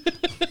deep.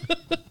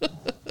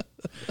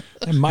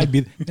 That might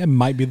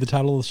be the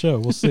title of the show.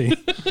 We'll see.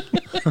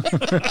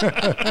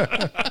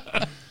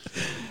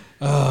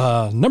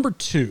 Number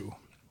 2,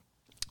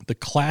 the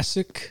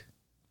classic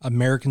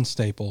American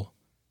staple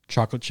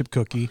chocolate chip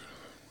cookie,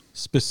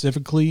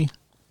 specifically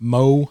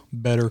Mo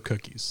Better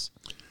cookies.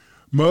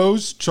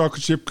 Mo's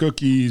chocolate chip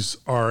cookies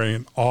are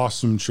an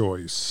awesome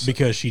choice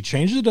because she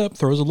changes it up,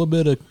 throws a little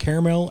bit of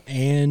caramel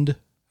and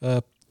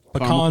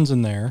pecans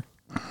in there.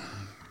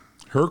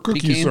 Her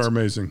cookies are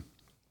amazing.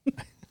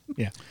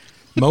 Yeah.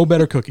 Mo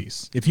Better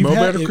cookies. If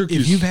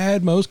you've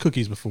had Mo's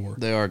cookies before,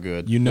 they are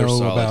good. You know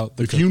about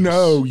the If cookies. you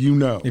know, you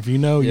know. If you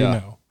know, you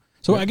know.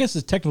 So I guess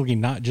it's technically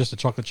not just a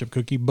chocolate chip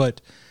cookie, but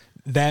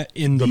that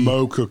in the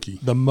Mo cookie.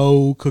 The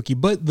Mo cookie,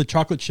 but the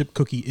chocolate chip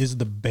cookie is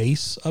the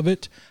base of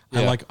it.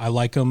 Yeah. I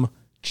like them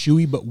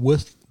chewy, but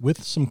with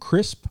some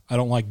crisp. I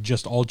don't like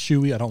just all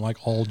chewy. I don't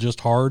like all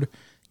just hard.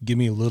 Give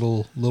me a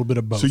little bit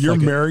of both. So you're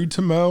married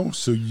to Mo,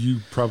 so you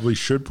probably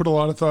should put a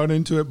lot of thought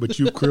into it, but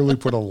you clearly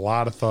put a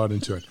lot of thought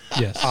into it.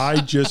 Yes. I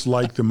just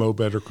like the Mo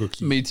Better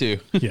cookie. Me too.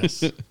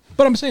 Yes.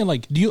 But I'm saying,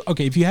 like,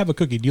 if you have a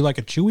cookie, do you like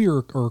a chewy or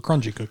a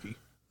crunchy cookie?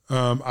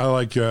 I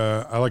like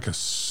a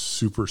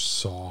super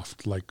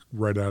soft, like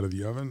right out of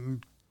the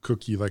oven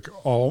cookie, like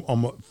all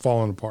almost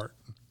falling apart.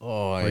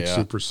 Oh, like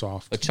super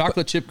soft. A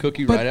chocolate chip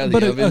cookie right out of the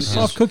oven. But a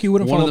soft cookie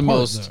wouldn't fall apart,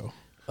 one of the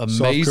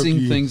most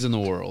amazing things in the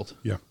world.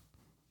 Yeah.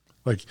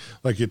 Like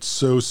it's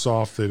so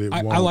soft that it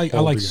won't. I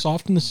like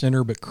soft in the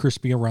center but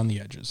crispy around the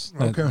edges.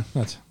 Okay.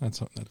 That's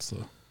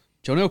the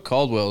Jonelle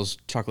Caldwell's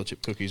chocolate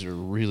chip cookies are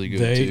really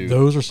good too.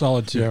 Those are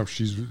solid too. Yeah,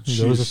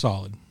 those are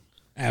solid.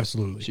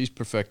 Absolutely. She's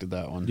perfected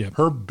that one. Yep.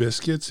 Her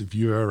biscuits, if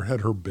you ever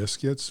had her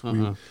biscuits,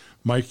 we had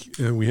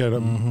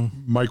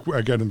Mike.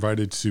 I got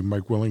invited to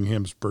Mike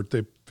Willingham's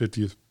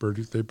 50th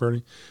birthday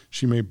party.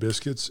 She made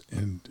biscuits,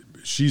 and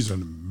she's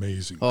an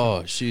amazing cook.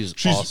 Oh, she's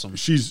awesome.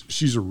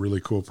 She's a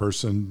really cool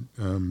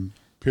person.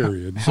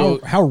 Period.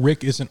 How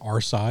Rick isn't our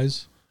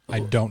size, I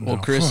don't know.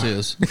 Well, Chris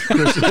is.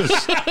 Chris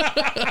is.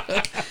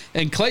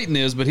 And Clayton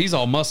is, but he's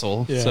all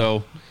muscle. Yeah.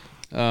 So,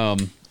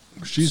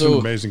 she's an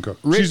amazing cook.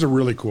 She's a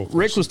really cool person.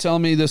 Rick was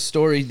telling me this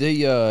story.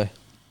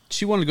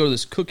 She wanted to go to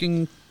this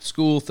cooking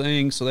school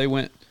thing, so they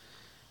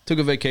took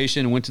a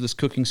vacation and went to this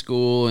cooking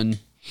school, and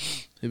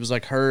it was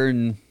like her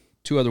and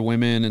 2 other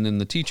women and then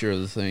the teacher of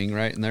the thing,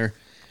 right? And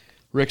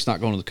Rick's not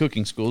going to the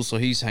cooking school, so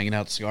he's hanging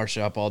out at the cigar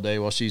shop all day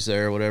while she's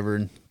there or whatever,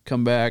 and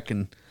come back,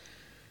 and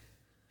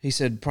he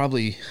said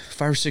probably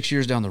 5 or 6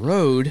 years down the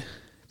road,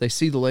 they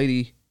see the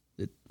lady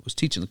that was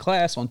teaching the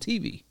class on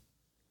TV,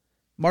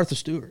 Martha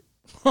Stewart.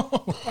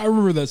 I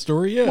remember that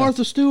story, yeah.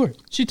 Martha Stewart.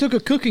 She took a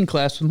cooking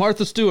class with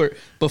Martha Stewart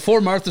before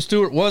Martha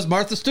Stewart was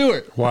Martha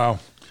Stewart. Wow.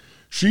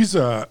 She's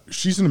an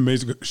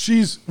amazing,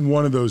 she's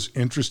one of those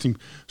interesting,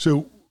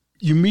 so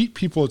you meet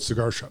people at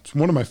cigar shops.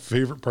 One of my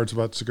favorite parts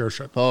about cigar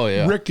shop. Oh,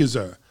 yeah. Rick is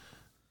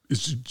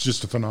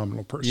just a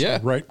phenomenal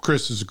person, right?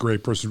 Chris is a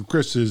great person.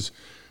 Chris is,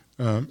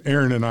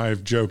 Aaron and I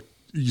have joked,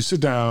 you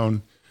sit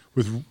down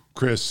with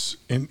Chris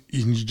and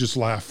you just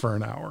laugh for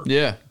an hour.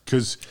 Yeah.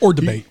 Or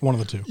debate, one of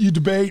the two. You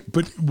debate,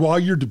 but while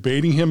you're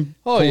debating him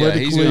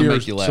politically, he's going to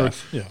make you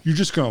laugh. You're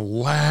just going to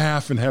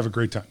laugh and have a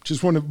great time.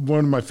 Just one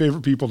of my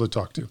favorite people to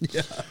talk to.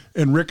 Yeah.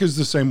 And Rick is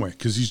the same way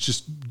because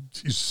he's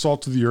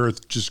salt of the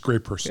earth, just a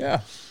great person.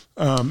 Yeah.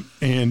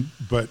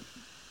 But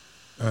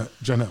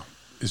Janelle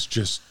is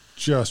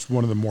just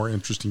one of the more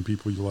interesting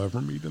people you'll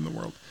ever meet in the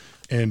world,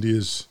 and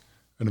is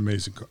an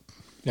amazing cook.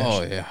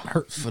 Yeah,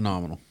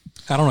 phenomenal.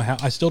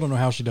 I still don't know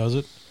how she does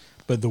it,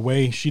 but the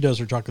way she does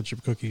her chocolate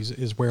chip cookies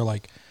is where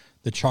like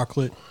the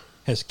chocolate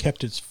has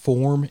kept its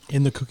form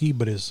in the cookie,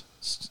 but is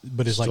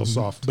still like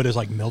soft, but is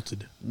like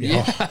melted.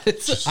 Yeah,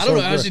 I don't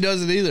know how she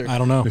does it either. I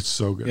don't know. It's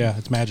so good. Yeah,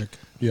 it's magic.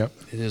 Yep,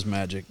 it is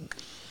magic.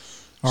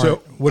 All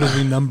right. What is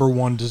the number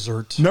one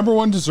dessert? Number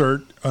one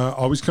dessert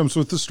always comes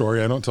with the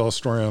story. I don't tell a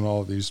story on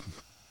all of these.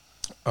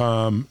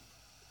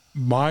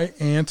 My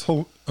aunt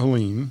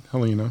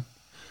Helena,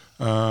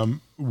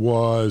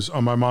 was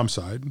on my mom's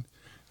side,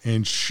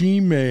 and she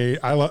made.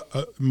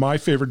 My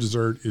favorite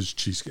dessert is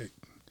cheesecake,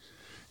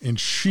 and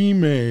she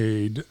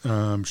made.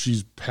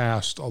 She's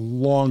passed a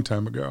long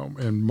time ago,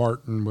 and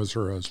Martin was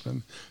her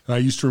husband. And I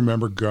used to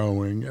remember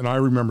going, and I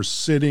remember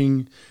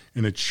sitting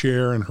in a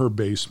chair in her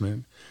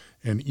basement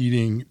and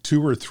eating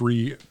 2 or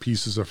 3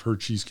 pieces of her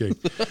cheesecake.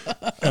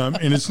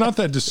 And it's not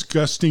that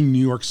disgusting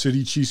New York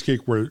City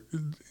cheesecake where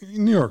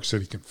New York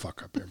City can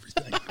fuck up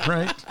everything,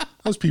 right?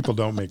 Those people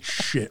don't make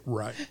shit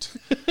right.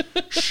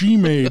 She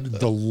made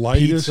the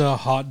lightest. Pizza,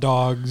 hot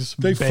dogs,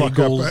 they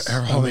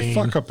bagels. They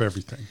fuck up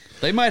everything.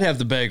 They might have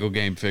the bagel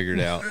game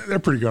figured out. They're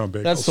pretty good on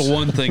bagels. That's the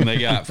one thing they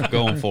got for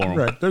going for them.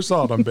 Right. They're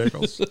solid on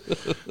bagels.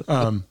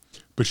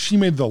 But she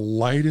made the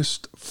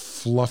lightest,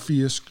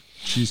 fluffiest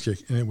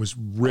cheesecake, and it was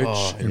rich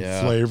and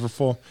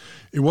flavorful.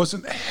 It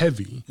wasn't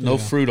heavy. No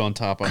fruit on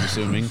top, I'm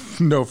assuming.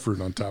 No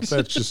fruit on top.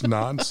 That's just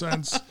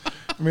nonsense.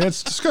 I mean,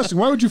 that's disgusting.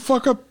 Why would you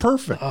fuck up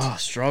perfect?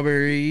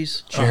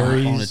 Strawberries,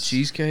 cherries on a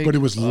cheesecake. But it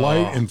was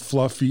light and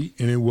fluffy,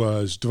 and it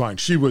was divine.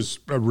 She was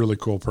a really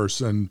cool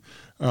person.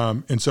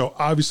 And so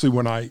obviously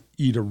when I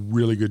eat a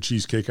really good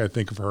cheesecake, I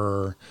think of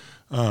her.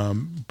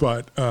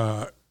 But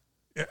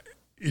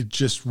it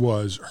just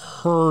was,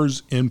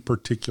 hers in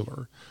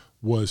particular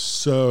was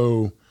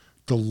so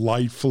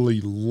delightfully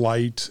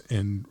light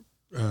and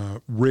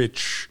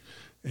rich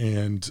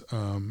and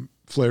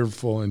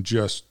flavorful and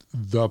just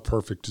the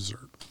perfect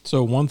dessert.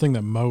 So one thing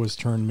that Mo has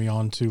turned me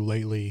on to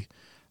lately,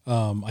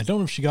 I don't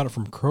know if she got it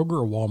from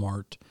Kroger or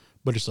Walmart,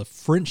 but it's a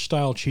French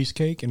style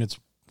cheesecake, and it's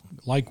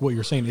like what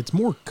you're saying. It's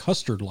more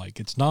custard like.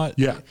 It's not.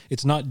 Yeah.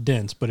 It's not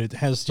dense, but it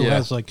still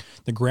has like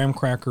the graham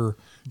cracker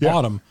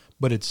bottom,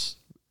 but it's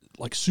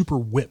like super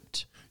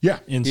whipped. Yeah.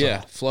 Inside.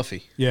 Yeah.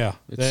 Fluffy. Yeah.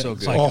 It's so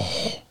good.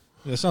 Like,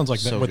 that sounds like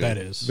so what that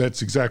is.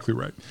 That's exactly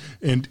right.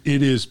 And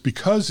it is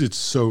because it's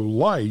so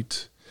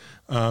light.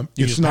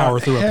 It's not power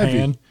through heavy.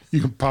 A pan. You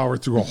can power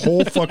through a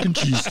whole fucking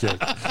cheesecake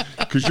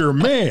because you're a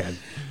man.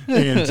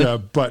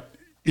 And but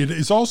it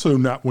is also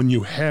not when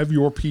you have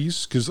your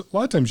piece, because a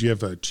lot of times you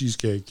have a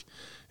cheesecake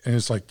and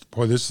it's like,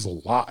 boy, this is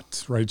a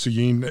lot, right? So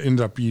you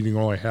end up eating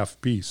only half a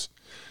piece,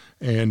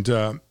 and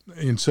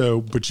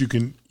so, but you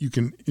can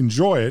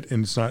enjoy it,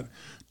 and it's not.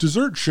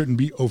 Dessert shouldn't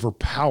be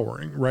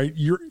overpowering, right?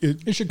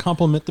 It should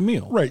complement the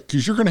meal, right?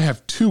 Because you're going to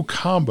have two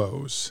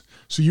combos,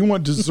 so you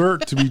want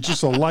dessert to be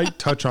just a light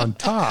touch on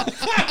top.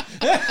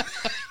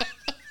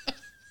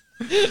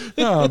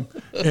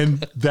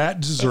 And that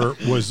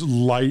dessert was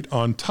light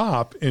on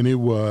top, and it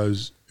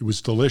was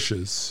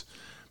delicious,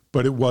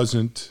 but it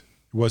wasn't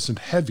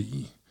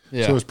heavy.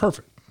 Yeah. So it was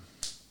perfect.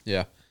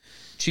 Yeah.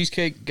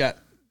 Cheesecake got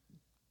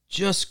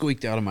just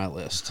squeaked out of my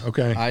list.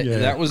 Okay.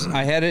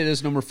 I had it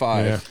as number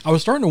 5. Yeah. I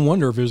was starting to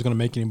wonder if it was going to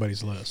make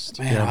anybody's list.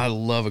 Man, I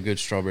love a good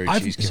strawberry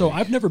cheesecake. So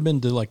I've never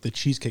been to like the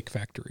Cheesecake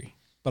Factory,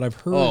 but I've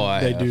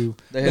heard they do.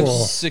 They have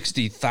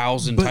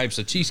 60,000 types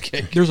of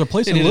cheesecake. There's a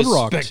place in Little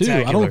Rock too.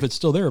 I don't know if it's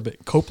still there,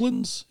 but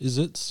Copeland's, is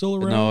it still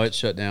around? No, it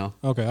shut down.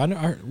 Okay,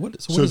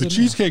 So the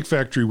Cheesecake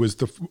Factory was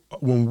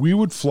when we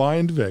would fly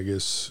into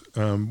Vegas.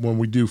 When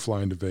we do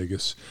fly into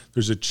Vegas,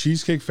 there's a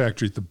Cheesecake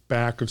Factory at the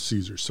back of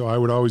Caesars. So I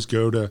would always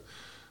go to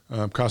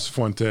Casa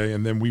Fuente,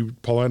 and then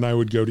Paula and I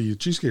would go to the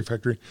Cheesecake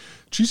Factory.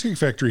 Cheesecake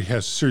Factory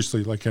has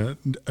seriously like a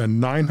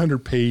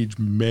 900-page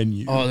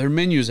menu. Oh, their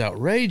menu's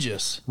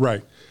outrageous.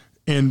 Right.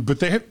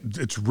 But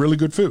it's really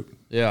good food.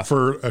 Yeah.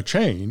 For a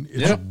chain,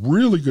 it's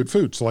really good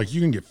food. So like you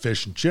can get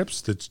fish and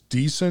chips that's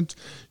decent.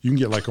 You can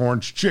get like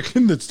orange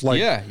chicken that's like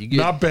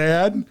not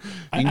bad. You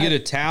can get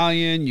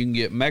Italian, you can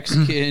get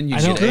Mexican, you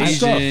can get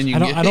Asian, you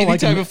can get any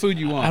type of food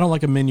you want. I don't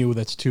like a menu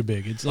that's too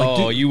big. It's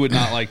like you would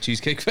not like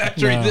Cheesecake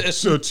Factory. No.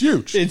 So it's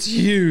huge. It's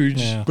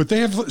huge. Yeah. But they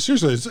have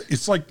seriously,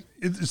 it's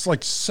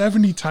like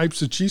 70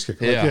 types of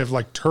cheesecake. Like they have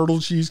like turtle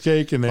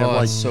cheesecake, and they have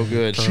like so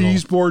good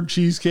cheese board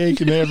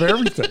cheesecake, and they have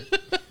everything.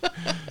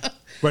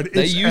 But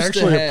it's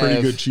actually a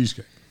pretty good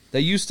cheesecake.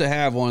 They used to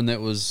have one that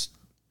was,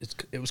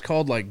 it was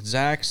called like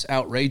Zach's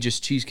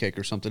Outrageous Cheesecake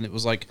or something. It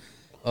was like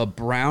a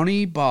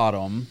brownie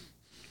bottom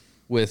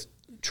with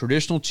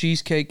traditional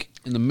cheesecake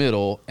in the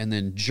middle and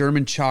then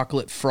German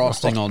chocolate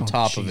frosting on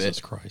top of it.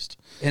 Jesus Christ.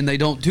 And they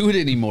don't do it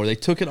anymore. They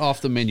took it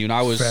off the menu, and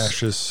I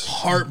was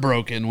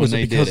heartbroken when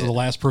they did it. Was it because the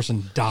last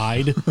person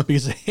died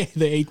because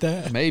they ate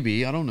that?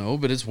 Maybe. I don't know,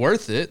 but it's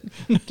worth it.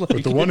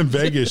 But the one in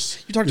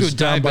Vegas you talk to a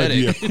diabetic. By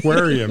the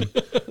aquarium.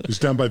 It's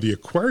down by the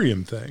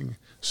aquarium thing.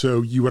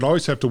 So you would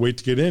always have to wait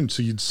to get in.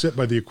 So you'd sit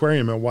by the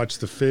aquarium and watch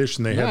the fish,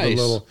 and they had the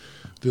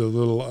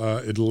little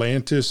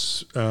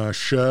Atlantis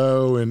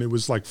show, and it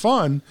was like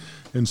fun.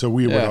 And so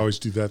we would always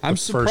do that. I'm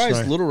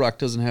surprised Little Rock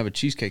doesn't have a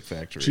Cheesecake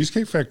Factory.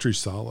 Cheesecake Factory's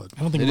solid.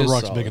 I don't think Little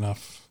Rock's big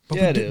enough. But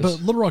it is.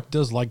 But Little Rock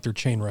does like their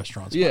chain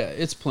restaurants. Yeah,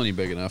 it's plenty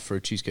big enough for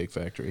a Cheesecake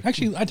Factory.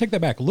 Actually, I take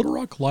that back. Little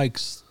Rock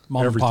likes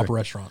mom and pop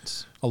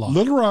restaurants a lot.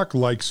 Little Rock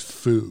likes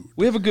food.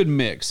 We have a good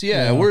mix.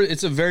 Yeah.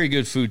 It's a very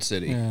good food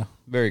city. Yeah.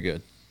 Very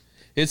good.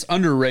 It's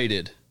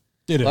underrated.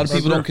 It is. A lot of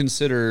people don't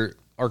consider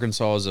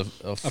Arkansas as a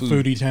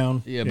foodie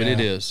town. Yeah, but it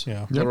is.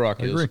 Yeah. Little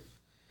Rock is. I agree.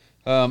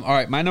 All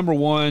right, my number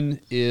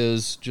 1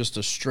 is just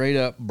a straight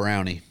up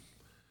brownie.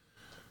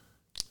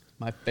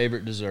 My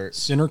favorite dessert.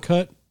 Center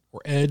cut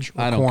or edge or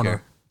corner? I don't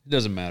care. It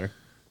doesn't matter.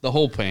 The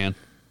whole pan.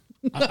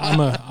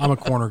 I'm a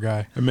corner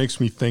guy. It makes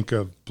me think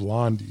of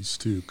blondies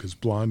too, because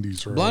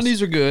blondies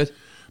are good,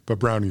 but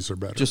brownies are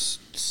better.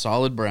 Just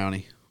solid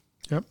brownie.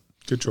 Yep,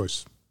 good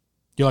choice.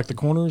 You like the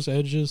corners,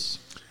 edges,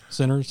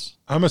 centers?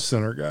 I'm a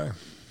center guy.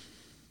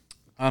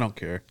 I don't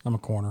care. I'm a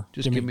corner.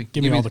 Just give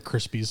me all the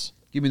crispies.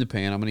 Give me the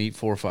pan. I'm going to eat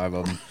 4 or 5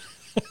 of them.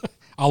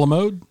 A la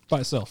mode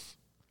by itself.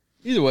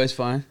 Either way is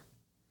fine.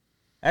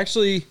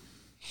 Actually,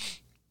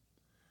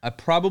 I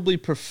probably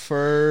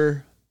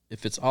prefer,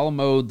 if it's a la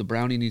mode, the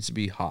brownie needs to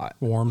be hot.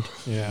 Warmed.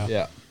 Yeah.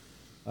 Yeah.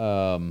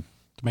 To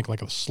make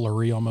like a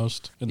slurry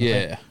almost in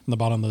the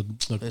bottom of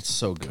the it's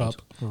so good. cup.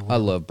 I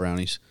love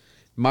brownies.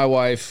 My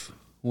wife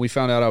when we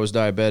found out I was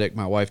diabetic,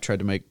 my wife tried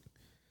to make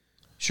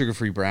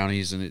sugar-free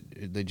brownies, and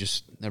they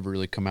just never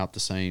really come out the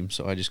same.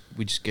 So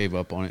we just gave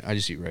up on it. I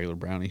just eat regular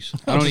brownies.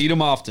 I don't eat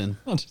them often.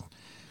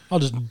 I'll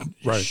just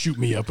shoot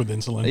me up with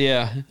insulin.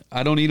 Yeah,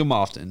 I don't eat them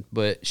often,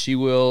 but she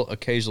will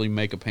occasionally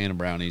make a pan of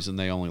brownies, and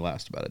they only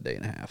last about a day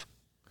and a half.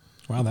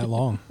 Wow, that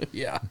long?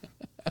 Yeah.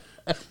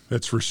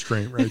 That's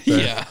restraint right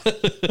there.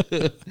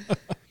 Yeah.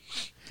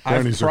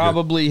 I've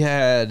probably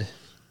had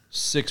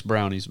 6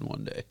 brownies in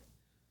one day.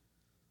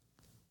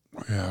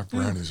 Yeah,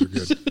 brownies are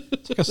good.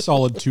 It's like a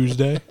solid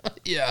Tuesday.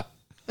 Yeah.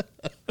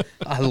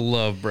 I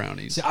love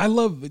brownies. See,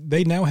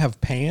 they now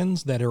have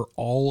pans that are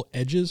all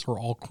edges or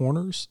all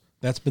corners.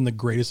 That's been the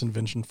greatest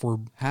invention for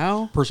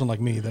a person like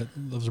me that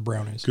loves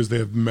brownies. Because they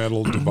have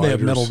metal dividers. They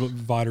have metal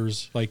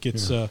dividers. Like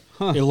it's it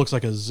looks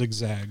like a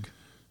zigzag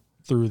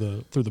through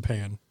the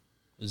pan.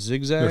 A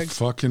zigzag? They're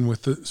fucking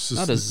with it.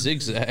 Not a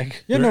zigzag.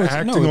 Yeah, they're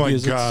acting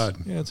like God.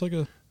 It's like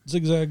a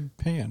zigzag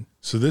pan.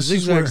 So this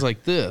zigzag's is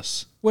like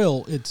this.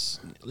 Well, it's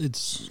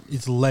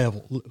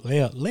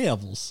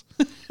levels.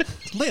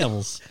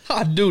 Levels.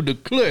 I do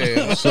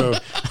declare. So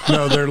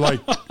no, they're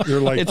like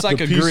it's like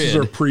the a pieces grid.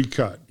 Are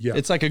pre-cut. Yeah,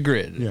 it's like a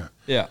grid. Yeah,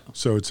 yeah.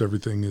 So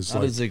everything is not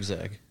like a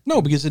zigzag. No,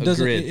 because it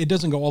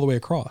doesn't go all the way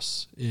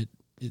across. It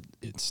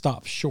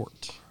stops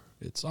short.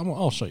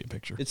 I'll show you a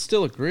picture. It's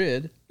still a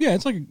grid. Yeah,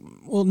 it's like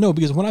no,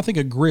 because when I think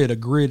a grid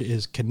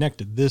is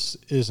connected. This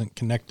isn't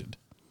connected.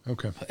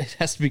 Okay. It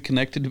has to be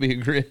connected to be a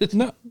grid.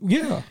 No,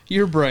 yeah.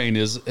 Your brain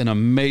is an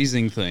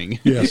amazing thing.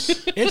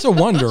 Yes. It's a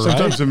wonder,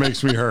 Sometimes right? it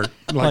makes me hurt.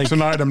 Like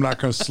tonight I'm not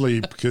going to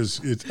sleep because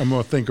I'm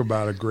going to think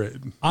about a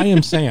grid. I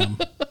am Sam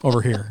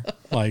over here.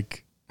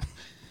 Like,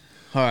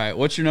 all right,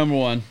 what's your number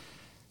one?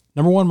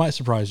 Number one might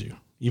surprise you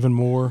even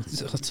more.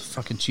 That's a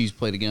fucking cheese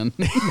plate again.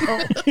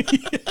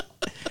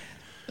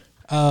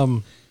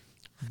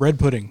 Bread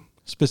pudding.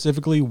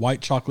 Specifically, white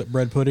chocolate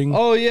bread pudding.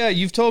 Oh yeah,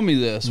 you've told me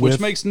this, which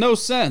makes no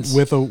sense.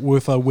 With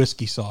a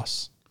whiskey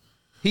sauce.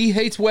 He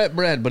hates wet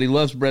bread, but he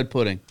loves bread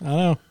pudding. I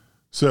know.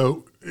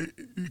 So,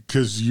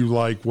 because you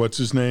like what's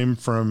his name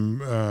from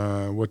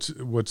what's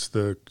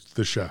the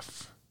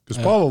chef?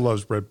 Because Paula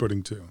loves bread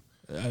pudding too.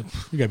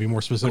 You gotta be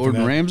more specific.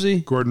 Gordon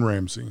Ramsay. Gordon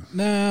Ramsay.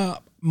 Nah,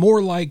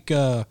 more like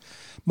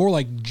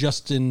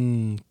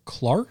Justin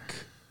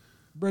Clark.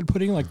 Bread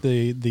pudding, like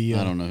the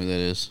I don't know who that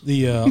is.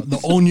 The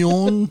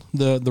onion,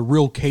 the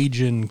real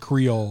Cajun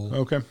Creole.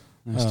 Okay,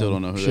 I still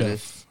don't know who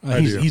chef.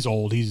 that is. He's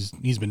old. He's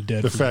been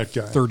dead. The for fat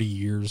guy. 30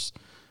 years.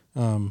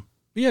 But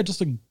yeah,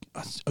 just a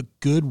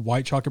good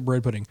white chocolate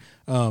bread pudding.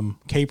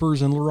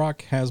 Capers in Little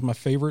Rock has my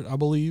favorite, I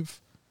believe.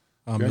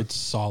 It's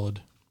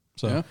solid.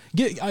 So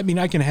I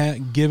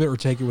can give it or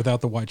take it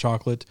without the white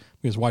chocolate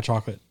because white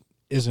chocolate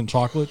isn't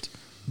chocolate,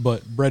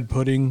 but bread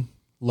pudding.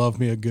 Love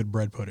me a good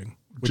bread pudding.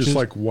 Just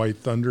like white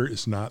thunder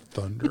is not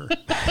thunder.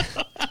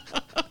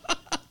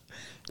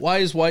 Why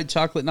is white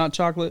chocolate not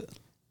chocolate?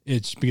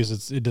 It's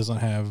because it doesn't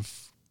have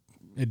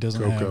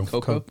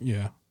cocoa.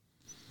 Yeah.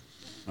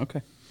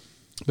 Okay.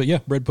 But yeah,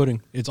 bread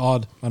pudding. It's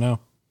odd, I know,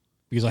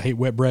 because I hate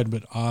wet bread,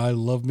 but I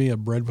love me a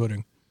bread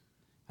pudding.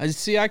 I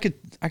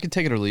could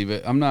take it or leave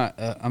it. I'm not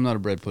a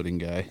bread pudding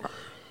guy.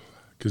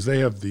 Because they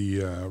have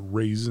the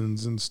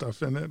raisins and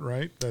stuff in it,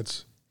 right?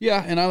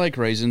 Yeah, and I like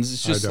raisins.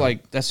 It's just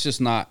that's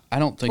just not. I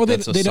don't think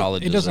that's a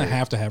solid. It doesn't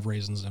have to have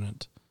raisins in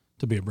it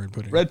to be a bread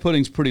pudding. Bread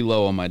pudding's pretty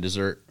low on my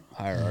dessert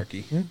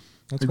hierarchy. Yeah,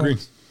 that's Agree.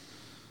 Right.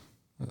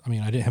 I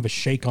mean, I didn't have a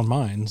shake on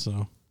mine,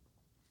 so.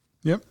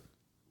 Yep.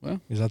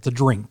 Well, because that's a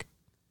drink.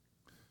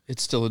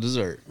 It's still a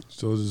dessert.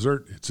 Still a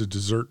dessert. It's a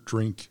dessert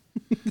drink.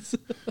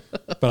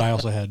 But I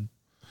also had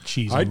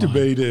cheese. I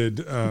debated.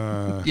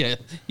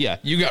 Yeah.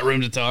 You got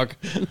room to talk.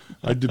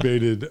 I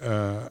debated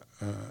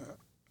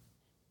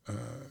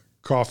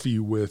coffee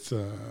with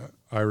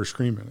Irish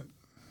cream in it.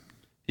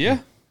 Yeah.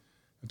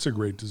 It's a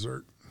great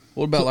dessert.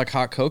 What about like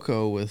hot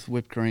cocoa with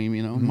whipped cream,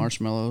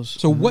 marshmallows?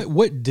 So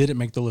what didn't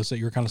make the list that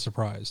you're kind of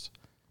surprised?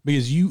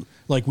 Because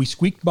we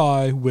squeaked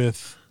by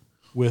with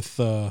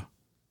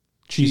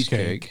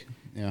cheesecake.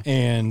 Yeah.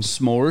 And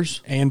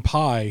s'mores and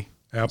pie.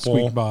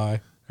 Squeaked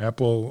by.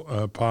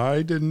 Apple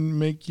pie didn't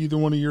make either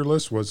one of your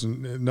lists.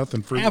 Wasn't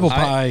nothing for apple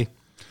pie.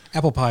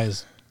 Apple pie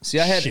is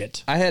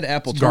shit. I had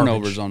apple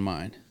turnovers on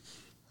mine.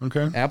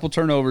 Okay. Apple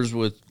turnovers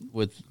with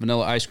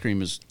vanilla ice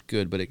cream is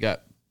good, but it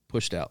got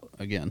pushed out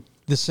again.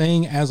 The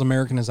saying "as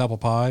American as apple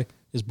pie"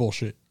 is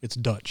bullshit. It's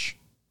Dutch.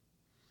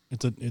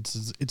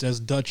 It's as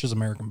Dutch as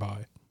American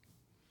pie.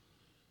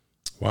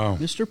 Wow,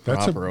 Mr.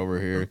 Proper over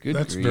here. Good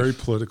that's grief. very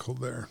political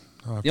there.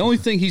 The only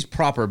thing he's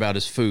proper about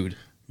is food.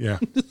 Yeah.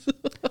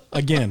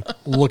 Again,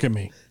 look at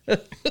me.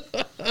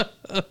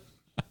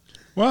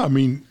 Well, I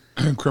mean,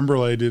 creme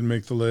brulee didn't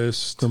make the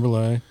list. Creme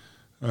brulee.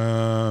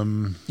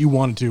 You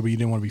wanted to, but you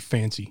didn't want to be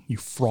fancy. You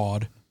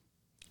fraud.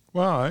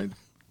 Well,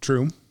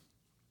 true.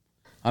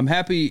 I'm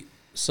happy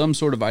some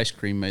sort of ice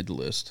cream made the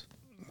list.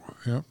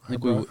 Yeah, I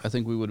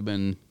think we would have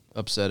been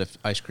upset if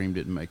ice cream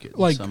didn't make it.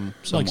 Like some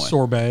like way.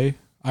 sorbet.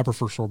 I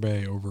prefer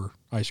sorbet over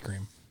ice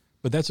cream,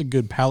 but that's a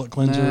good palate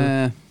cleanser.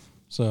 Nah.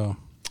 So,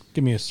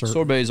 give me a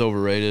Sorbet's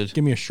overrated.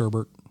 Give me a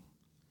sherbet.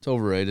 It's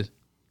overrated.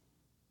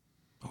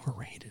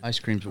 Overrated. Ice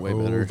cream's way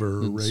better.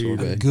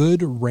 Overrated. A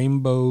good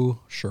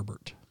rainbow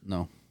sherbet.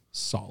 No.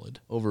 Solid.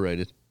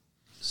 Overrated.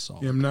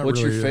 Solid. Yeah, I'm not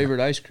What's really your favorite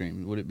ice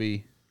cream? Would it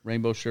be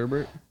rainbow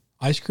sherbet?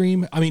 Ice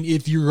cream? I mean,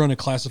 if you're going to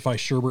classify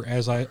sherbet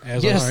as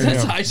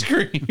that's ice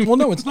cream. Well,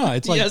 no, it's not.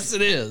 It's like yes,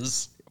 it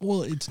is.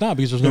 Well, it's not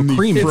because there's no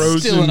cream.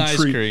 It's still an ice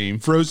cream.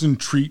 Frozen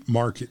treat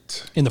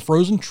market. In the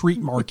frozen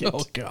treat market.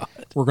 Oh God.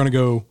 We're going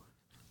to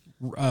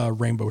go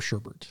rainbow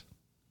sherbet.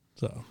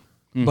 So,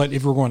 but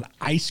if we're going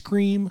ice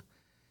cream,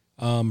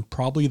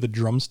 probably the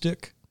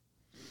drumstick.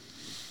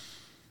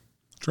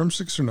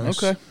 Drumsticks are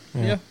nice. Okay.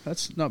 Yeah,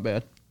 that's not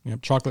bad. Yeah,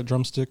 chocolate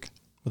drumstick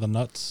with the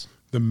nuts.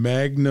 The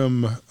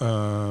Magnum.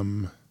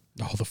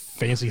 The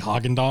fancy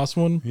Haagen-Dazs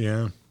one.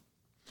 Yeah.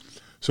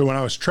 So when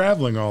I was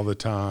traveling all the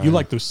time, You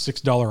like those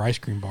 $6 ice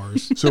cream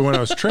bars. So when I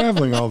was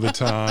traveling all the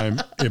time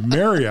at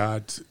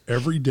Marriott,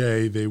 every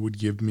day they would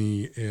give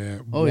me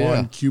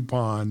one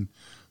coupon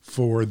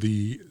for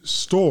the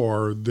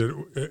store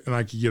and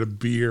I could get a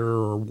beer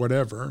or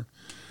whatever.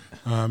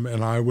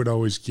 And I would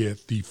always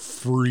get the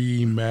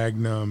free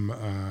Magnum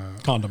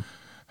Condom.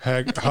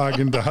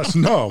 Haagen-Dazs.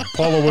 No,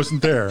 Paula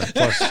wasn't there.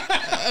 Plus,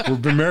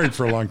 we've been married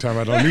for a long time.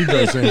 I don't need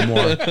those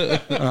anymore.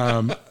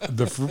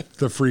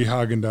 The free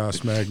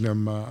Haagen-Dazs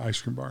Magnum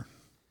ice cream bar.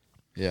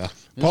 Yeah.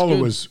 Paula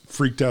was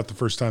freaked out the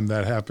first time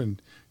that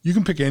happened. You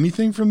can pick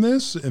anything from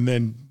this, and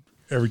then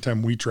every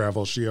time we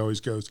travel, she always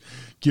goes,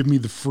 "Give me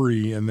the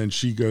free," and then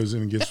she goes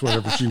in and gets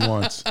whatever she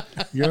wants.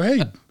 You go,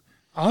 "Hey,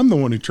 I'm the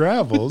one who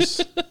travels.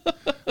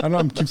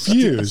 I'm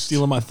confused."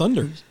 Stealing my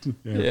thunder.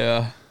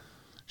 Yeah.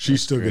 She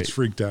still gets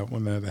freaked out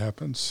when that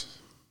happens.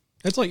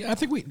 It's like, I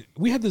think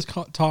we had this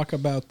talk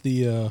about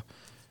the I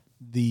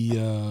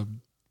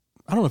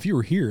don't know if you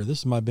were here.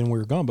 This might have been where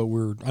we were gone, but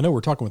I know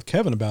we're talking with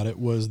Kevin about it.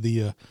 Was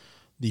the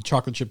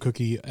chocolate chip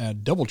cookie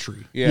at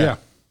DoubleTree? Yeah.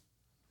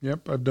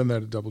 Yep, I've done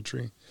that at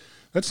DoubleTree.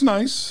 That's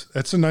nice.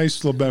 That's a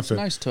nice little benefit.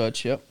 Nice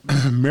touch. Yep.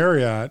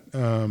 Marriott,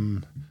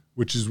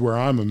 which is where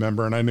I'm a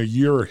member, and I know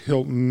you're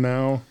Hilton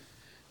now.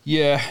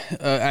 Yeah,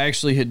 I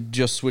actually had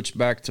just switched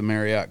back to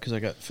Marriott because I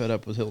got fed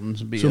up with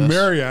Hilton's BS. So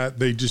Marriott,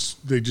 they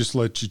just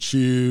let you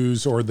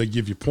choose, or they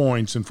give you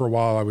points. And for a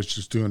while, I was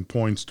just doing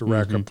points to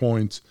rack up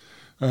points.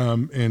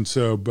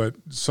 But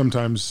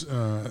sometimes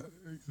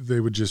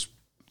they would just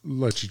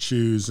let you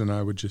choose, and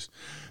I would just,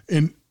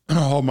 and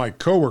all my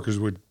coworkers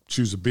would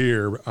choose a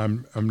beer.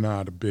 I'm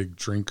not a big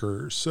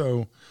drinker,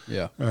 so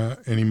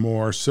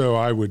anymore. So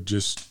I would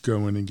just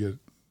go in and get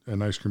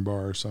an ice cream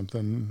bar or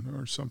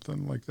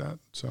something like that.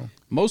 So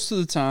most of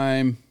the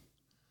time,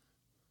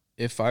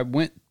 if I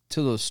went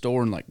to the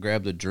store and like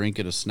grabbed a drink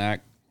and a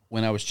snack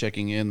when I was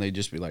checking in, they'd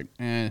just be like,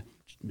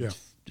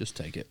 just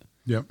take it.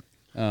 Yep.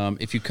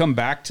 If you come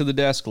back to the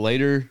desk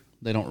later,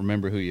 they don't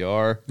remember who you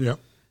are. Yep.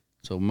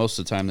 So most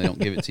of the time they don't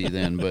give it to you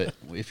then. But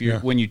if you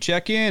when you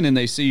check in and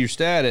they see your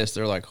status,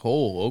 they're like,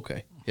 "Oh,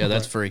 okay, yeah,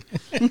 that's free."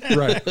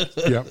 Right.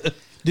 Yep.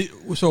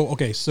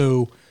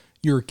 So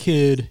you're a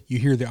kid, you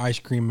hear the ice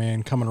cream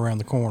man coming around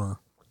the corner.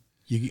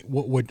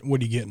 What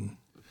are you getting?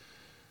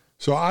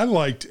 So I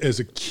liked as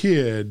a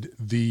kid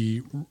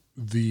the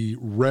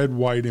red,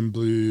 white, and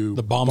blue,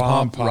 the bomb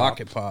pop,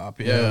 rocket pop,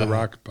 yeah, the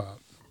rocket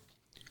pop.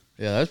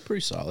 Yeah, that's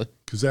pretty solid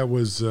because that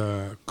was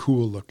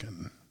cool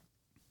looking.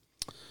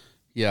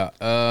 Yeah,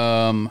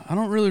 I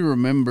don't really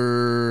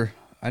remember.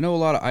 I know a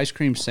lot of ice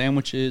cream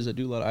sandwiches. I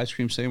do a lot of ice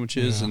cream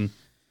sandwiches, and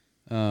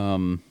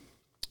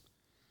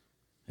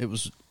it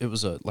was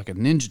like a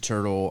Ninja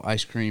Turtle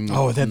ice cream.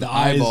 Oh, it had the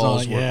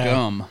eyeballs were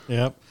gum.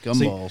 Yep,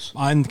 balls.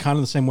 I'm kind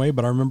of the same way,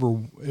 but I remember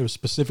it was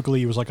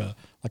specifically like a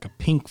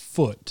pink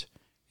foot,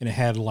 and it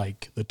had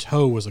like the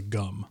toe was a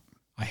gum.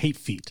 I hate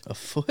feet. A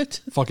foot?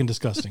 Fucking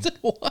disgusting.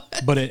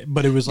 What? But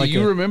it was like. Do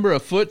you remember a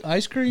foot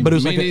ice cream? But it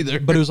was Me neither.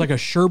 But it was like a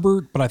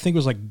sherbet. But I think it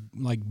was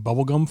like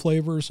bubblegum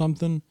flavor or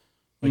something.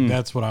 Like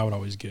that's what I would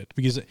always get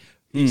because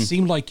it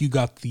seemed like you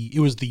got it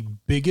was the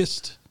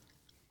biggest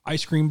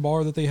ice cream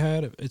bar that they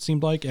had. It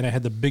seemed like, and it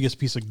had the biggest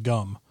piece of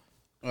gum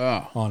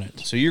on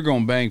it. So you're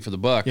going bang for the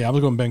buck. Yeah, I was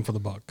going bang for the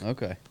buck.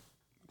 Okay.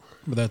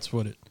 But that's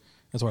what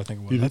I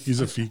think it was. He's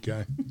a feet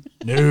guy.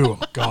 No,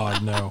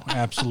 God, no,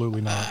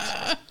 absolutely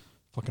not.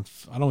 Fucking,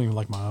 I don't even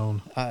like my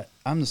own.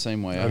 I'm the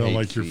same way. I don't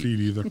like your feet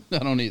either. I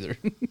don't either.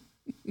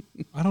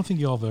 I don't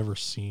think y'all have ever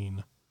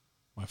seen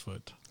my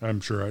foot.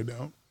 I'm sure I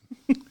don't.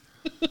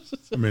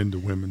 I'm into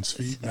women's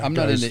feet. I'm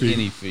not into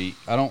any feet.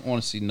 I don't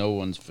want to see no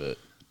one's foot.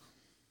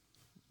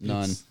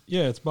 None.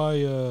 It's by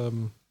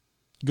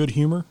Good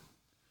Humor.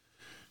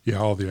 Yeah,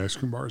 all the ice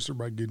cream bars are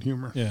by Good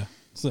Humor. Yeah,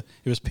 it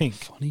was pink.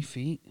 Funny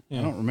feet? Yeah.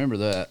 I don't remember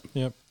that.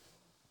 Yep.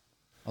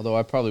 Although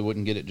I probably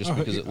wouldn't get it just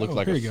because it looked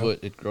like a foot.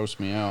 It grossed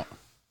me out.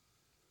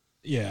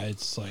 Yeah,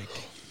 it's like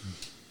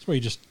it's where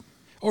you just.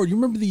 Oh, you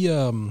remember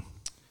the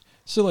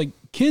so like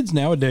kids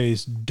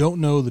nowadays don't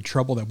know the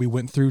trouble that we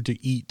went through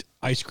to eat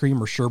ice cream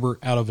or sherbet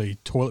out of a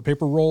toilet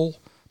paper roll,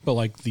 but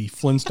like the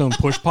Flintstone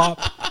push pop.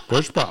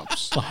 Push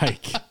pops.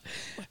 Like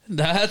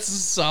That's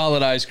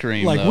solid ice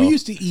cream. Like, though. we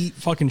used to eat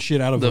fucking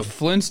shit out of the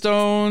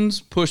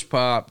Flintstones push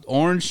pop,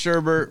 orange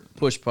sherbet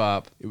push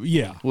pop.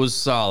 Yeah. Was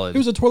solid. It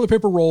was a toilet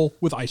paper roll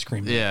with ice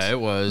cream in it. Yeah, it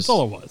was. That's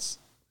all it was.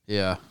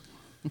 Yeah.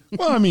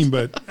 Well,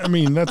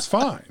 that's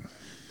fine.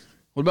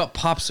 What about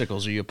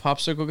popsicles? Are you a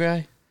popsicle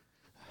guy?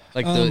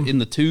 Like in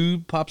the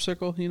tube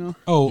popsicle, you know?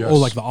 Oh,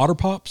 like the Otter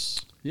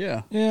Pops?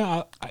 Yeah.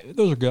 Yeah,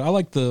 those are good. I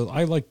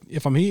like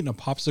if I'm eating a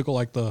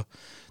popsicle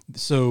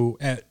so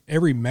at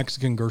every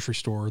Mexican grocery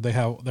store, they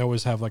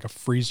always have like a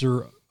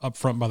freezer up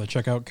front by the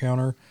checkout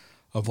counter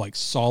of like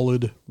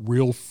solid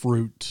real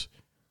fruit.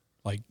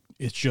 Like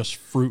it's just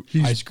fruit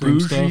ice cream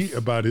bougie stuff.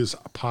 about his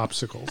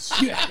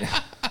popsicles.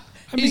 Yeah.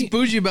 He's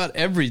bougie about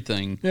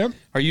everything. Yep.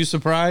 Are you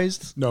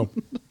surprised? No.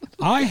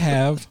 I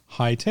have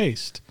high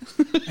taste.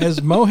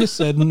 As Mo has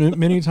said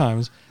many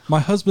times, my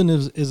husband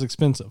is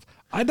expensive.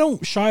 I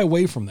don't shy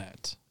away from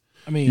that.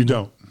 I mean, You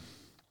don't.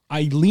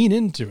 I lean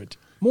into it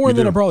more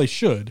than I probably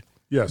should.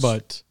 Yes.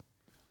 But,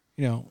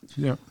 you know.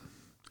 Yeah.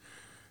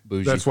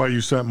 Bougie. That's why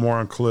you spent more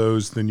on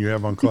clothes than you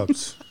have on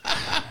clubs.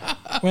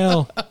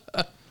 Well,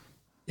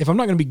 if I'm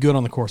not going to be good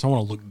on the course, I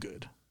want to look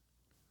good.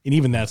 And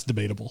even that's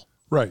debatable.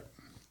 Right.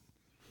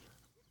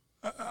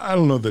 I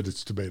don't know that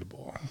it's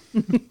debatable.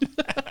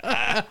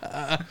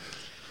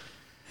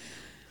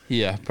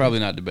 Yeah, probably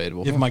not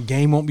debatable. If my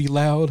game won't be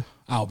loud,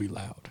 I'll be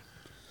loud.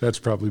 That's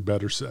probably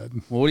better said.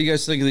 Well, what do you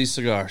guys think of these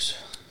cigars?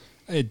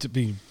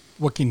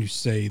 What can you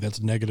say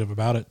that's negative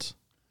about it?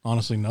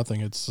 Honestly,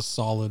 nothing. It's a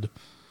solid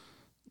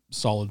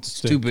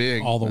stick. Too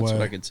big. All the way. That's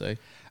what I could say.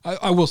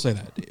 I will say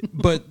that.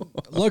 But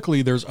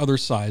luckily, there's other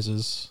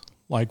sizes,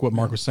 like what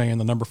Mark was saying.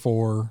 The number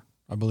 4,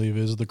 I believe,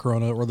 is the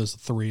Corona, or there's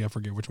 3. I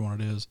forget which one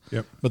it is.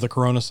 Yep. But the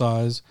Corona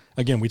size,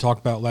 again, we talked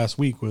about last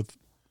week with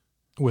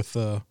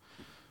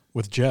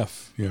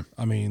Jeff. Yeah.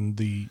 I mean,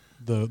 the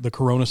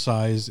Corona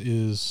size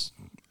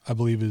I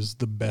believe, is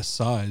the best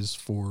size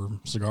for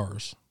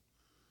cigars.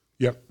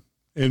 Yep.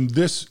 And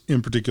this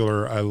in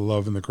particular, I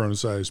love in the Corona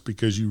size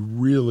because you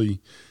really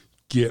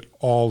get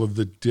all of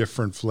the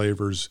different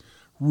flavors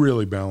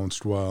really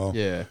balanced well.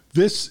 Yeah.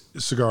 This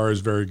cigar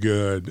is very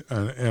good,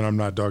 and I'm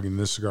not dogging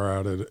this cigar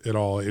out at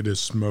all. It is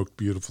smoked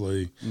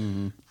beautifully.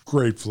 Mm-hmm.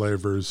 Great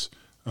flavors.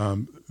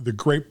 The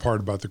great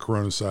part about the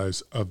Corona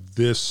size of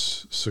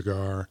this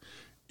cigar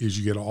is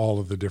you get all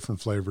of the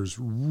different flavors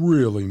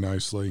really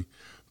nicely.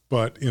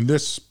 But in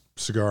this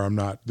cigar,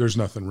 there's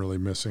nothing really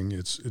missing.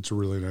 It's a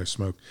really nice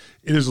smoke.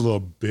 It is a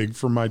little big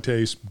for my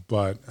taste,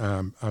 but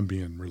I'm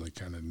being really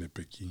kind of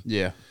nitpicky.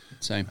 Yeah,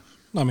 same.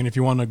 I mean, if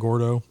you want a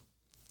Gordo,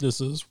 this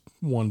is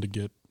one to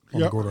get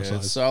on the Gordo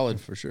size. It's solid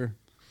for sure.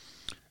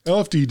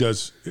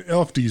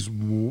 LFD's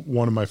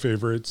one of my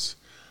favorites,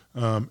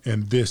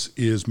 and this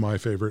is my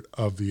favorite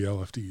of the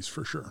LFDs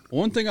for sure.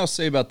 One thing I'll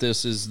say about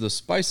this is the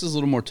spice is a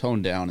little more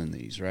toned down in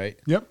these, right?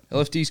 Yep.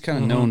 LFD's kind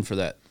of known for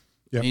that.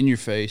 Yep. In your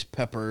face,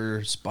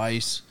 pepper,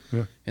 spice.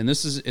 Yeah. And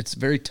it's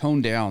very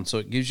toned down, so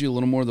it gives you a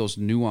little more of those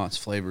nuanced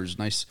flavors.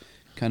 Nice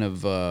kind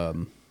of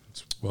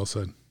It's well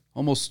said.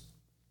 Almost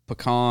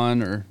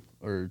pecan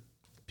or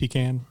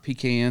Pecan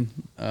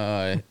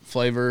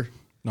flavor.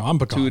 No, I'm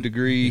pecan. To a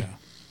degree.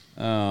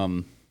 Yeah.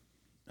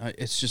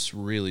 It's just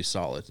really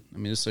solid. I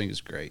mean, this thing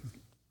is great.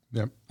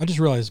 Yep. I just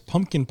realized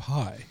pumpkin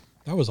pie.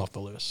 That was off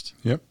the list.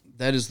 Yep.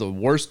 That is the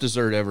worst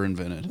dessert ever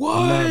invented. What?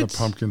 I'm not a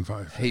pumpkin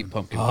pie fan. Hate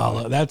pumpkin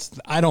pie.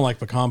 I don't like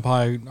pecan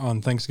pie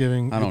on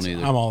Thanksgiving. I don't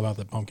either. I'm all about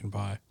the pumpkin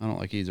pie. I don't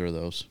like either of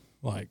those.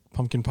 Like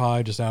pumpkin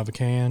pie just out of a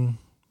can.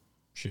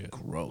 Shit.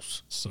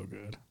 Gross. So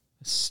good.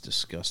 It's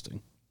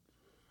disgusting.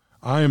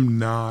 I am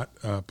not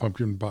a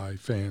pumpkin pie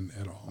fan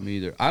at all. Me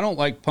either. I don't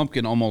like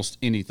pumpkin almost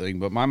anything,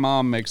 but my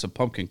mom makes a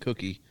pumpkin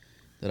cookie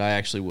that I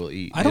actually will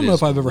eat. I don't know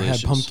if I've ever had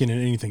pumpkin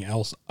in anything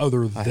else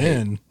other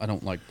than. I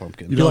don't like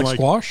pumpkin. You don't like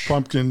squash?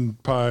 Pumpkin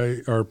pie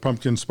or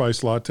pumpkin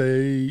spice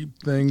latte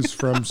things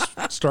from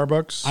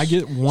Starbucks? I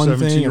get one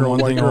thing and one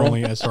thing girl.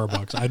 only at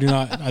Starbucks. I do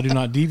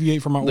not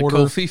deviate from my The order.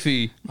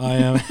 Kofifi.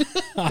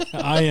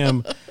 I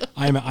am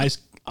an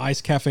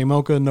iced cafe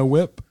mocha, no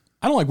whip.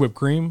 I don't like whipped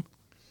cream,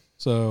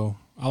 so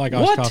I like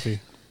iced coffee.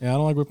 Yeah, I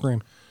don't like whipped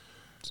cream.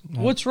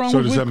 What's wrong So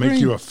with does that whipped make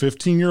cream? you a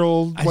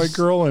 15-year-old white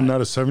girl and not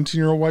a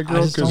 17-year-old white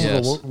girl just because don't-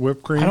 of the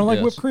whipped cream? I don't like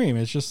Yes. whipped cream.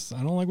 It's just I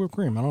don't like whipped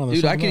cream. I don't know. There's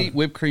Dude, I something can about eat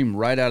whipped cream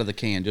right out of the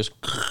can. Just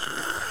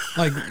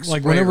like spray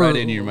it whenever right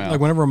into your mouth.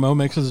 like whenever Mo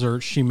makes a dessert,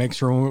 she makes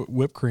her own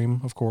whipped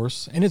cream, of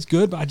course, and it's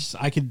good. But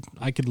I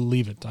could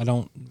leave it. I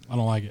don't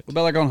like it. what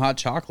about like on hot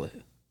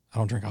chocolate? I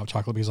don't drink hot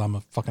chocolate because I'm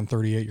a fucking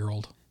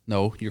 38-year-old.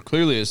 No, you're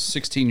clearly a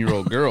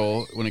 16-year-old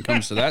girl when it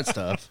comes to that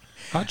stuff.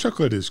 Hot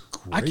chocolate is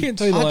great. I can't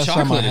tell you the Hot last time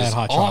I chocolate had is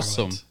hot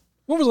awesome. chocolate.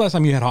 When was the last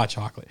time you had hot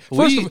chocolate? We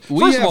First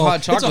have of all,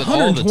 hot chocolate it's all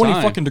the 120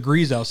 time. fucking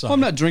degrees outside. Well, I'm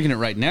not drinking it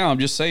right now. I'm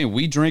just saying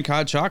we drink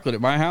hot chocolate at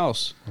my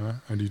house.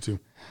 I do too.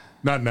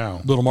 Not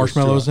now. Little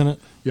marshmallows in it.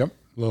 Yep.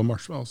 Little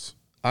marshmallows.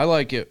 I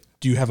like it.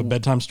 Do you have a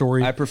bedtime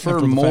story? I prefer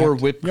after the more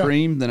fact? whipped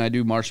cream than I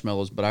do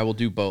marshmallows, but I will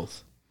do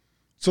both.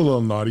 It's a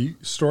little naughty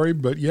story,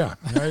 but yeah.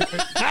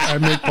 I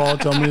make Paul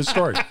tell me a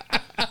story.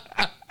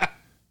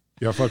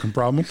 You have a fucking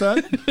problem with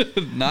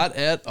that? Not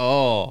at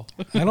all.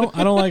 I don't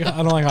like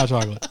hot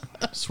chocolate.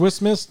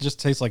 Swiss Miss just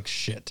tastes like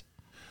shit.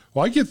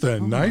 Well, I get the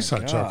nice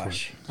hot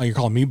chocolate. Oh, you're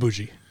calling me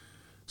bougie.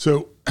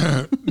 So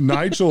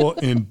Nigel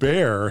and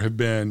Bear have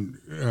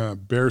been,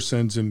 Bear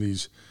sends him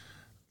these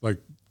like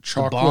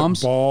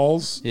chocolate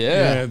balls.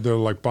 Yeah. They're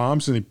like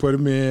bombs, and they put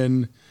them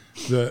in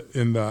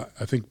the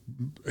I think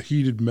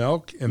heated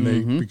milk, and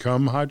they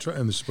become hot chocolate.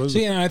 And they're supposed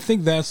See, and I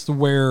think that's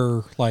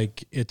where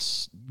like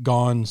it's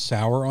gone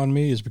sour on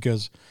me, is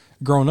because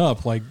growing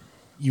up, like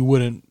you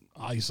wouldn't,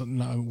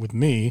 with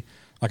me,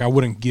 like I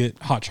wouldn't get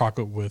hot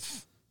chocolate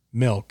with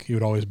milk. It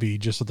would always be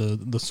just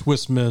the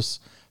Swiss Miss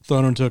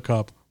thrown into a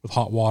cup with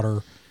hot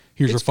water.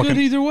 Here's It's your fucking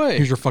good either way.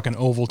 Here's your fucking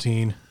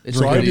Ovaltine. It's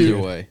good either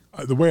way.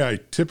 The way I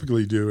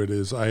typically do it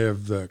is I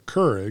have the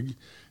Keurig,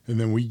 and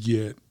then we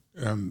get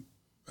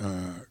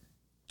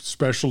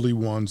specialty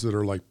ones that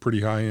are like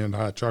pretty high end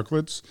hot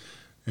chocolates,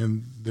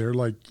 and they're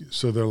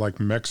like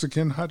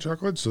Mexican hot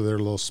chocolates, so they're a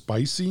little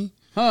spicy,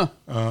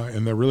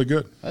 and they're really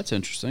good. That's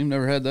interesting.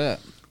 Never had that.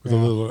 With a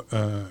little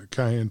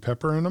cayenne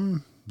pepper in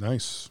them.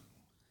 Nice.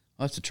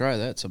 I'll have to try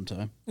that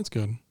sometime. It's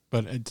good,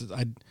 but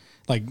I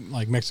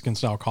like Mexican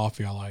style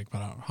coffee. I like, but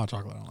hot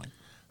chocolate I don't like.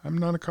 I'm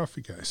not a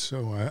coffee guy,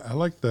 so I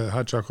like the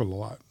hot chocolate a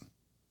lot.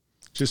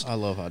 I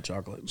love hot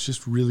chocolate. It's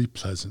just really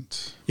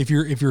pleasant. If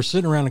you're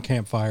sitting around a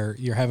campfire,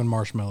 you're having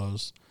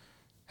marshmallows.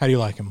 How do you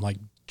like them? Like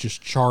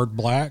just charred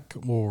black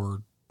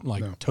or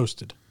like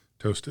toasted?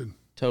 Toasted.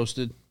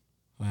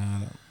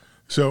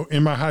 So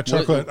in my hot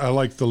chocolate, I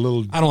like the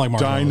little I don't like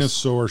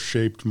dinosaur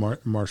shaped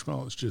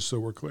marshmallows. Just so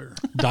we're clear.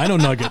 Dino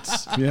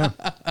nuggets. Yeah.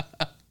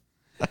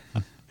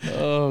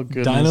 Oh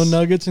goodness. Dino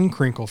nuggets and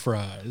crinkle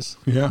fries.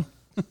 Yeah.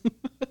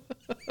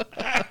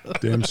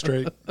 Damn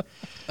straight.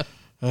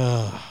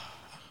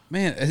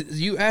 Man,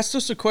 you asked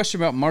us a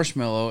question about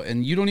marshmallow,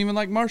 and you don't even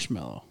like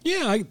marshmallow.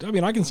 Yeah, I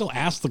mean, I can still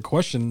ask the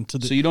question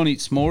to. So you don't eat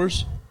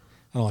s'mores?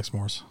 I don't like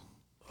s'mores.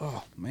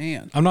 Oh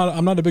man, I'm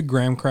not a big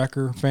graham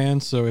cracker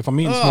fan. So if I'm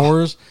eating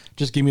s'mores,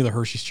 just give me the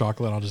Hershey's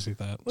chocolate. I'll just eat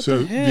that.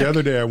 So the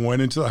other day I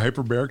went into the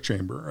hyperbaric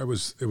chamber. It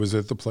was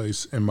at the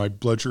place, and my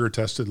blood sugar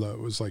tested low. It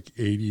was like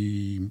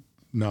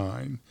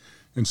 89,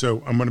 and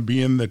so I'm going to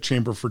be in the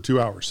chamber for 2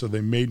 hours. So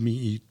they made me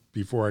eat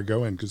before I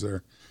go in because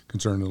they're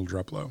concerned it'll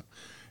drop low.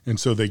 And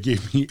so they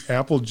gave me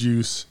apple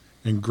juice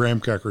and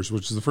graham crackers,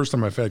 which is the first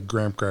time I've had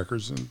graham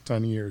crackers in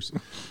 10 years.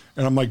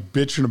 And I'm like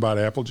bitching about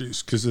apple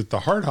juice because at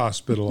the heart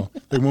hospital,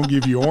 they won't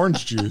give you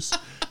orange juice.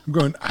 I'm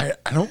going, I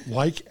don't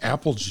like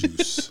apple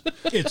juice.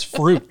 It's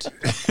fruit.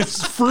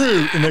 It's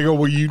fruit. And they go,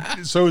 well,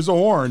 so is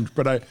orange.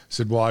 But I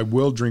said, well, I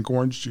will drink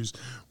orange juice.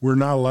 We're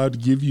not allowed to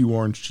give you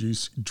orange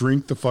juice.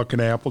 Drink the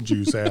fucking apple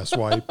juice,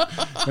 asswipe.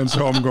 And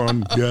so I'm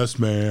going, yes,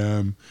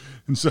 ma'am.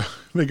 And so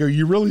they go,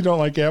 you really don't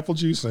like apple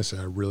juice? And I said,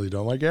 I really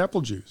don't like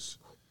apple juice.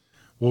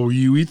 Well, will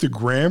you eat the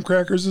graham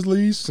crackers at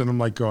least? And I'm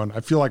like going, I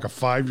feel like a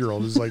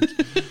 5-year-old is like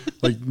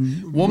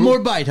one more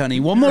bite,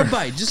 honey. One more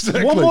bite. Just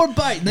one more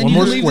bite, and then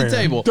you leave the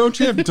table. Don't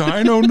you have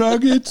dino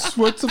nuggets?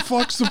 What the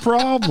fuck's the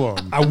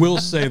problem? I will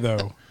say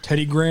though,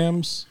 Teddy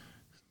Grahams,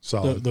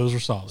 solid. Those are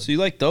solid. So you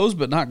like those,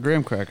 but not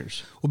graham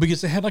crackers? Well,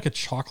 because they had like a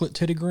chocolate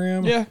Teddy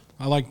Graham. Yeah,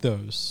 I like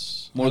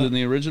those more than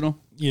the original.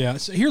 Yeah.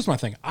 So here's my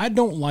thing. I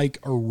don't like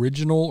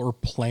original or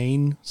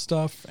plain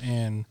stuff,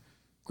 and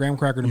graham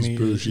cracker to me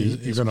is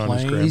even on his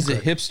plain. graham He's a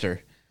cracker. hipster.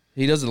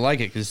 He doesn't like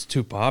it because it's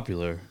too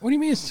popular. What do you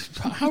mean?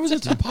 How is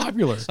it so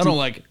popular? I don't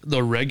like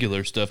the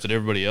regular stuff that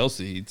everybody else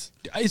eats.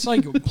 It's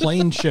like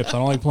plain chips. I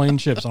don't like plain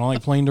chips. I don't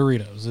like plain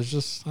Doritos. It's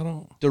just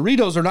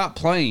Doritos are not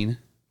plain.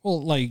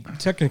 Well, like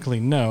technically,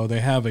 no. They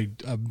have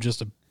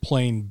just a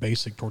plain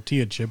basic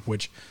tortilla chip.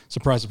 Which,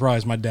 surprise,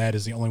 surprise, my dad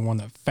is the only one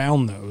that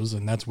found those,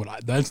 and that's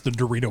that's the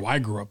Dorito I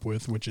grew up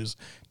with, which is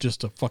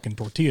just a fucking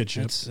tortilla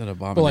chip. It's an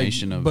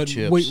abomination of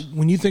chips. But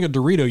when you think of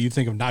Dorito, you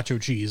think of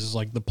nacho cheese. It's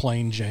like the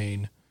plain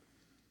Jane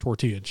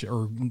tortilla chip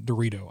or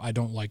Dorito. I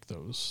don't like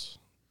those.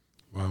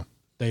 Wow.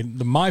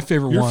 My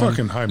favorite You're one.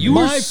 fucking high. You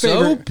are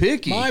so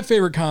picky. My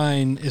favorite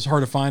kind is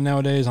hard to find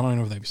nowadays. I don't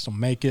know if they still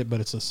make it, but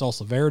it's a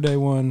salsa verde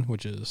one,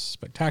 which is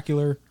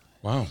spectacular.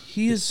 Wow.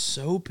 He is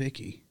so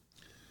picky.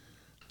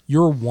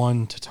 You're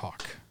one to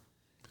talk.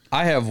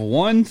 I have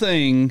one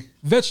thing.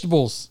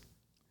 Vegetables.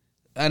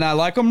 And I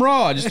like them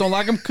raw. I just don't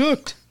like them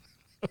cooked.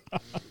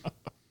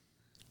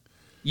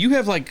 You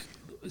have like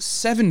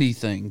 70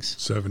 things.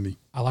 70.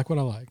 I like what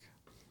I like.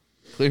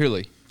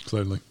 Clearly,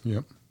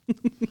 yep.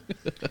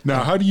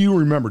 Now, how do you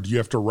remember? Do you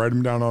have to write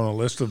them down on a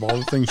list of all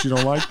the things you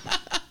don't like?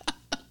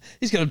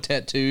 He's got them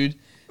tattooed.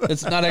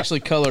 It's not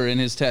actually color in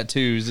his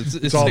tattoos.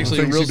 It's all the actually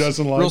things he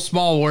doesn't like. real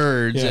small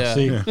words. Yeah.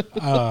 See,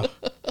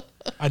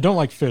 I don't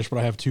like fish, but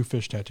I have 2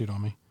 fish tattooed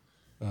on me.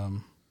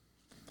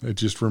 It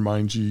just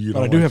reminds you But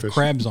don't I do like have fish.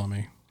 crabs on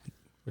me,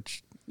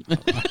 which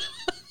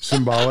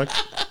Symbolic.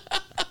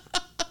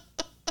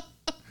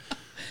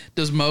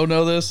 Does Mo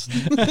know this?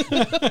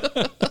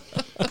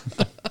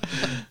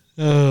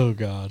 Oh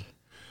God.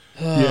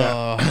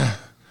 Yeah.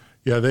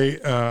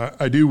 Yeah.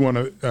 I do want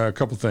to, a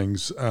couple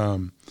things.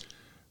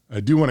 I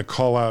do want to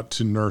call out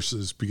to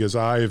nurses because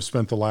I have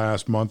spent the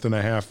last month and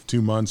a half,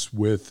 2 months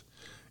with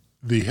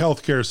the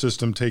healthcare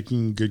system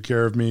taking good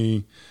care of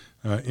me,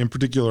 in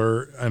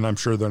particular, and I'm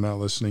sure they're not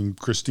listening,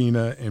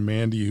 Christina and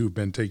Mandy, who've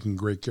been taking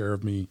great care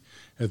of me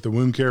at the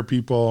wound care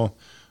people.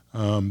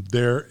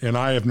 And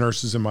I have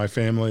nurses in my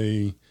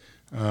family,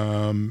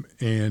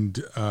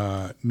 and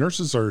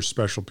nurses are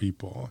special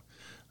people.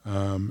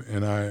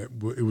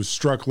 It was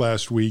struck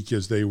last week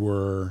as they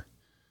were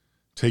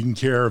taking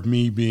care of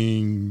me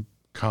being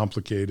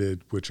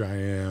complicated, which I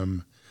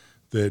am,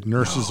 that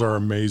nurses are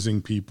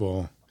amazing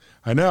people.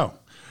 I know.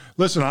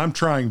 Listen, I'm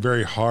trying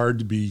very hard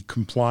to be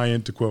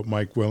compliant, to quote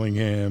Mike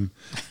Willingham,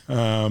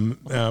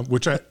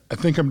 which I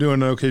think I'm doing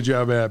an okay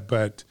job at,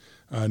 but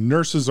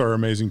nurses are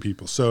amazing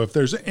people. So if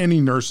there's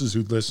any nurses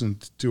who listen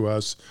to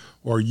us,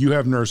 or you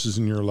have nurses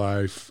in your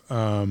life,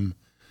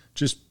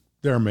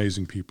 they're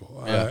amazing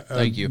people. Yeah,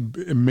 thank you.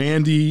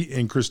 Mandy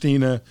and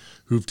Christina,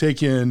 who've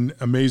taken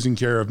amazing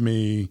care of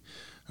me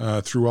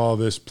through all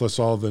this, plus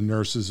all the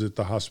nurses at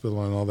the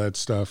hospital and all that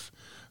stuff.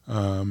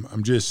 And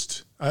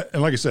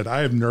like I said,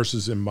 I have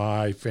nurses in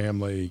my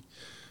family,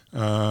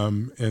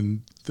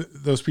 and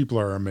those people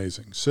are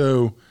amazing.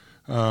 So,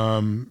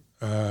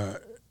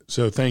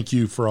 so thank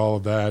you for all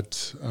of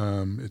that.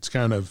 It's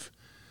kind of,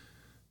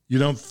 you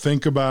don't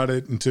think about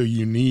it until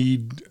you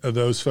need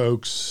those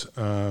folks,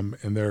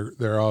 and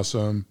they're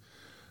awesome.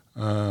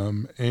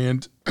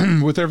 And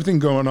with everything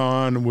going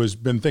on,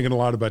 been thinking a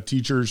lot about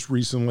teachers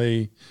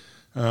recently,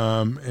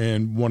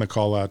 and want to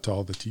call out to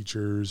all the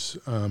teachers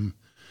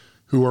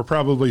who are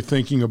probably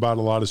thinking about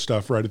a lot of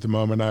stuff right at the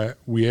moment.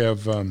 We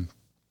have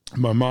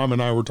my mom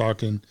and I were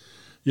talking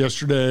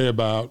yesterday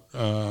about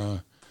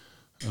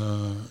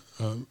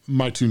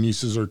my two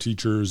nieces are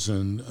teachers,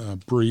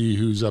 and Bree,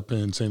 who's up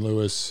in St.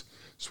 Louis,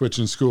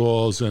 switching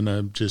schools, and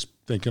I'm just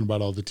thinking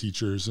about all the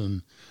teachers,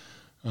 and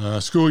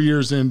school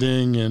year's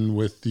ending, and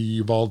with the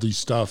Uvalde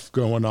stuff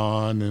going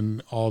on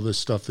and all this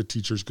stuff that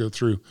teachers go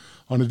through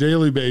on a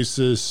daily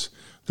basis.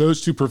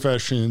 Those two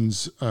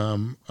professions,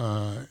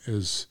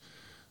 as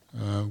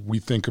we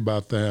think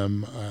about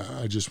them,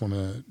 I just want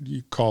to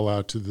call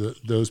out to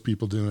those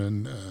people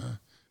doing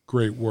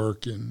great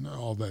work and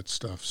all that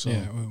stuff. So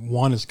yeah,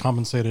 one is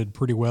compensated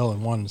pretty well,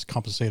 and one is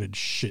compensated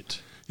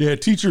shit. Yeah,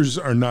 teachers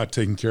are not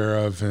taken care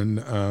of, and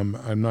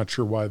I'm not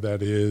sure why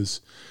that is.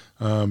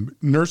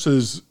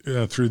 Nurses,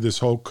 through this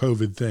whole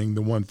COVID thing,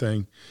 the one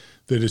thing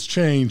that has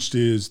changed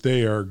is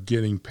they are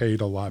getting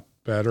paid a lot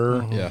better.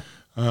 Mm-hmm. Yeah.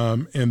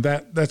 And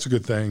that's a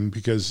good thing,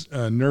 because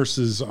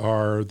nurses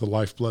are the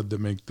lifeblood that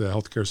make the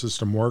healthcare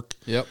system work.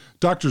 Yep.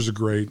 Doctors are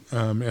great,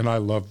 and I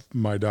love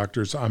my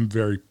doctors. I'm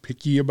very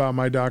picky about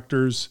my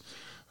doctors.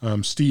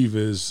 Steve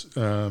is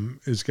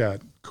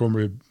got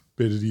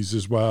comorbidities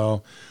as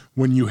well.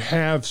 When you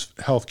have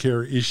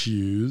healthcare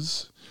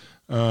issues,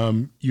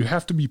 you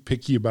have to be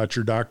picky about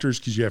your doctors,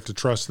 because you have to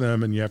trust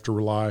them and you have to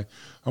rely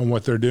on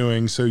what they're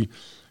doing. So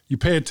you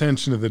pay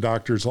attention to the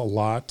doctors a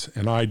lot,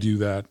 and I do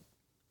that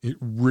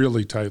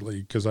really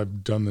tightly because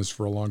I've done this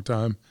for a long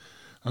time.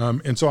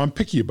 And so I'm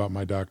picky about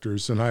my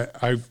doctors, and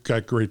I've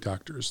got great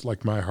doctors.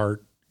 Like my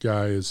heart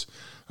guy is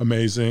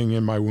amazing,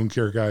 and my wound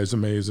care guy is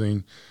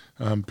amazing,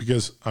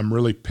 because I'm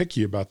really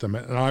picky about them,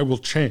 and I will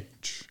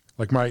change.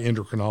 Like my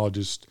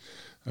endocrinologist,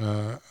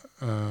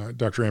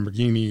 Dr.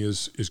 Amberghini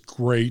is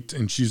great,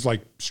 and she's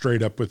like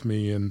straight up with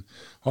me and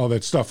all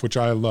that stuff, which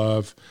I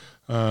love.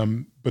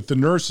 But the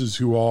nurses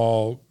who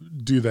all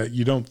do that,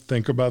 you don't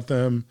think about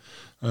them,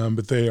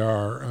 but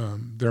they're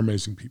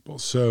amazing people.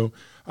 So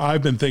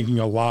I've been thinking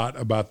a lot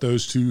about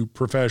those two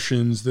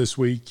professions this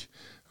week.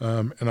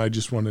 And I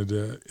just wanted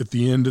to, at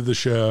the end of the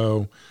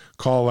show,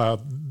 call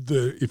out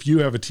if you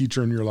have a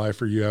teacher in your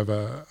life, or you have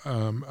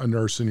a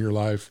nurse in your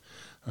life,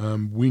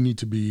 we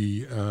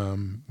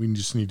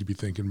just need to be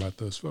thinking about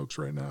those folks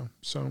right now.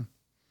 So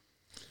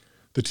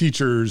the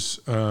teachers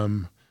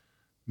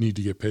need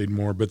to get paid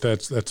more, but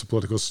that's a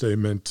political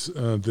statement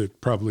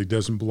that probably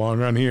doesn't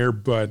belong on here.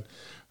 But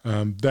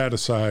that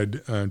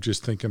aside,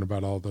 just thinking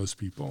about all those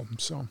people.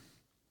 So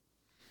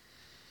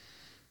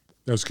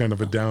that was kind of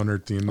a downer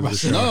at the end of the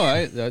show.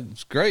 No,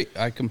 that's great.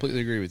 I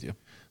completely agree with you.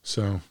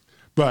 So,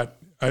 but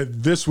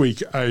this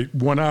week I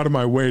went out of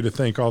my way to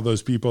thank all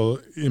those people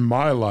in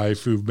my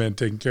life who've been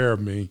taking care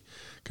of me,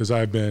 because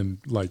I've been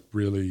like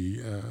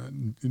really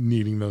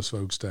needing those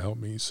folks to help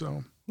me.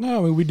 So no,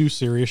 I mean, we do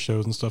serious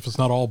shows and stuff. It's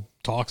not all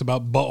talks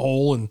about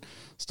butthole and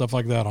stuff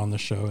like that on the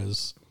show.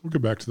 We'll go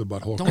back to the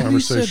butthole Don't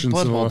conversations.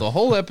 Butthole the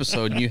whole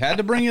episode, and you had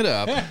to bring it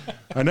up.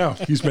 I know.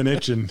 He's been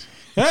itching.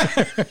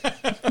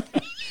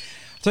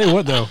 Tell you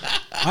what, though,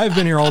 I've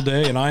been here all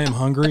day, and I am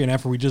hungry, and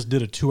after we just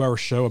did a 2-hour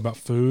show about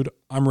food,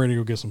 I'm ready to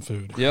go get some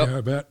food. Yep. Yeah,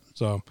 I bet.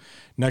 So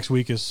next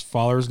week is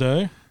Father's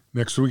Day.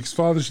 Next week's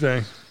Father's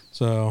Day.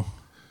 So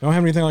don't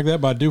have anything like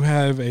that, but I do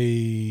have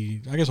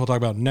I guess I'll talk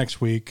about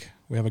next week.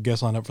 We have a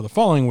guest lined up for the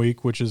following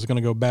week, which is going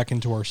to go back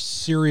into our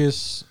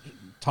serious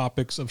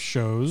topics of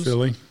shows.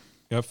 Philly.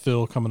 Got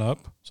Phil coming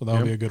up, so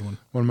that'll be a good one.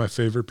 One of my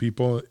favorite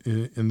people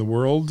in the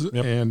world,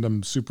 and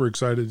I'm super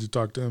excited to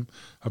talk to him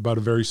about a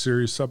very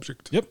serious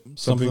subject. Yep,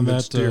 something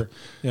that's dear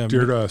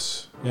to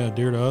us. Yeah,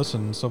 dear to us,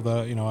 and stuff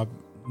that I'm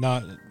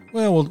not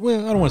Well,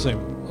 I don't want to say.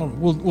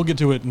 We'll get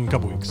to it in a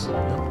couple weeks.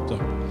 So,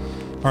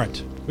 all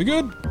right, we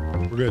good?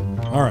 We're good.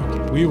 All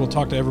right, we will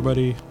talk to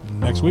everybody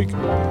next week. Be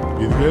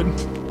good.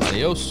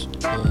 Adios.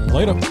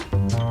 Later.